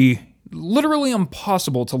would be literally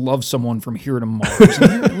impossible to love someone from here to Mars.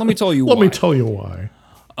 Let me tell you why. Let me tell you why.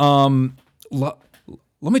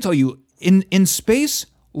 Let me tell you, in space,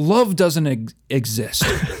 love doesn't exist.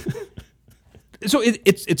 So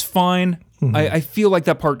it's fine. I feel like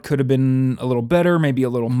that part could have been a little better, maybe a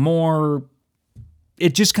little more.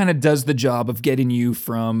 It just kind of does the job of getting you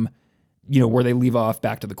from, where they leave off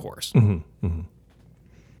back to the chorus.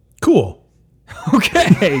 Cool.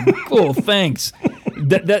 Okay, cool. Thanks.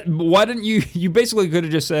 That why didn't you basically could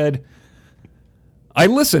have just said, I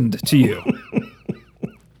listened to you.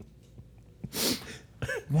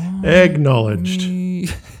 Acknowledged.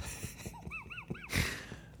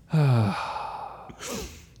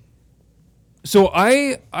 So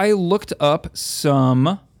I looked up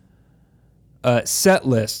some set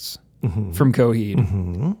lists from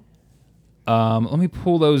Coheed. Let me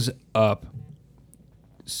pull those up.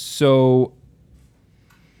 So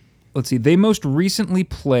let's see. They most recently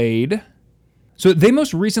played,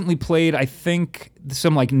 I think,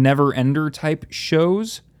 some like Never Ender type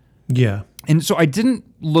shows. Yeah. And so I didn't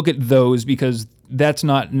look at those because that's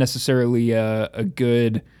not necessarily a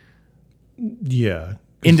good Yeah.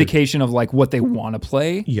 indication of like what they want to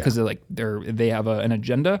play, Yeah. because they have an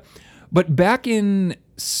agenda. But back in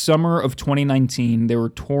summer of 2019, they were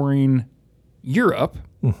touring Europe,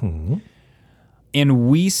 and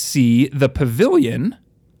we see The Pavilion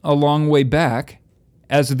a long way back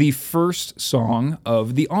as the first song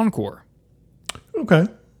of the encore. Okay.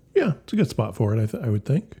 Yeah, it's a good spot for it, I would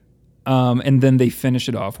think. And then they finish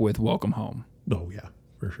it off with Welcome Home. Oh, yeah,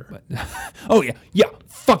 for sure. Oh, yeah,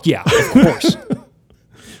 fuck yeah, of course.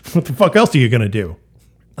 What the fuck else are you going to do?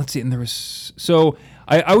 Let's see, and there was... So,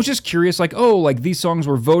 I was just curious, like, these songs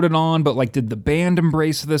were voted on, but, like, did the band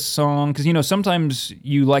embrace this song? Because, sometimes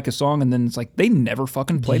you like a song, and then it's like, they never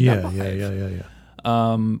fucking played that live. Yeah.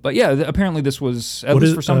 But, yeah, apparently this was, at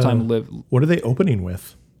least for some time, live... What are they opening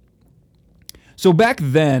with? So, back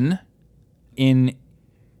then, in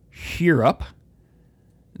Europe,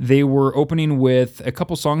 they were opening with a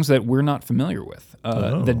couple songs that we're not familiar with.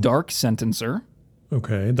 The Dark Sentencer.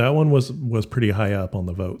 Okay, that one was pretty high up on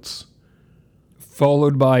the votes.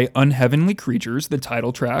 Followed by Unheavenly Creatures, the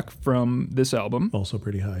title track from this album. Also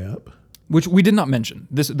pretty high up. Which we did not mention.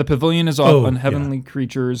 The Pavilion is off Unheavenly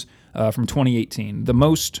Creatures from 2018. The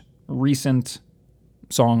most recent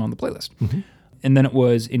song on the playlist. And then it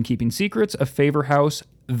was In Keeping Secrets, A Favor House,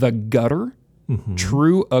 The Gutter,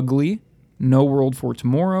 True Ugly, No World for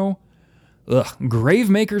Tomorrow,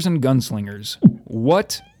 Gravemakers and Gunslingers.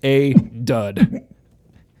 What a dud.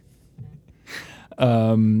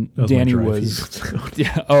 Danny was...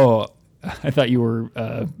 Yeah, I thought you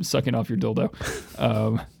were sucking off your dildo.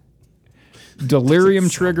 Delirium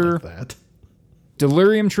Trigger. Like that.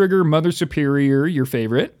 Delirium Trigger, Mother Superior, your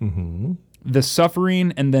favorite. The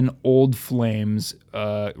Suffering, and then Old Flames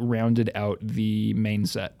rounded out the main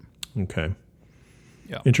set. Okay.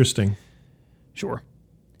 Yeah. Interesting. Sure.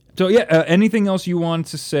 So, yeah, anything else you want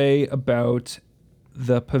to say about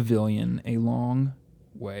The Pavilion a long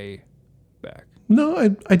way back?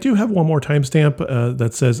 No, I do have one more timestamp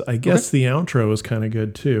that says, I guess the outro is kind of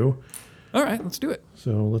good too. All right, let's do it.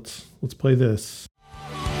 So let's play this.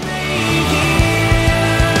 Will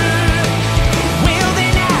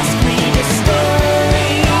they ask me to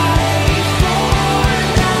stay?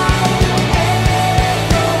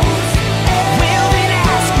 Will they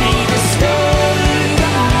ask me to stay?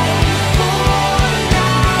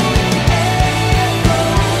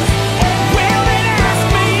 Will they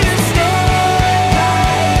ask me to stay?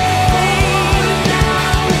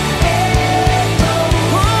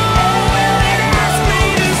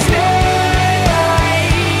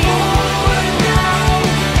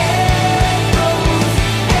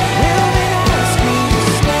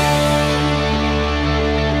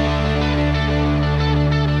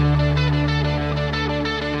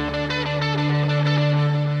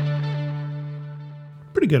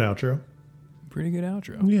 Pretty good outro. Pretty good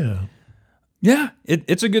outro. Yeah. Yeah,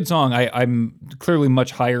 it's a good song. I'm clearly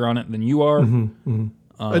much higher on it than you are.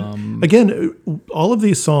 Again, all of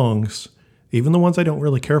these songs, even the ones I don't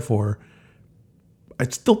really care for, I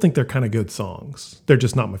still think they're kind of good songs. They're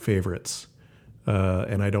just not my favorites.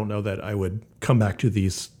 And I don't know that I would come back to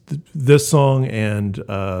this song and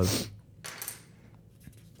From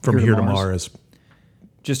Here to Mars.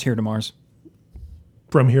 Just Here to Mars.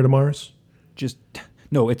 From Here to Mars?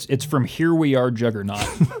 No, it's From Here We Are Juggernaut.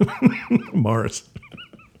 Mars.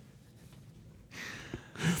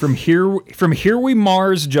 From here we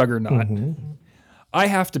Mars Juggernaut. I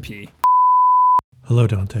have to pee. Hello,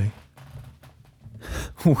 Dante.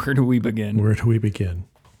 Where do we begin? Where do we begin?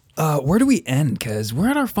 Where do we end? Because we're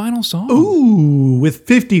at our final song. Ooh, with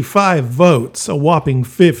 55 votes, a whopping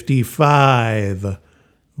 55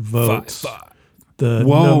 votes. Five. The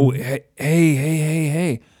Whoa,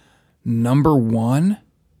 hey. Number one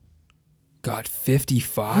got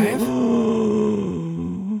 55?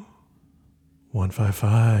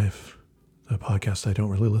 155, the podcast I don't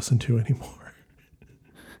really listen to anymore.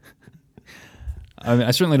 I mean,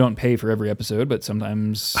 I certainly don't pay for every episode, but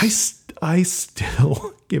sometimes... I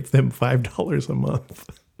still give them $5 a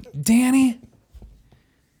month. Danny?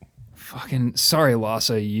 Fucking... Sorry,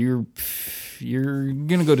 Lhasa, you're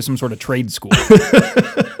gonna go to some sort of trade school.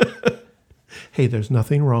 Hey, there's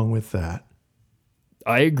nothing wrong with that.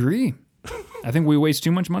 I agree. I think we waste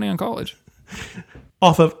too much money on college.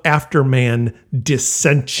 Off of Afterman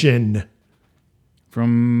Dissension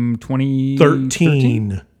From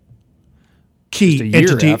 2013? Key Just a year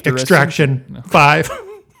Entity after Extraction Resident- 5.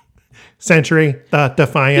 Century the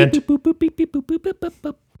Defiant.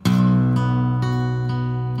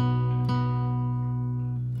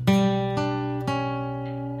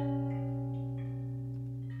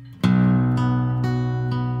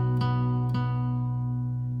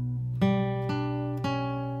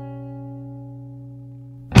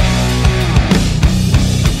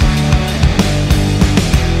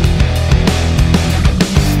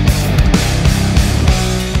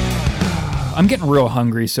 I'm getting real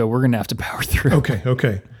hungry, so we're gonna have to power through.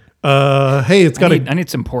 Okay. Hey, it's got I need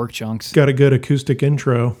some pork chunks. got a good acoustic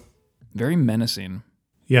intro. Very menacing.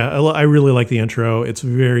 Yeah, I really like the intro. It's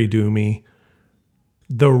very doomy.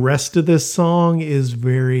 The rest of this song is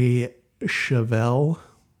very Chevelle.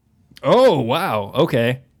 Oh, wow.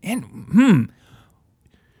 Okay. And,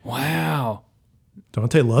 wow.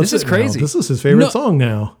 Dante loves This is it crazy. now. This is his favorite No. song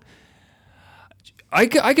now. I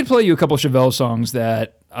could play you a couple Chevelle songs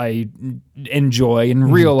that I enjoy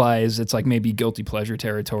and realize it's like maybe guilty pleasure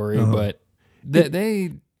territory, but they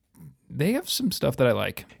have some stuff that I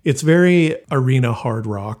like. It's very arena hard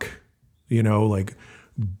rock, like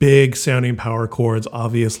big sounding power chords,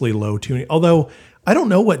 obviously low tuning. Although I don't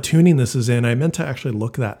know what tuning this is in. I meant to actually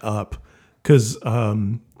look that up because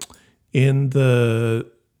in the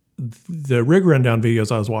rig rundown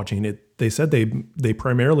videos I was watching, they said they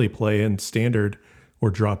primarily play in standard or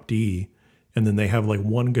drop D, and then they have like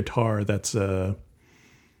one guitar that's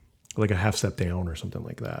like a half step down or something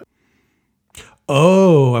like that.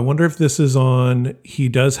 Oh, I wonder if this is on. He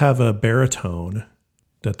does have a baritone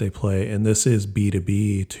that they play, and this is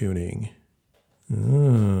B2B tuning.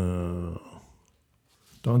 Oh.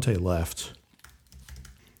 Dante left.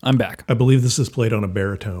 I'm back. I believe this is played on a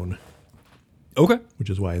baritone, Okay. which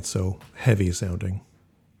is why it's so heavy sounding.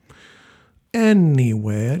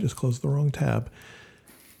 Anyway, I just closed the wrong tab.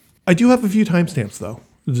 I do have a few timestamps though.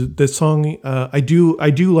 This song, I do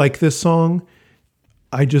like this song.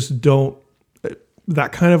 I just don't,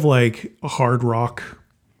 that kind of like hard rock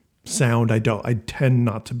sound. I tend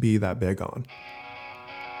not to be that big on.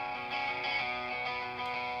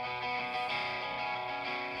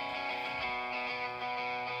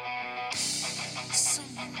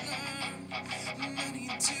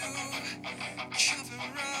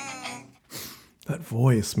 That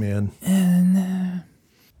voice, man.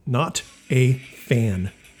 Not a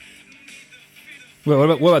fan. Well,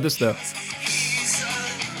 what about this though?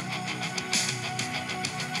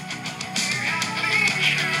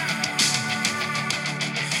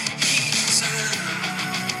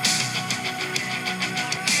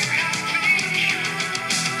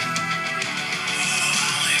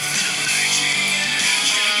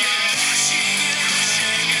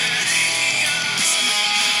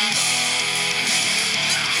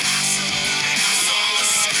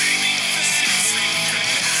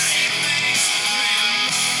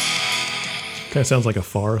 Kind of sounds like a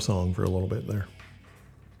Far song for a little bit there.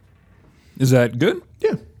 Is that good?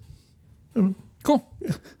 Yeah. Cool.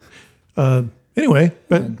 Anyway,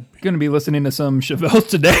 but Going to be listening to some Chevelle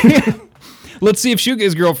today. Let's see if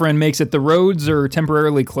Shuge's girlfriend makes it. The roads are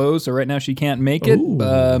temporarily closed, so right now she can't make it.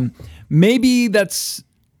 Maybe that's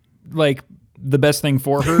like the best thing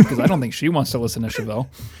for her because I don't think she wants to listen to Chevelle.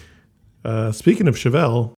 Speaking of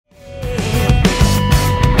Chevelle,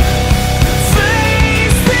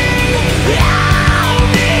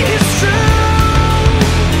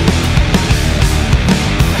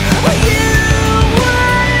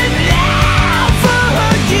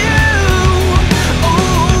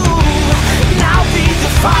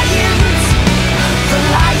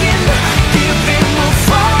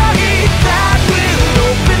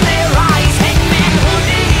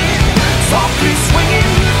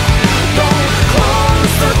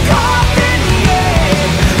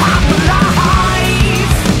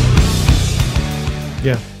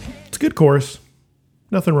 yeah, it's a good chorus.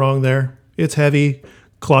 Nothing wrong there. It's heavy.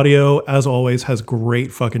 Claudio, as always, has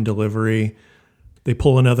great fucking delivery. They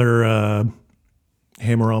pull another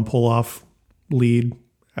hammer-on pull-off lead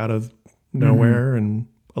out of nowhere, and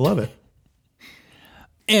I love it.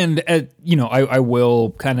 And, I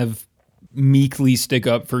will kind of meekly stick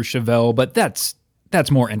up for Chevelle, but that's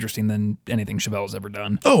more interesting than anything Chevelle's ever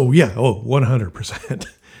done. Oh, yeah. Oh, 100%.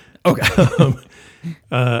 Okay.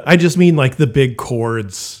 I just mean like the big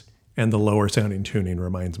chords and the lower sounding tuning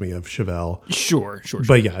reminds me of Chevelle. Sure.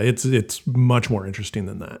 But yeah, it's much more interesting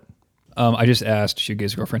than that. I just asked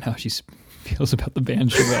Shuge's girlfriend how she feels about the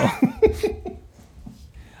band Chevelle.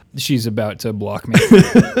 She's about to block me.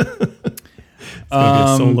 It's gonna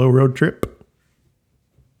be a solo road trip.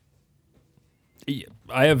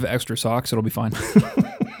 I have extra socks. It'll be fine.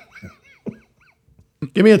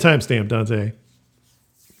 Give me a timestamp, Dante.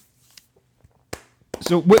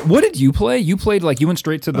 So what did you play? You played you went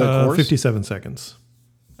straight to the chorus? 57 seconds.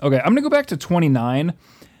 Okay, I'm going to go back to 29.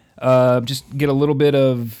 Just get a little bit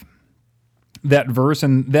of that verse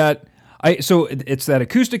and that. So it's that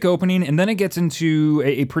acoustic opening, and then it gets into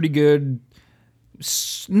a pretty good,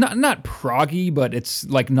 not proggy, but it's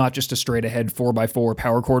not just a straight ahead 4x4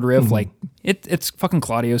 power chord riff. It's fucking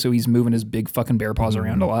Claudio, so he's moving his big fucking bear paws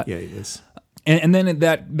around a lot. Yeah, he is. And then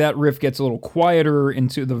that riff gets a little quieter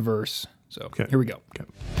into the verse. So Here we go. Okay.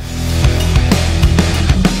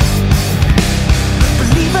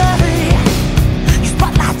 Believer, your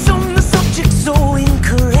spotlight's on the subject so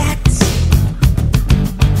incorrect.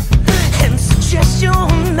 And suggested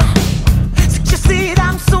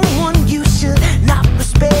I'm someone you should not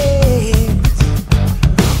respect.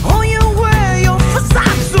 Oh, you wear your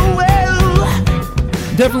facade so well.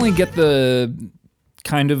 Definitely get the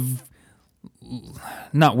kind of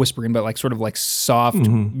not whispering, but sort of soft,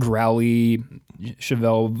 growly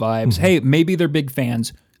Chevelle vibes. Hey, maybe they're big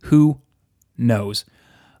fans. Who knows?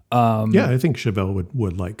 Yeah, I think Chevelle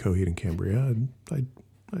would like Coheed and Cambria. I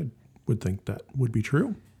would think that would be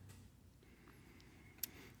true.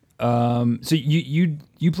 So you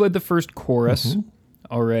played the first chorus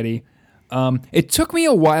already. It took me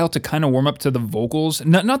a while to kind of warm up to the vocals.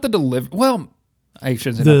 Not the delivery. Well, I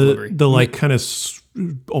should say not delivery. The kind of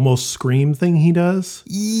almost scream thing he does.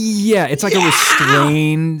 Yeah, it's like a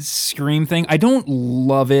restrained scream thing. I don't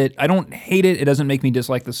love it. I don't hate it. It doesn't make me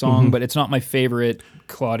dislike the song, but it's not my favorite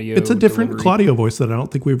Claudio. It's a different delivery. Claudio voice that I don't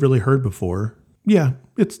think we've really heard before. Yeah,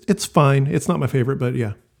 it's fine. It's not my favorite, but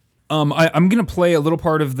yeah. I'm going to play a little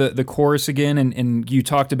part of the chorus again, and you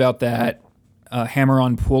talked about that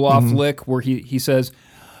hammer-on pull-off lick where he says,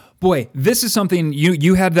 boy, this is something,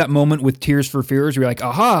 you had that moment with Tears for Fears where you're like,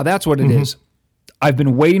 aha, that's what it is. I've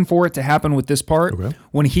been waiting for it to happen with this part. Okay.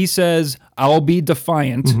 When he says, I'll be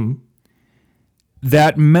defiant,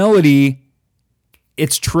 that melody,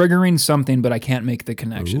 it's triggering something, but I can't make the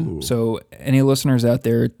connection. Ooh. So any listeners out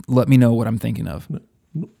there, let me know what I'm thinking of.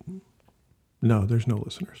 No, there's no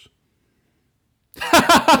listeners.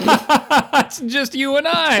 It's just you and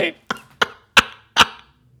I.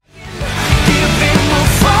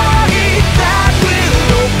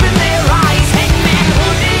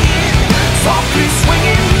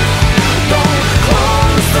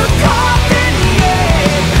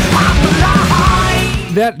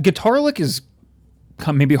 That guitar lick is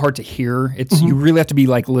maybe hard to hear. It's you really have to be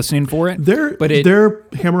listening for it. Their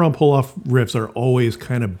hammer-on pull-off riffs are always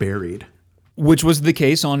kind of buried. Which was the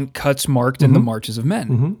case on Cuts Marked in the Marches of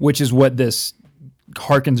Men, which is what this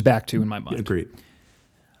harkens back to in my mind. Agreed.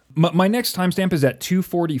 My next timestamp is at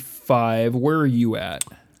 2:45. Where are you at?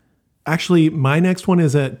 Actually, my next one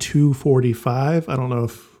is at 2:45. I don't know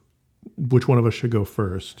which one of us should go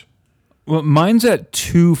first. Well, mine's at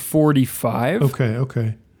 2:45.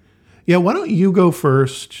 Okay. Yeah, why don't you go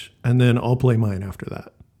first, and then I'll play mine after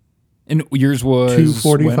that. And yours was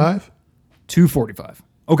 2:45? 2:45.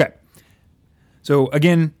 Okay. So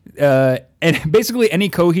again, and basically any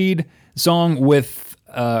Coheed song with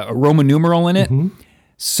a Roman numeral in it.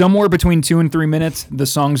 Somewhere between 2 and 3 minutes, the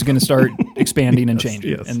song's going to start expanding and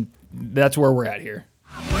changing. yes. And that's where we're at here.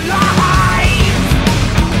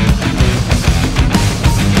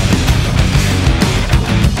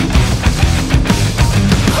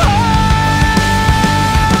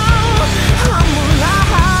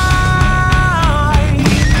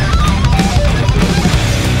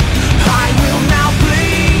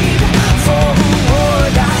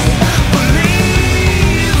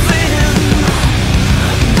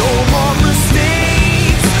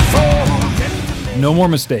 No more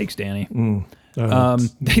mistakes, Danny.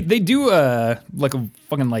 They do like a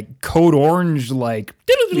fucking like Code Orange like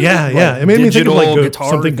Yeah. It made me think of like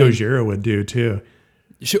guitar something thing. Gojira would do too.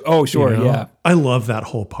 Oh, sure, You know? yeah. I love that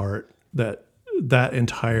whole part. That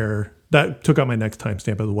took out my next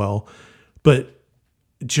timestamp as well. But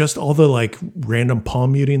just all the like random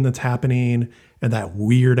palm muting that's happening and that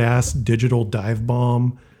weird ass digital dive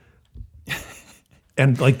bomb.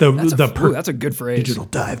 And like That's a good phrase. digital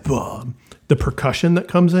dive bomb. The percussion that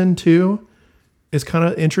comes in too is kind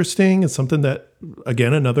of interesting. It's something that,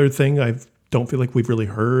 again, another thing I don't feel like we've really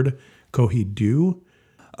heard Coheed do.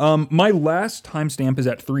 My last timestamp is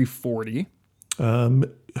at 340.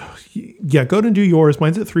 Yeah, go to do yours.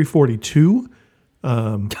 Mine's at 342.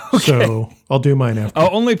 So I'll do mine after.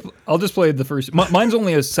 I'll just play the first. Mine's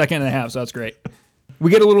only a second and a half, so that's great.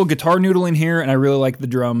 We get a little guitar noodling here, and I really like the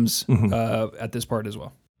drums at this part as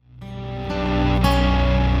well.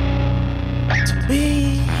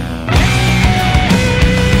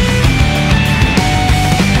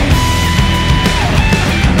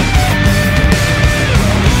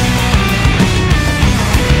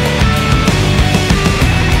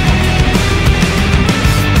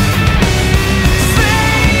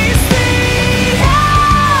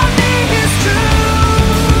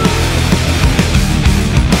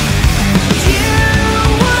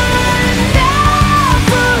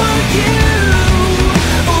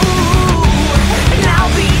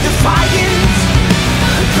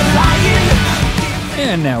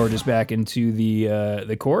 And now we're just back into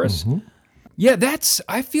the chorus. Yeah,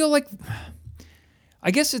 I feel like,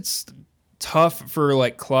 I guess it's tough for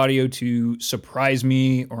like Claudio to surprise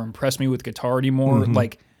me or impress me with guitar anymore.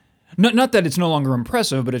 Like, not that it's no longer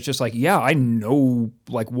impressive, but it's just like, yeah, I know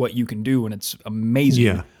like what you can do and it's amazing.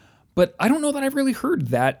 Yeah. But I don't know that I've really heard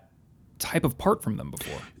that type of part from them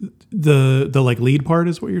before. The like lead part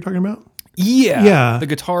is what you're talking about? Yeah. Yeah. The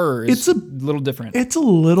guitar is It's a little different. It's a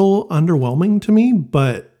little underwhelming to me,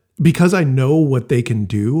 but because I know what they can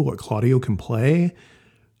do, what Claudio can play,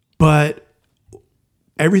 but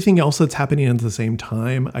everything else that's happening at the same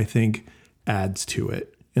time, I think adds to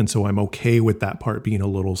it. And so I'm okay with that part being a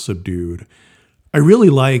little subdued. I really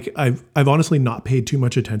I've honestly not paid too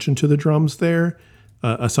much attention to the drums there,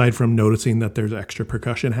 aside from noticing that there's extra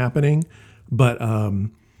percussion happening. But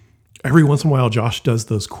every once in a while, Josh does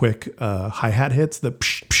those quick hi-hat hits, the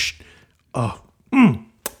psh, psh.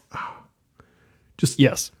 Just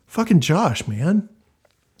yes. Fucking Josh, man.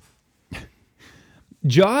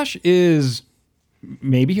 Josh is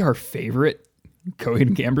maybe our favorite Coheed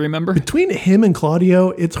and Cambria member. Between him and Claudio,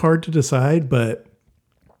 it's hard to decide, but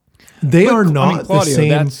they are not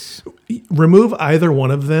Claudio, the same. Remove either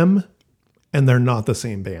one of them, and they're not the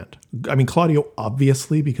same band. I mean, Claudio,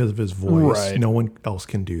 obviously, because of his voice, Right. no one else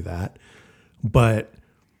can do that. But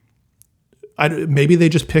maybe they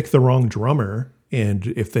just picked the wrong drummer, and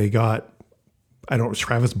if they got, I don't know,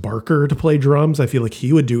 Travis Barker to play drums, I feel like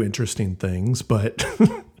he would do interesting things, but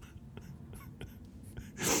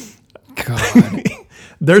God.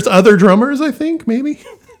 there's other drummers, I think, maybe.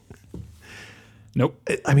 Nope.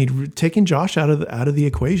 I mean, taking Josh out of the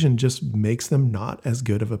equation just makes them not as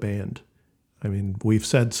good of a band. I mean, we've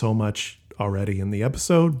said so much already in the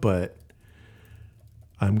episode, but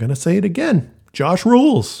I'm going to say it again. Josh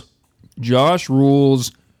rules. Josh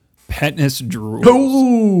rules. Petness drools.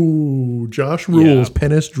 Oh, Josh rules. Yeah.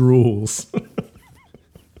 Penis drools.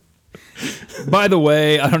 By the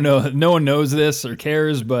way, I don't know. No one knows this or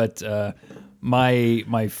cares, but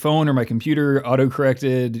my phone or my computer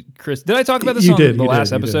auto-corrected Chris. Did I talk about this You on did, the you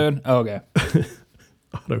last did, you did. episode? Oh, okay.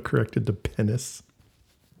 Auto-corrected to penis.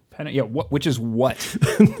 Yeah, which is what?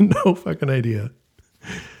 No fucking idea.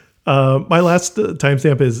 My last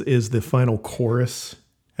timestamp is the final chorus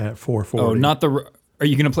at 440. Oh, not the... Are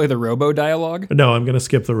you going to play the Robo dialogue? No, I'm going to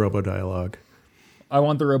skip the robo dialogue. I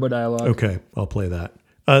want the Robo dialogue. Okay, I'll play that.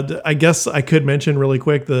 I guess I could mention really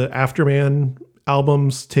quick, the Afterman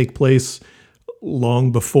albums take place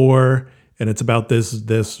long before, and it's about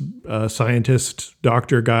this scientist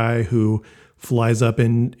doctor guy who flies up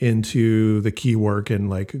into the Keywork and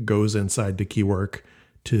like goes inside the Keywork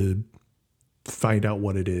to find out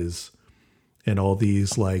what it is. And all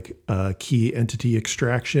these like key entity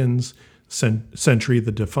extractions, Sentry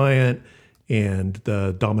the Defiant and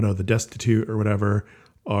the Domino the Destitute or whatever,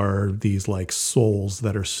 are these like souls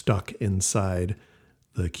that are stuck inside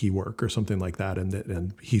the keywork or something like that.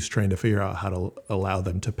 And he's trying to figure out how to allow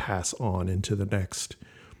them to pass on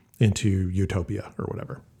into Utopia or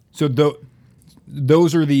whatever. So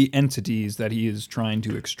those are the entities that he is trying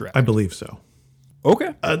to extract. I believe so.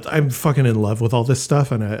 Okay. I'm fucking in love with all this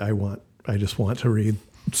stuff, and I just want to read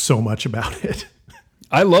so much about it.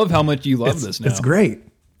 I love how much you love this now. It's great.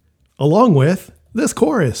 Along with this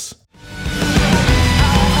chorus.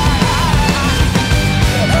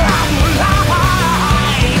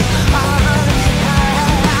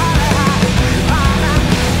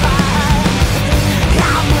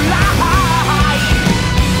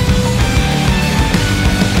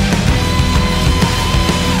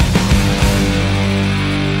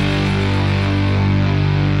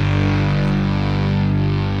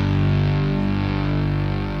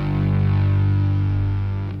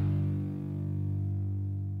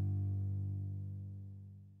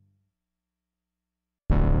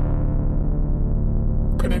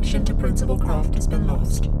 Connection to Principal Craft has been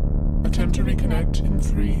lost. Attempt to reconnect in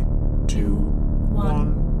 3, 2,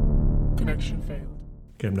 1. Connection failed.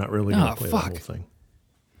 Okay, I'm not really going to Oh, play fuck. the whole thing.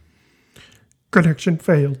 Connection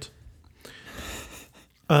failed.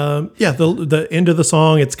 Yeah, the end of the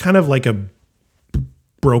song, it's kind of like a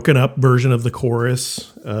broken up version of the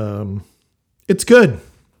chorus. It's good.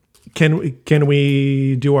 Can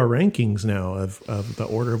we do our rankings now of the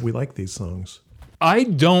order of we like these songs? I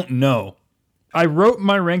don't know. I wrote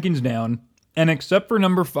my rankings down, and except for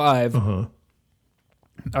number 5,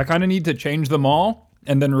 I kind of need to change them all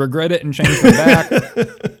and then regret it and change them back.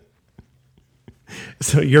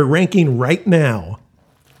 So you're ranking right now.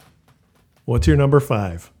 What's your number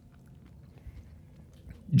 5?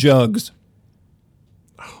 Jugs.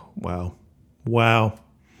 Wow.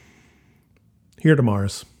 Here to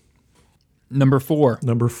Mars. Number 4.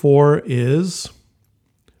 Number 4 is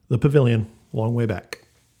The Pavilion, Long Way Back.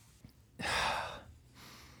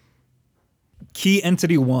 Key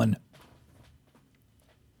Entity 1.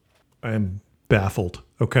 I'm baffled.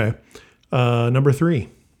 Okay. Number 3.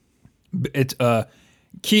 It's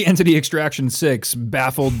Key Entity Extraction 6.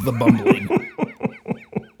 Baffled the Bumbling.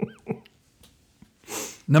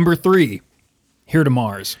 Number 3. Here to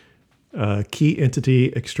Mars. Key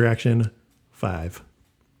Entity Extraction 5.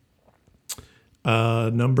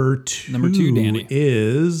 Number 2. Number 2, Danny.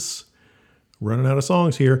 Is running out of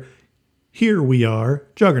songs here. Here We Are,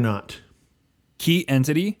 Juggernaut. Key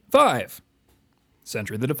Entity 5.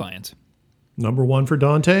 Sentry the Defiant. Number 1 for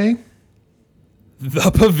Dante. The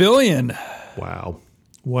Pavilion. Wow.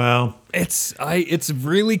 It's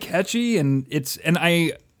really catchy, and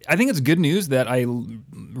I think it's good news that I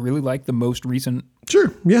really like the most recent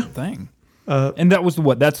Sure. Yeah. thing. And that was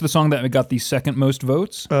that's the song that got the second most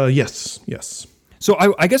votes. Yes. So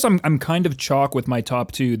I guess I'm kind of chalk with my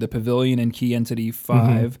top 2, The Pavilion and Key Entity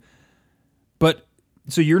 5. But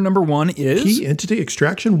so your number 1 is Key Entity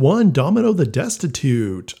Extraction 1, Domino the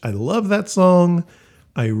Destitute. I love that song.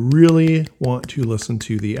 I really want to listen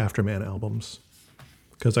to the Afterman albums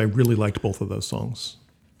because I really liked both of those songs.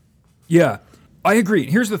 Yeah, I agree.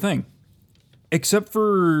 Here's the thing. Except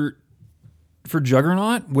for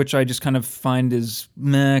Juggernaut, which I just kind of find is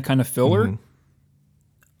meh, kind of filler,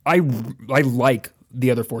 I like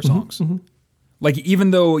the other 4 songs. Like,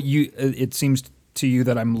 even though it seems to you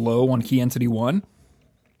that I'm low on Key Entity 1,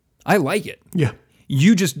 I like it. Yeah.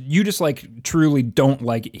 You just like truly don't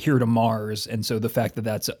like Here to Mars, and so the fact that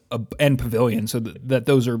that's and Pavilion, so that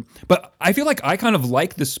those are. But I feel like I kind of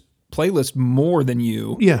like this playlist more than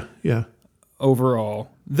you. Yeah.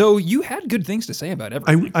 Overall, though you had good things to say about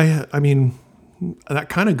everything. I mean, that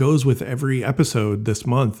kind of goes with every episode this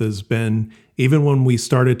month has been, even when we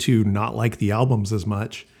started to not like the albums as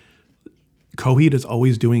much, Coheed is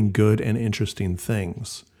always doing good and interesting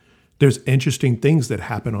things. There's interesting things that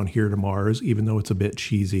happen on Here to Mars, even though it's a bit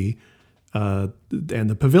cheesy. And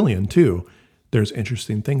the Pavilion, too. There's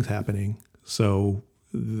interesting things happening. So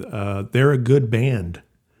they're a good band.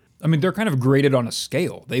 I mean, they're kind of graded on a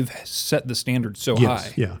scale. They've set the standard so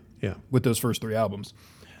high. Yeah. With those first 3 albums.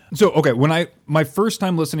 So, okay, when my first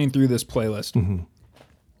time listening through this playlist,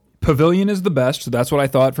 Pavilion is the best, so that's what I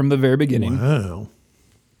thought from the very beginning. Wow.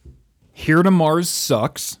 Here to Mars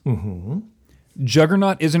sucks.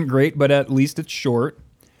 Juggernaut isn't great, but at least it's short.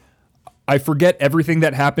 I forget everything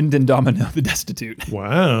that happened in Domino the Destitute.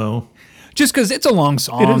 Wow. Just because it's a long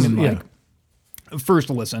song. It is, and yeah. First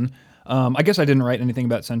listen. I guess I didn't write anything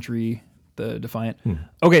about Sentry the Defiant.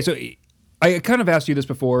 Okay, so I kind of asked you this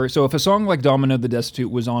before. So if a song like Domino the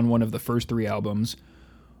Destitute was on one of the first 3 albums,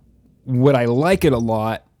 would I like it a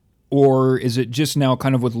lot? Or is it just now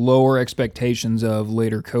kind of with lower expectations of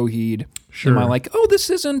later Coheed? Sure. Am I like, oh, this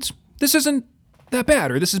isn't that bad,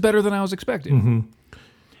 or this is better than I was expecting?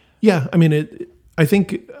 Yeah, I mean, I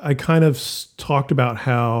think I kind of talked about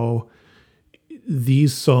how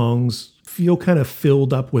these songs feel kind of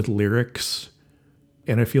filled up with lyrics,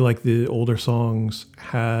 and I feel like the older songs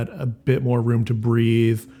had a bit more room to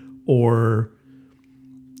breathe, or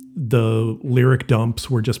the lyric dumps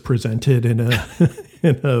were just presented in a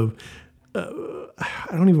I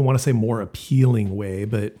don't even want to say more appealing way,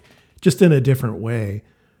 but just in a different way.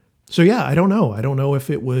 So yeah, I don't know. I don't know if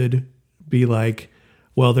it would be like,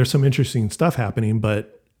 well, there's some interesting stuff happening,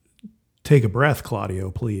 but take a breath,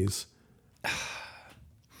 Claudio, please.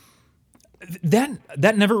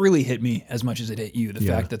 That never really hit me as much as it hit you. The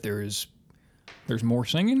fact that there's more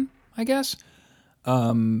singing, I guess.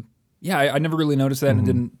 Yeah, I never really noticed that, and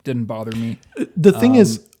it didn't bother me. The thing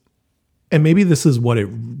is, and maybe this is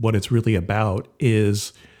what it's really about,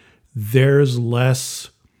 is there's less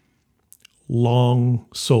long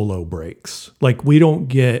solo breaks. Like, we don't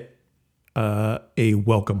get a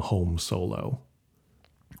welcome home solo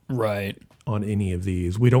Right. on any of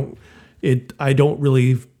these. We don't. I didn't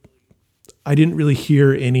really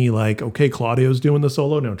hear any like, okay, Claudio's doing the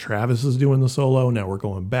solo, now Travis is doing the solo, now we're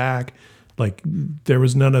going back. Like, there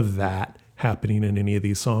was none of that happening in any of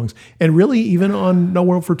these songs. And really, even on No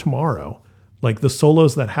World for Tomorrow, like, the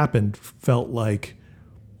solos that happened felt like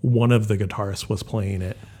one of the guitarists was playing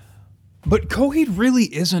it. But Coheed really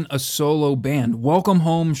isn't a solo band. Welcome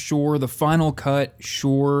Home, sure. The Final Cut,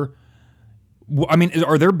 sure. I mean,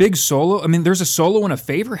 are there big solo? I mean, there's a solo in A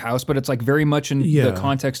Favor House, but it's like very much in the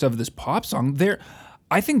context of this pop song.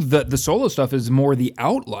 I think the solo stuff is more the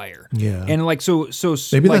outlier. Yeah. And like, so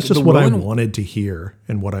Maybe like that's just what I wanted to hear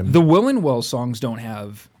and what I'm... The Will and Well songs don't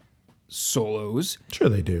have solos. Sure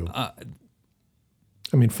they do. I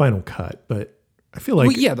mean, Final Cut, but I feel like...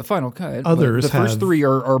 Well, yeah, the Final Cut. Others the first have- 3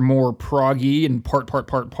 are more proggy and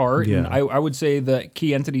part. Yeah. And I would say the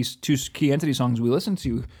two Key Entity songs we listened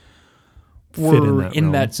to Fit were in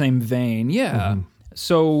in that that same vein. Yeah.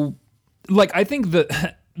 So, like, I think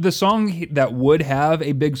the song that would have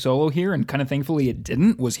a big solo here, and kind of thankfully it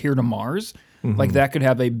didn't, was Here to Mars. Like, that could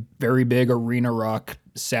have a very big arena rock,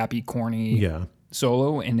 sappy, corny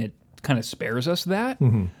solo, and it kind of spares us that.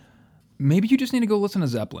 Maybe you just need to go listen to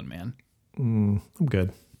Zeppelin, man. I'm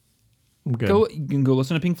good. You can go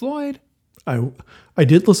listen to Pink Floyd. I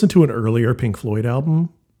did listen to an earlier Pink Floyd album,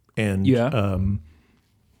 and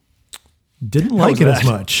didn't like it as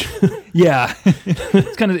much. Yeah.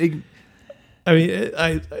 It's kind of... I mean,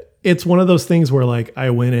 it's one of those things where, like, I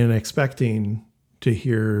went in expecting to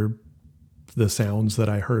hear the sounds that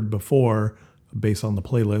I heard before based on the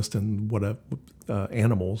playlist and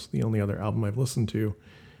Animals, the only other album I've listened to.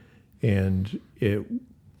 And it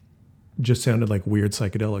just sounded like weird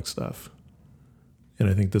psychedelic stuff. And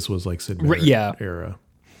I think this was like Sid Barrett era.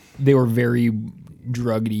 They were very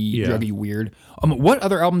druggy weird. What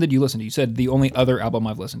other album did you listen to? You said the only other album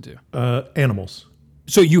I've listened to. Animals.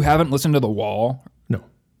 So you haven't listened to The Wall? No.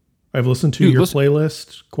 I've listened to your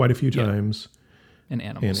playlist quite a few times. And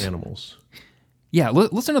Animals. Yeah,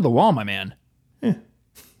 listen to The Wall, my man. Okay.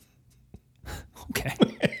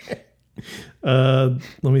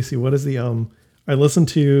 Let me see. What is the... I listened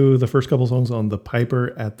to the first couple songs on The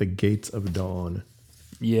Piper at the Gates of Dawn.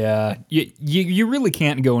 Yeah. You really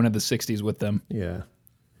can't go into the 60s with them. Yeah.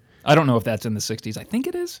 I don't know if that's in the 60s. I think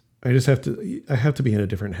it is. I have to be in a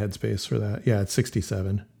different headspace for that. Yeah, it's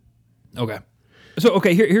 67. Okay. So,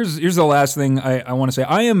 here's the last thing I want to say.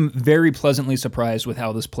 I am very pleasantly surprised with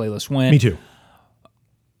how this playlist went. Me too.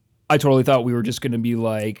 I totally thought we were just going to be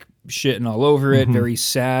like shitting all over it, very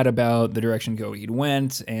sad about the direction Coheed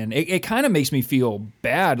went, and it kind of makes me feel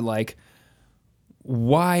bad, like,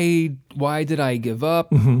 why did I give up?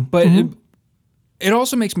 But it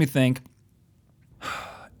also makes me think,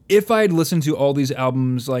 if I'd listened to all these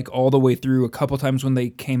albums like all the way through a couple times when they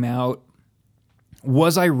came out,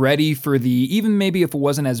 was I ready for even maybe if it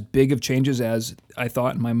wasn't as big of changes as I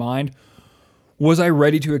thought in my mind, was I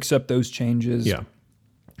ready to accept those changes? Yeah.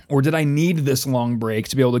 Or did I need this long break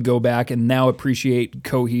to be able to go back and now appreciate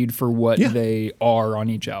Coheed for what they are on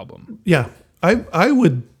each album? Yeah, I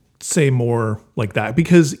would say more like that,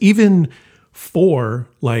 because even 4,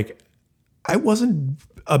 like, I wasn't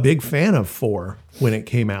a big fan of 4 when it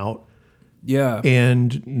came out. Yeah.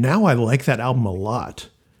 And now I like that album a lot.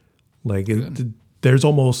 Like, there's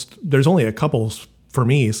only a couple, for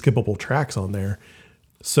me, skippable tracks on there.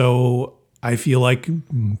 So I feel like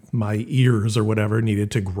my ears or whatever needed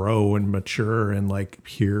to grow and mature and like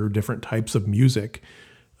hear different types of music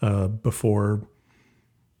before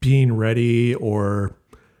being ready or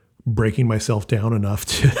breaking myself down enough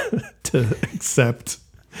to accept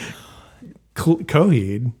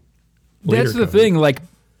Coheed. That's the thing. Like,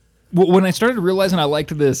 when I started realizing I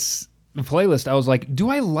liked this playlist, I was like, do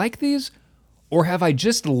I like these, or have I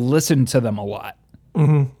just listened to them a lot?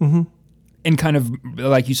 And kind of,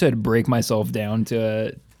 like you said, break myself down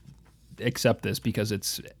to accept this because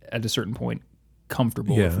it's at a certain point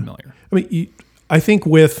comfortable or familiar. I mean, I think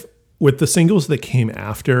with the singles that came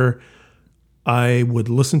after, I would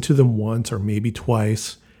listen to them once or maybe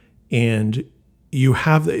twice, and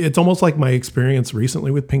it's almost like my experience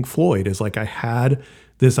recently with Pink Floyd is like I had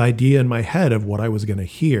this idea in my head of what I was going to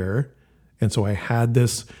hear, and so I had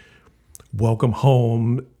this Welcome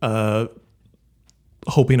Home,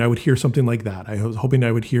 hoping I would hear something like that. I was hoping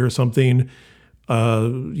I would hear something,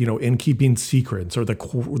 In Keeping Secrets or the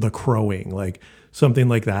Crowing, like something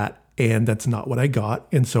like that. And that's not what I got.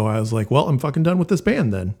 And so I was like, well, I'm fucking done with this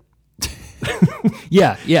band then.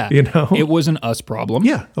 Yeah. It was an us problem.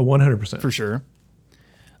 Yeah, 100%. For sure.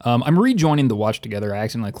 I'm rejoining the watch together. I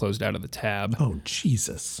accidentally closed out of the tab. Oh,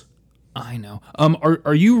 Jesus. I know.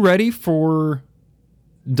 Are you ready for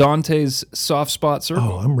Dante's Soft Spot Circle?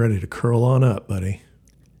 Oh, I'm ready to curl on up, buddy.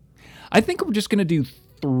 I think we're just going to do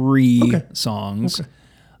 3 songs,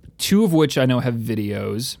 2 of which I know have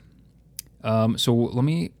videos. So let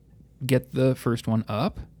me get the first one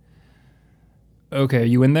up. Okay, are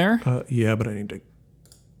you in there? Yeah, but I need to...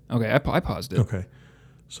 Okay, I paused it. Okay.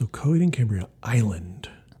 So Coheed and Cambria Island.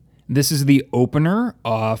 This is the opener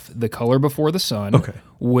off The Color Before the Sun, Okay.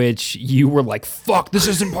 which you were like, fuck, this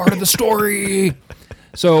isn't part of the story.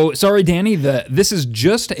 So, sorry, Danny, this is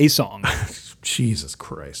just a song. Jesus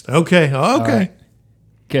Christ. Okay. Right.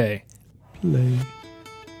 Okay. Play.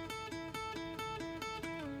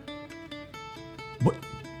 What?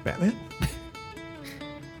 Batman?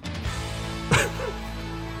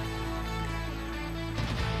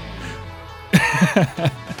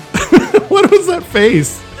 What was that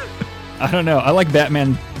face? I don't know. I like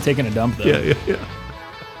Batman taking a dump, though. Yeah.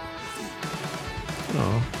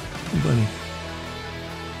 Oh, bunny.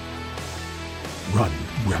 Run,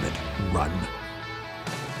 rabbit, run.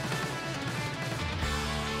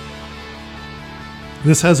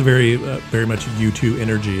 This has very much U2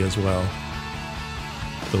 energy as well.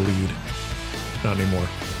 The lead. Not anymore.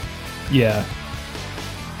 Yeah.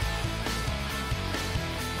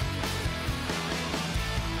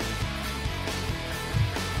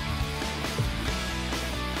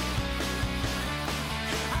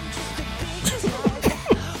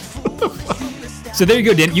 So there you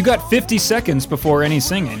go, Dan. You got 50 seconds before any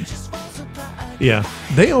singing. Yeah.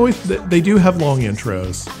 They do have long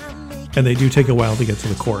intros. And they do take a while to get to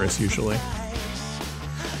the chorus usually. Are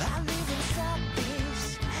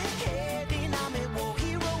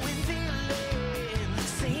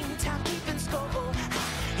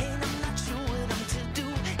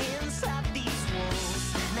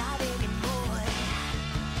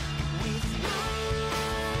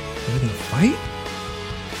they gonna fight?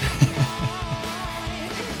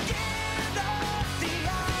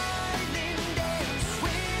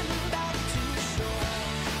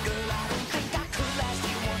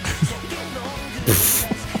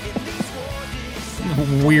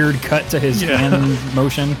 Weird cut to his hand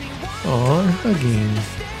motion. Aw, hugging.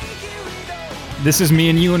 This is me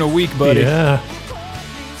and you in a week, buddy. Yeah.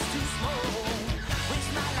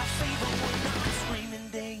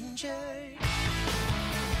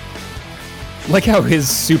 Like how his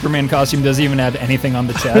Superman costume doesn't even have anything on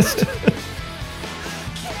the chest.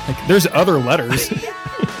 Like, there's other letters.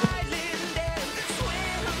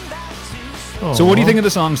 So what do you think of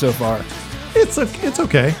the song so far? It's okay.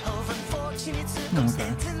 Okay.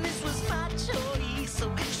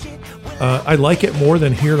 I like it more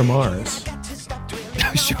than Here to Mars.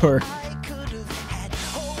 Sure.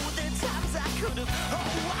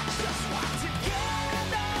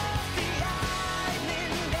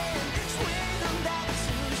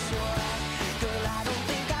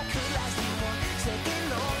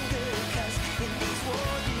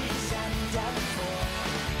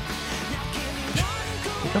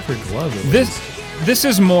 Look up her glove. This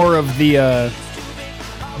is more of the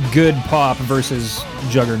good pop versus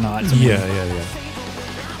Juggernaut. to me. Yeah.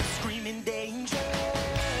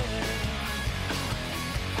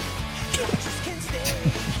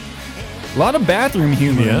 A lot of bathroom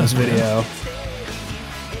humor in Yeah. this video.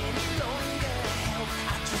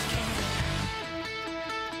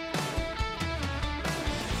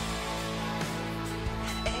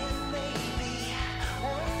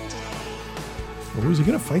 Oh, is he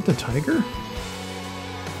gonna fight the tiger?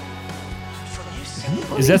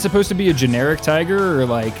 Is that supposed to be a generic tiger or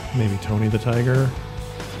like Maybe Tony the Tiger.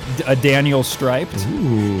 a Daniel striped?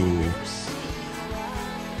 Ooh.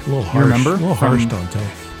 A little harsh. remember A little from- harsh, Dante.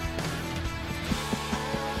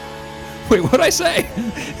 Wait, what'd I say?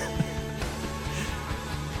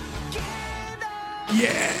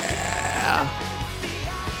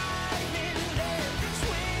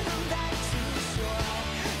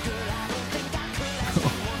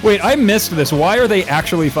 Wait, I missed this. Why are they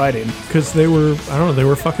actually fighting? Because they were, I don't know, they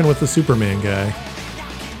were fucking with the Superman guy.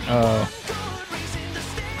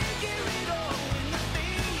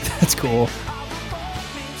 That's cool.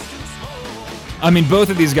 I mean, both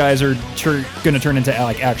of these guys are going to turn into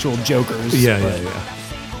like actual jokers. Yeah, but yeah, yeah.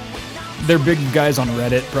 They're big guys on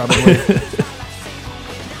Reddit, probably.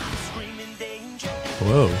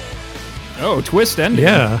 Whoa. Oh, twist ending.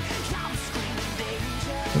 Yeah.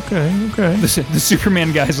 Okay. The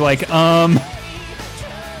Superman guy's like, I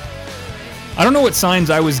don't know what signs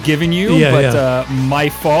I was giving you, Yeah, but yeah. my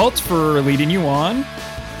fault for leading you on.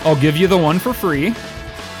 I'll give you the one for free.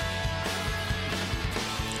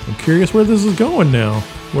 I'm curious where this is going now.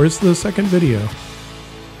 Where's the second video?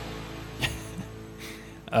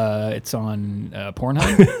 It's on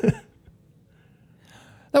Pornhub.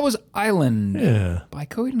 That was Island Yeah. by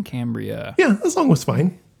Coed and Cambria. Yeah, that song was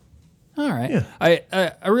fine. All right. Yeah.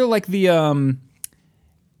 I really like the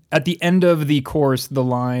at the end of the chorus, the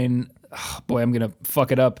line. Oh, boy, I'm gonna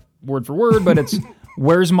fuck it up word for word, but it's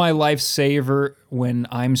 "Where's my lifesaver when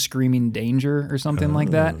I'm screaming danger" or something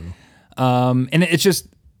like that. And it's just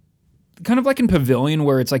kind of like in Pavilion,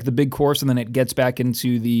 where it's like the big chorus and then it gets back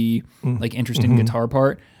into the like interesting guitar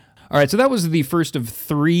part. All right, so that was the first of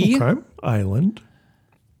three. Okay. Island.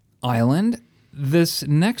 This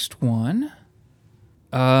next one,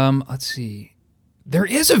 let's see. There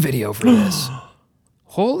is a video for this.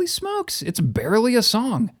 Holy smokes, it's barely a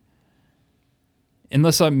song.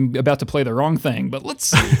 Unless I'm about to play the wrong thing, but let's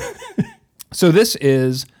see. So this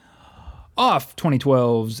is off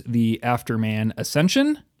 2012's The Afterman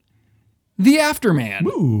Ascension. The Afterman.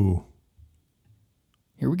 Ooh.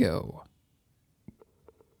 Here we go.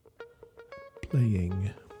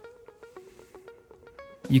 Playing.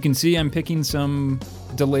 You can see I'm picking some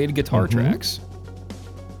delayed guitar tracks.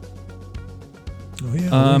 Oh,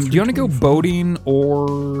 yeah. Do you want to go boating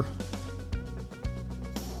or...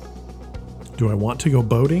 Do I want to go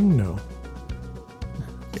boating? No.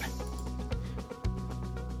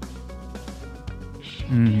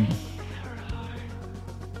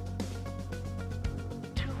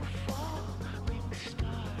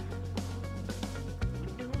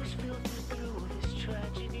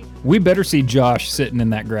 We better see Josh sitting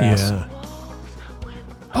in that grass. Yeah.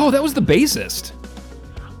 Oh, that was the bassist.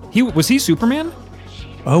 Was he Superman?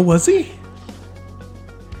 Oh, was he?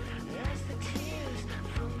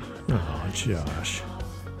 Oh, Josh.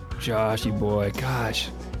 Joshy boy, gosh.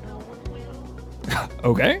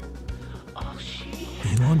 Okay.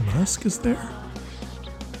 Elon Musk is there?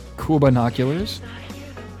 Cool binoculars.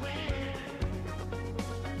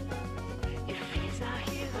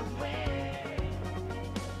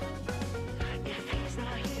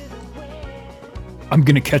 I'm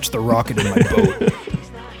gonna catch the rocket in my boat.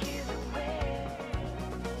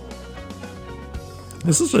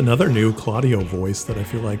 This is another new Claudio voice that I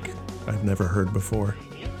feel like I've never heard before.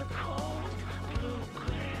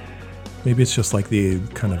 Maybe it's just like the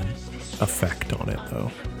kind of effect on it, though.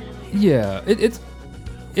 Yeah,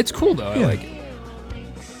 it's cool though. Yeah. I like it.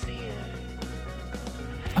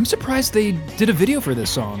 I'm surprised they did a video for this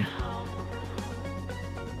song.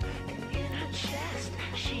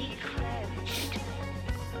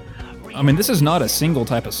 I mean, this is not a single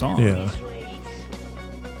type of song. Yeah.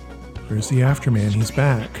 Where's the Afterman? He's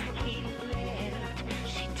back.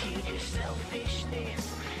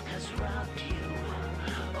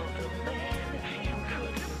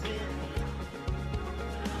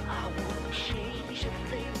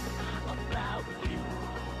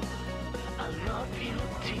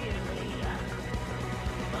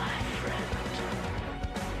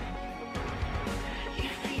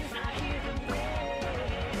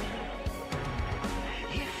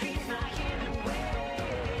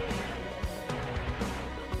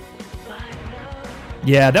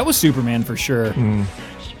 Yeah, that was Superman for sure.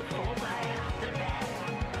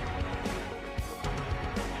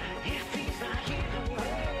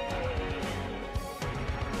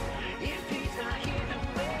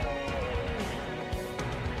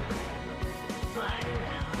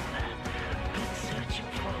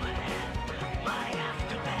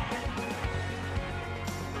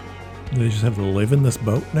 Do they just have to live in this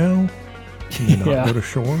boat now? Can you not Yeah. go to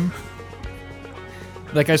shore?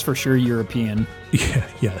 That guy's for sure European. Yeah,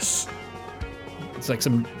 yes. It's like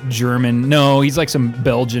some German. No, he's like some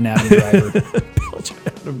Belgian Adam Driver. Belgian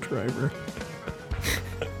Adam Driver.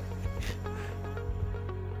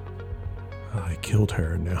 I killed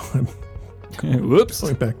her. Now I'm Whoops.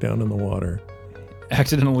 going back down in the water.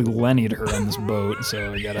 Accidentally Lenny'd her on this boat,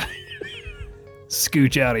 so we gotta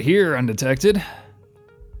scooch out of here undetected.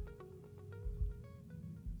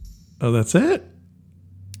 Oh, that's it?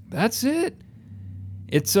 That's it.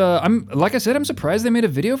 It's I'm like I said, I'm surprised they made a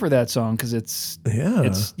video for that song because it's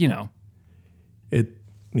you know.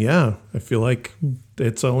 Yeah, I feel like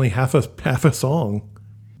it's only half a song.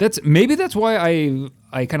 That's why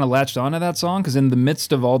I kind of latched onto that song, because in the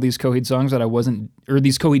midst of all these Coheed songs that I wasn't, or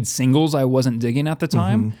these Coheed singles I wasn't digging at the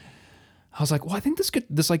time, I was like, well, I think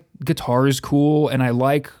this like guitar is cool, and I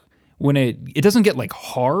like when it doesn't get like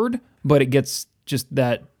hard, but it gets just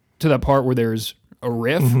that to that part where there's a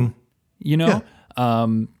riff, you know. Yeah.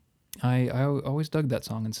 I always dug that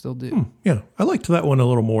song and still do. Yeah, I liked that one a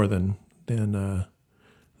little more than The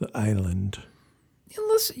Island.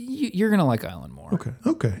 Unless you're gonna like Island more.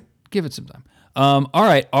 Okay. Give it some time. All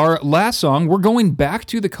right, our last song. We're going back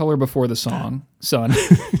to The Color Before the Song, son.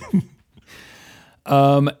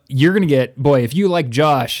 You're gonna get, boy, if you like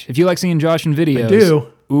Josh, if you like seeing Josh in videos, I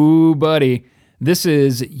do. Ooh, buddy, this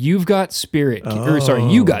is You've Got Spirit, or sorry,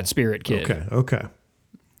 You Got Spirit, Kid. Okay.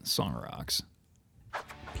 Song rocks.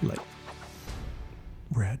 Play.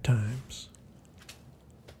 Rad times.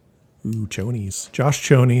 Ooh, Chonies. Josh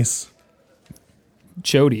Chonies.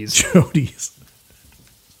 Chodies. Chodies.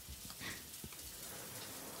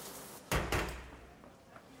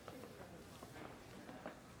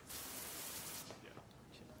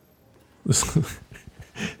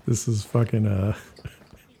 This is fucking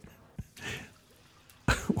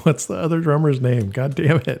what's the other drummer's name? God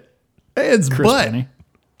damn it. Hey, it's Chris Butt. Penny.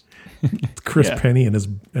 It's Chris Yeah. Penny and his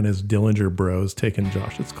Dillinger bros taking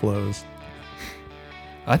Josh's clothes.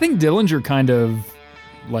 I think Dillinger kind of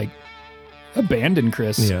like abandoned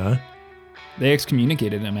Chris. Yeah. They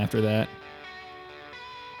excommunicated him after that.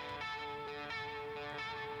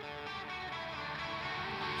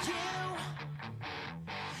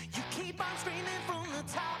 You keep on screaming from the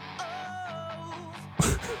top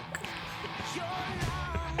of your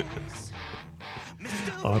lungs.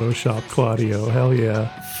 Mr. Auto Shop Claudio. Hell yeah.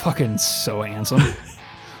 Fucking so handsome.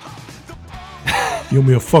 You want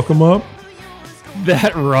me to fuck him up?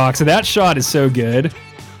 That rocks. That shot is so good.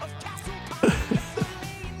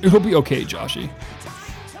 It'll be okay, Joshy.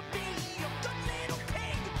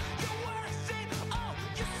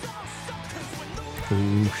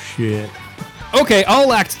 Oh shit. Okay,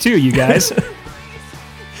 I'll act too, you guys.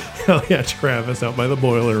 Hell yeah, Travis out by the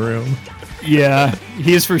boiler room. Yeah,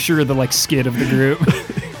 he is for sure the like skid of the group.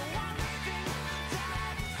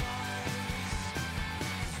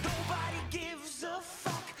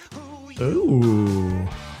 Ooh.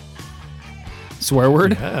 Swear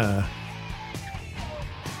word? Yeah.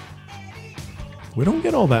 We don't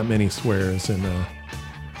get all that many swears in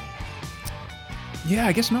Yeah,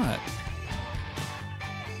 I guess not.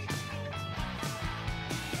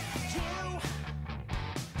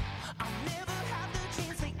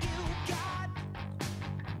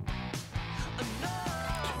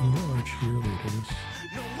 Who are cheerleaders?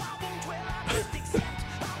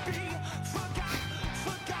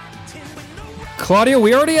 Claudio,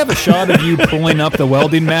 we already have a shot of you pulling up the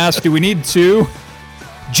welding mask. Do we need two?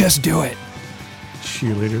 Just do it.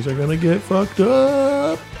 Cheerleaders are gonna get fucked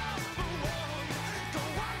up.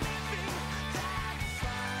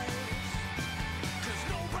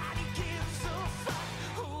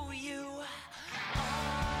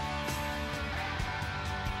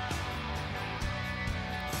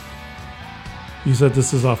 You said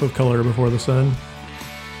this is off of Color Before the Sun?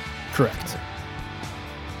 Correct.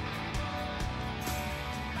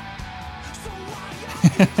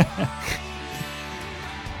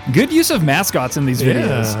 Good use of mascots in these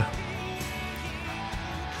videos. Yeah.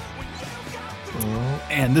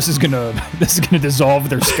 And this is gonna dissolve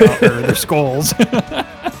their their skulls.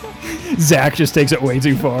 Zach just takes it way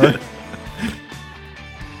too far.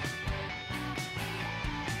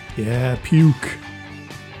 Yeah, puke.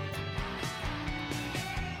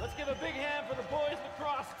 Let's give a big hand for the boys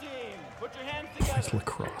lacrosse team. Put your hands together. Boys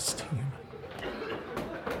lacrosse team.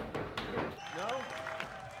 No?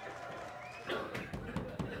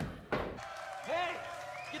 Hey,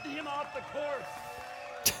 get him off the course.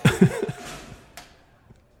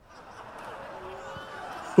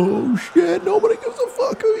 Oh shit, nobody gives a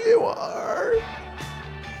fuck who you are.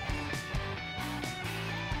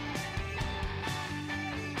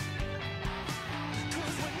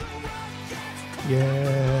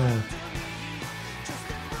 Yeah.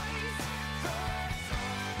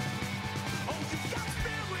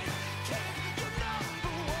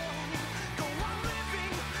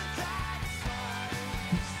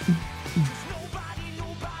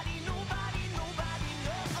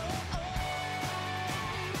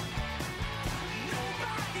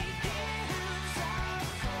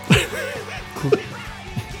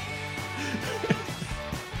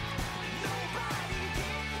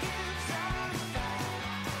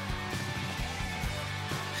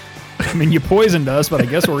 I mean, you poisoned us, but I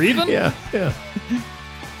guess we're even. Yeah, yeah.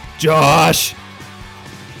 Josh.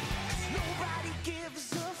 Nobody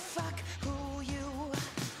gives a fuck who you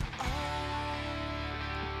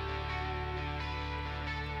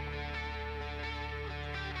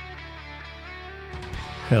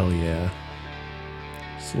Hell yeah.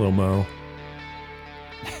 Slow-mo.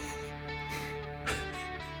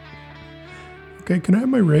 Okay, can I have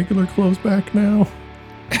my regular clothes back now?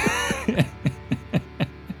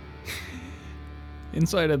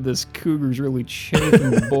 Inside of this cougar's really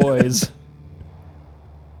chafing the boys.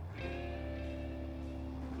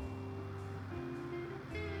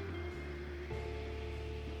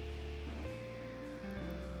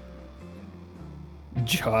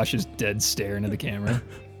 Josh is dead staring at the camera.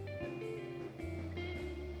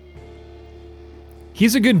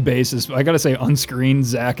 He's a good bassist, but I gotta say, on screen,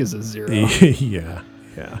 Zach is a 0. Yeah,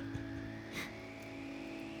 yeah.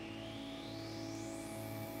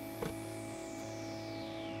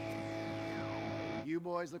 You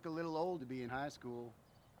boys look a little old to be in high school.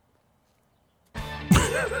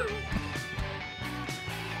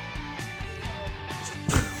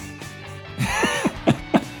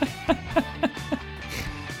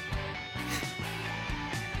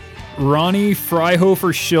 Ronnie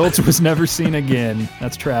Freihofer Schultz was never seen again.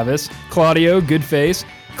 That's Travis. Claudio, good face.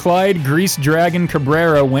 Clyde Grease Dragon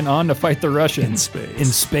Cabrera went on to fight the Russians. space. In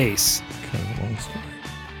space. Kind of a long story.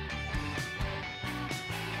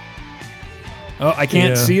 Oh, I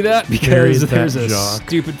can't Yeah. see that Buried because that there's a jock.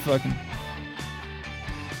 stupid fucking...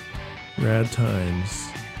 Rad times.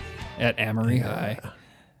 At Amory High.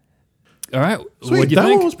 All right, Sweet, what'd you that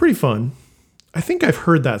think? one was pretty fun. I think I've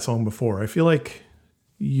heard that song before. I feel like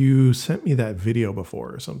you sent me that video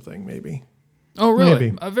before or something, maybe. Oh,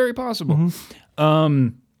 really? Maybe. Very possible.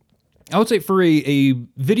 I would say for a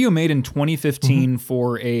video made in 2015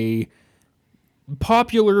 for a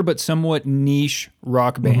popular but somewhat niche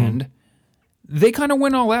rock band, they kind of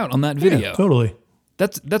went all out on that video. Yeah, totally.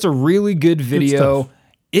 That's a really good video. stuff.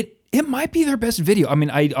 It might be their best video. I mean,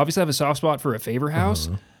 I obviously have a soft spot for A Favor House,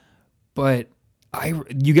 but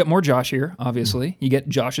you get more Josh here, obviously. You get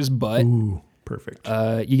Josh's butt. Ooh, perfect.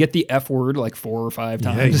 You get the F word like 4 or 5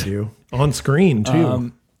 yeah, times. you do. On screen,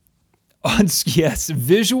 too. Yes,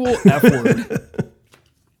 visual F word.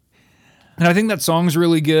 And I think that song's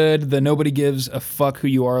really good. The Nobody Gives a Fuck Who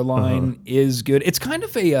You Are line is good. It's kind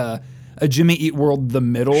of a Jimmy Eat World the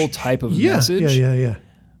Middle type of yeah, message. yeah.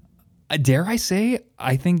 Dare I say,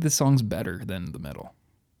 I think this song's better than the middle.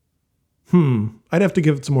 I'd have to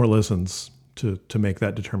give it some more listens to make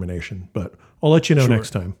that determination, but I'll let you know next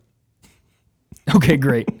time. Okay,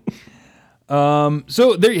 great.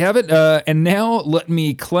 So there you have it. And now let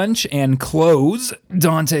me clench and close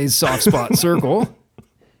Dante's soft spot circle.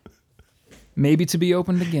 Maybe to be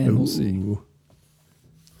opened again. We'll see. Ooh.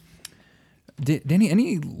 Danny,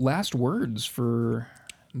 any last words for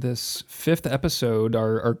this 5th episode,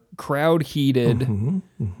 our crowd-heated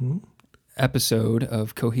episode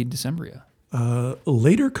of Coheed Decembria?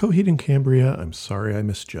 Later, Coheed and Cambria, I'm sorry I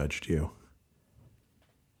misjudged you.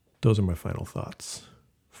 Those are my final thoughts,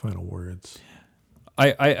 final words.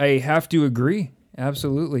 I have to agree.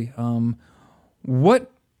 Absolutely.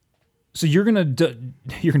 So you're gonna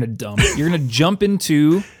jump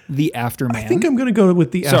into the Afterman. I think I'm going to go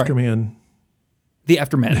with the Sorry. Afterman. The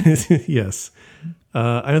Afterman. Yes.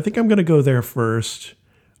 I think I'm going to go there first.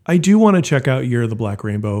 I do want to check out Year of the Black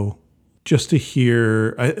Rainbow just to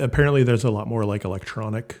hear. Apparently, there's a lot more like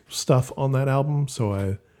electronic stuff on that album.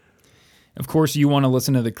 So Of course, you want to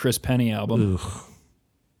listen to the Chris Penny album.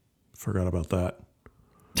 forgot about that.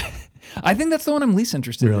 I think that's the one I'm least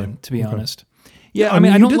interested Really? in, to be Okay. honest. Yeah, I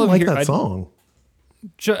mean, I you don't didn't love like hear- that I- song.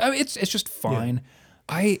 I mean, it's just fine.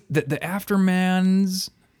 The Afterman's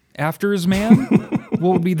Afters Man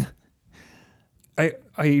will be.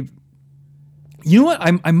 You know what?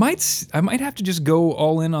 I might have to just go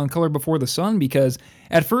all in on Color Before the Sun, because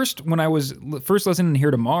at first when I was first listening to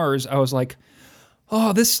Here to Mars, I was like,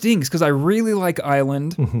 oh, this stinks, because I really like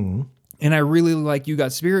Island and I really like You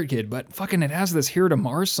Got Spirit Kid, but fucking it has this Here to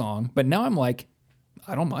Mars song. But now I'm like,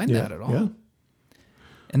 I don't mind that at all. Yeah.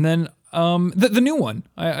 And then the new one.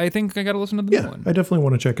 I think I got to listen to the new one. I definitely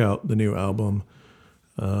want to check out the new album.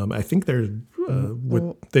 I think they've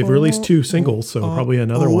released 2 singles, so probably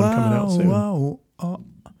another one coming out soon.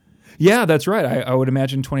 Yeah, that's right. I would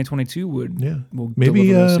imagine 2022 would. Yeah, will maybe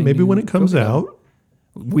deliver us a maybe new when it comes Coheed out, album.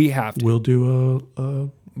 We have to. we'll do a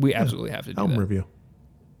We absolutely have to do album that. review.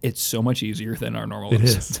 It's so much easier than our normal It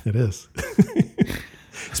episodes. is. It is.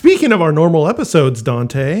 Speaking of our normal episodes,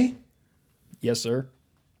 Dante, Yes, sir.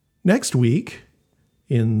 next week,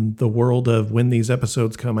 in the world of when these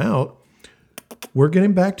episodes come out, we're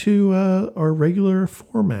getting back to our regular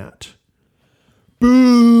format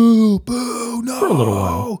Boo, boo, no. for a little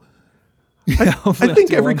while. I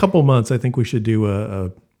think every couple months, I think we should do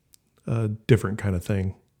a different kind of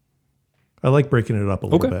thing. I like breaking it up a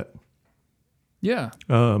little bit. Yeah.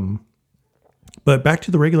 But back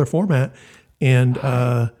to the regular format, and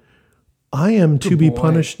I am to be boy.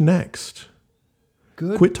 punished next.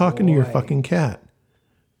 Good. Quit talking to your boy. fucking cat.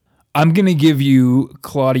 I'm gonna give you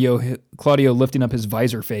Claudio lifting up his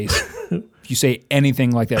visor face if you say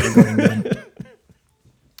anything like that regarding Ben.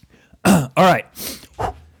 All right.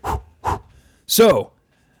 So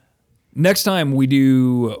next time we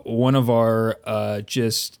do one of our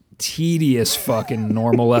just tedious fucking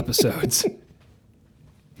normal episodes,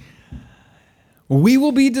 we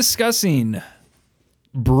will be discussing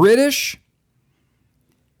British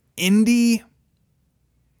indie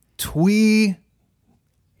twee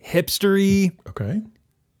hipstery Okay.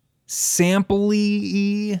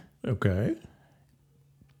 sampley Okay.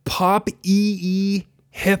 pop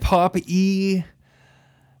hip hop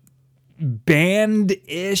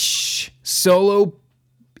band-ish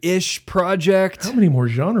solo-ish project. How many more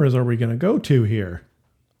genres are we going to go to here?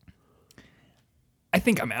 I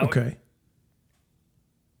think I'm out. Okay.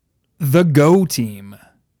 The Go Team.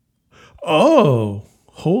 Oh,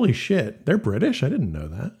 holy shit. They're British? I didn't know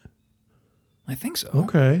that. I think so.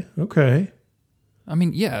 Okay. Okay. I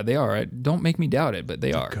mean, yeah, they are. Don't make me doubt it, but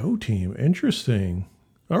they are. Go Team. Interesting.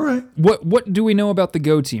 All right. What do we know about the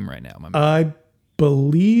Go Team right now, my man? I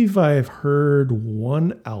believe I've heard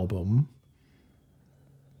one album.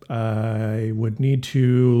 I would need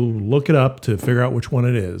to look it up to figure out which one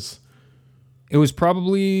it is. It was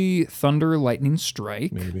probably Thunder Lightning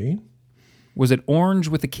Strike. Maybe. Was it Orange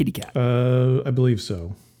with a kitty cat? I believe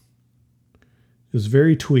so. It was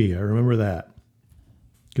very twee. I remember that.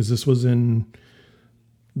 Because this was in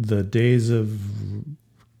the days of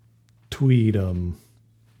Tweed.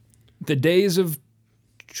 The Days of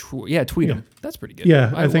Tweedum. Yeah. That's pretty good.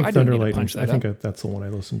 Yeah, I think didn't Thunder mean to Lightning. punch I that think up. that's the one I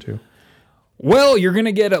listened to. Well, you're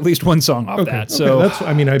gonna get at least one song off that. So that's.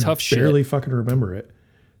 I mean, I tough barely shit. fucking remember it.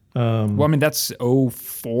 Well, I mean that's 04.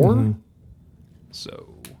 Mm-hmm.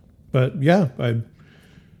 So But yeah,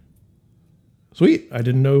 sweet. I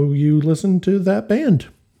didn't know you listened to that band.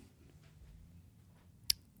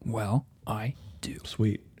 well, I do.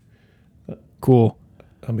 Sweet. Cool.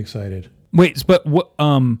 I'm excited. Wait, but what?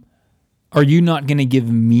 Are you not gonna give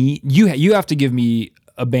me? You have to give me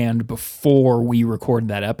a band before we record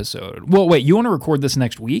that episode. Well, wait. You want to record this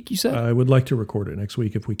next week? You said. I would like to record it next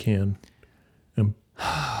week if we can.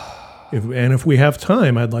 If we have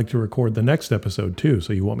time, I'd like to record the next episode too.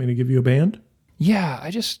 So you want me to give you a band? Yeah.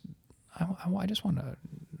 I just want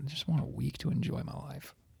a week to enjoy my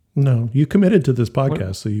life. No, you committed to this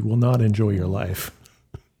podcast, so you will not enjoy your life.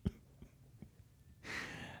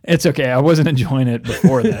 It's okay. I wasn't enjoying it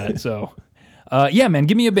before that. So, yeah, man,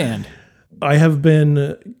 give me a band. I have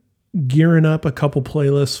been gearing up a couple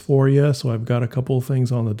playlists for you, so I've got a couple of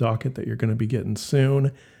things on the docket that you're going to be getting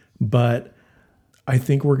soon. But I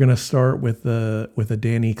think we're going to start with a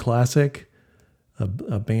Danny classic, a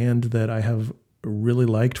band that I have really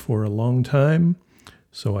liked for a long time.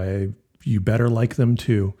 So you better like them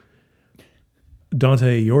too.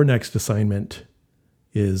 Dante, your next assignment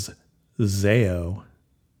is Zao.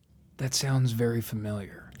 That sounds very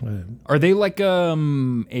familiar. Are they like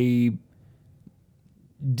a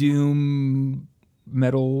doom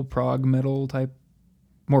metal, prog metal type?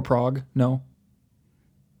 More prog? No,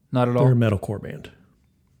 not at all. They're a metalcore band.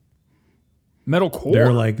 Metalcore.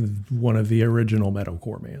 They're like one of the original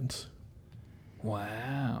metalcore bands.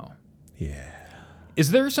 Wow. Yeah.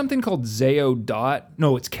 Is there something called Zao Dot?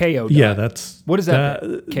 No, it's KO Dot. Yeah, that's... What is that?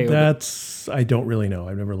 KO Dot? That's... I don't really know.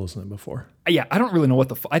 I've never listened to it before. Yeah, I don't really know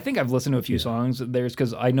what I think I've listened to a few songs of theirs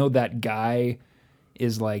because I know that guy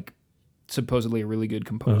is like supposedly a really good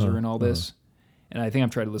composer and all this. And I think I've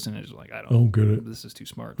tried to listen to it. It's like, I don't get it. This is too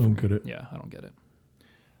smart. Don't get it. Yeah, I don't get it.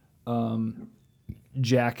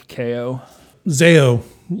 Jack KO. Zao,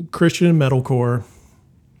 Christian metalcore.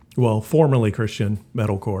 Well, formerly Christian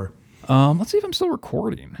metalcore. Let's see if I'm still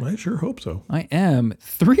recording. I sure hope so. I am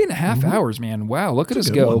 3.5 hours, man. Wow, look at us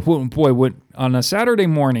a go. good Boy, on a Saturday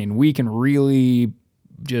morning, we can really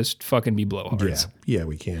just fucking be blowhards. Yeah,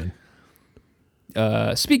 we can.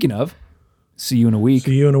 Speaking of, see you in a week.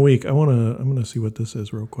 See you in a week. I'm gonna see what this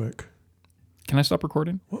is real quick. Can I stop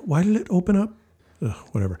recording? Why did it open up? Ugh,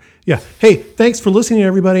 whatever. Yeah. Hey, thanks for listening,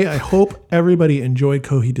 everybody. I hope everybody enjoyed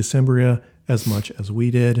Cohi Decembria as much as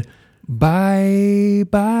we did. Bye,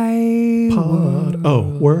 Pod.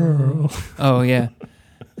 Oh, world. Oh, yeah.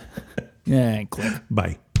 Yeah, click.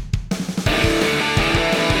 Bye.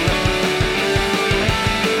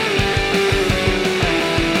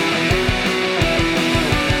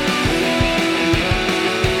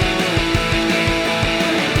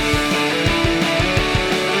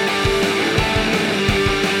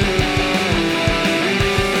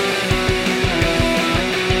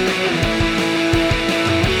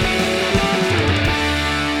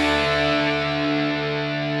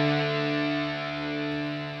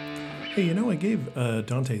 Hey, you know, I gave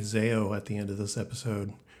Dante Zao at the end of this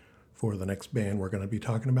episode for the next band we're going to be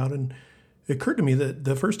talking about, and it occurred to me that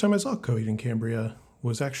the first time I saw Coheed and Cambria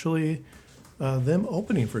was actually them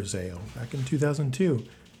opening for Zao back in 2002.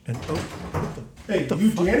 And hey,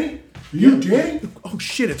 you Danny? Are you Danny? Oh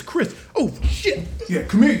shit, it's Chris. Oh shit! Yeah,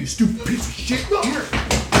 come here, you stupid piece of shit. Here.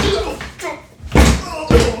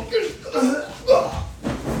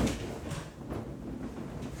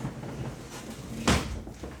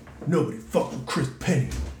 Nobody fucks with Chris Penny.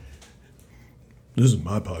 This is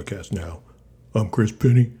my podcast now. I'm Chris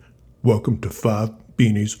Penny. Welcome to 5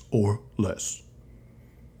 Beanies or Less.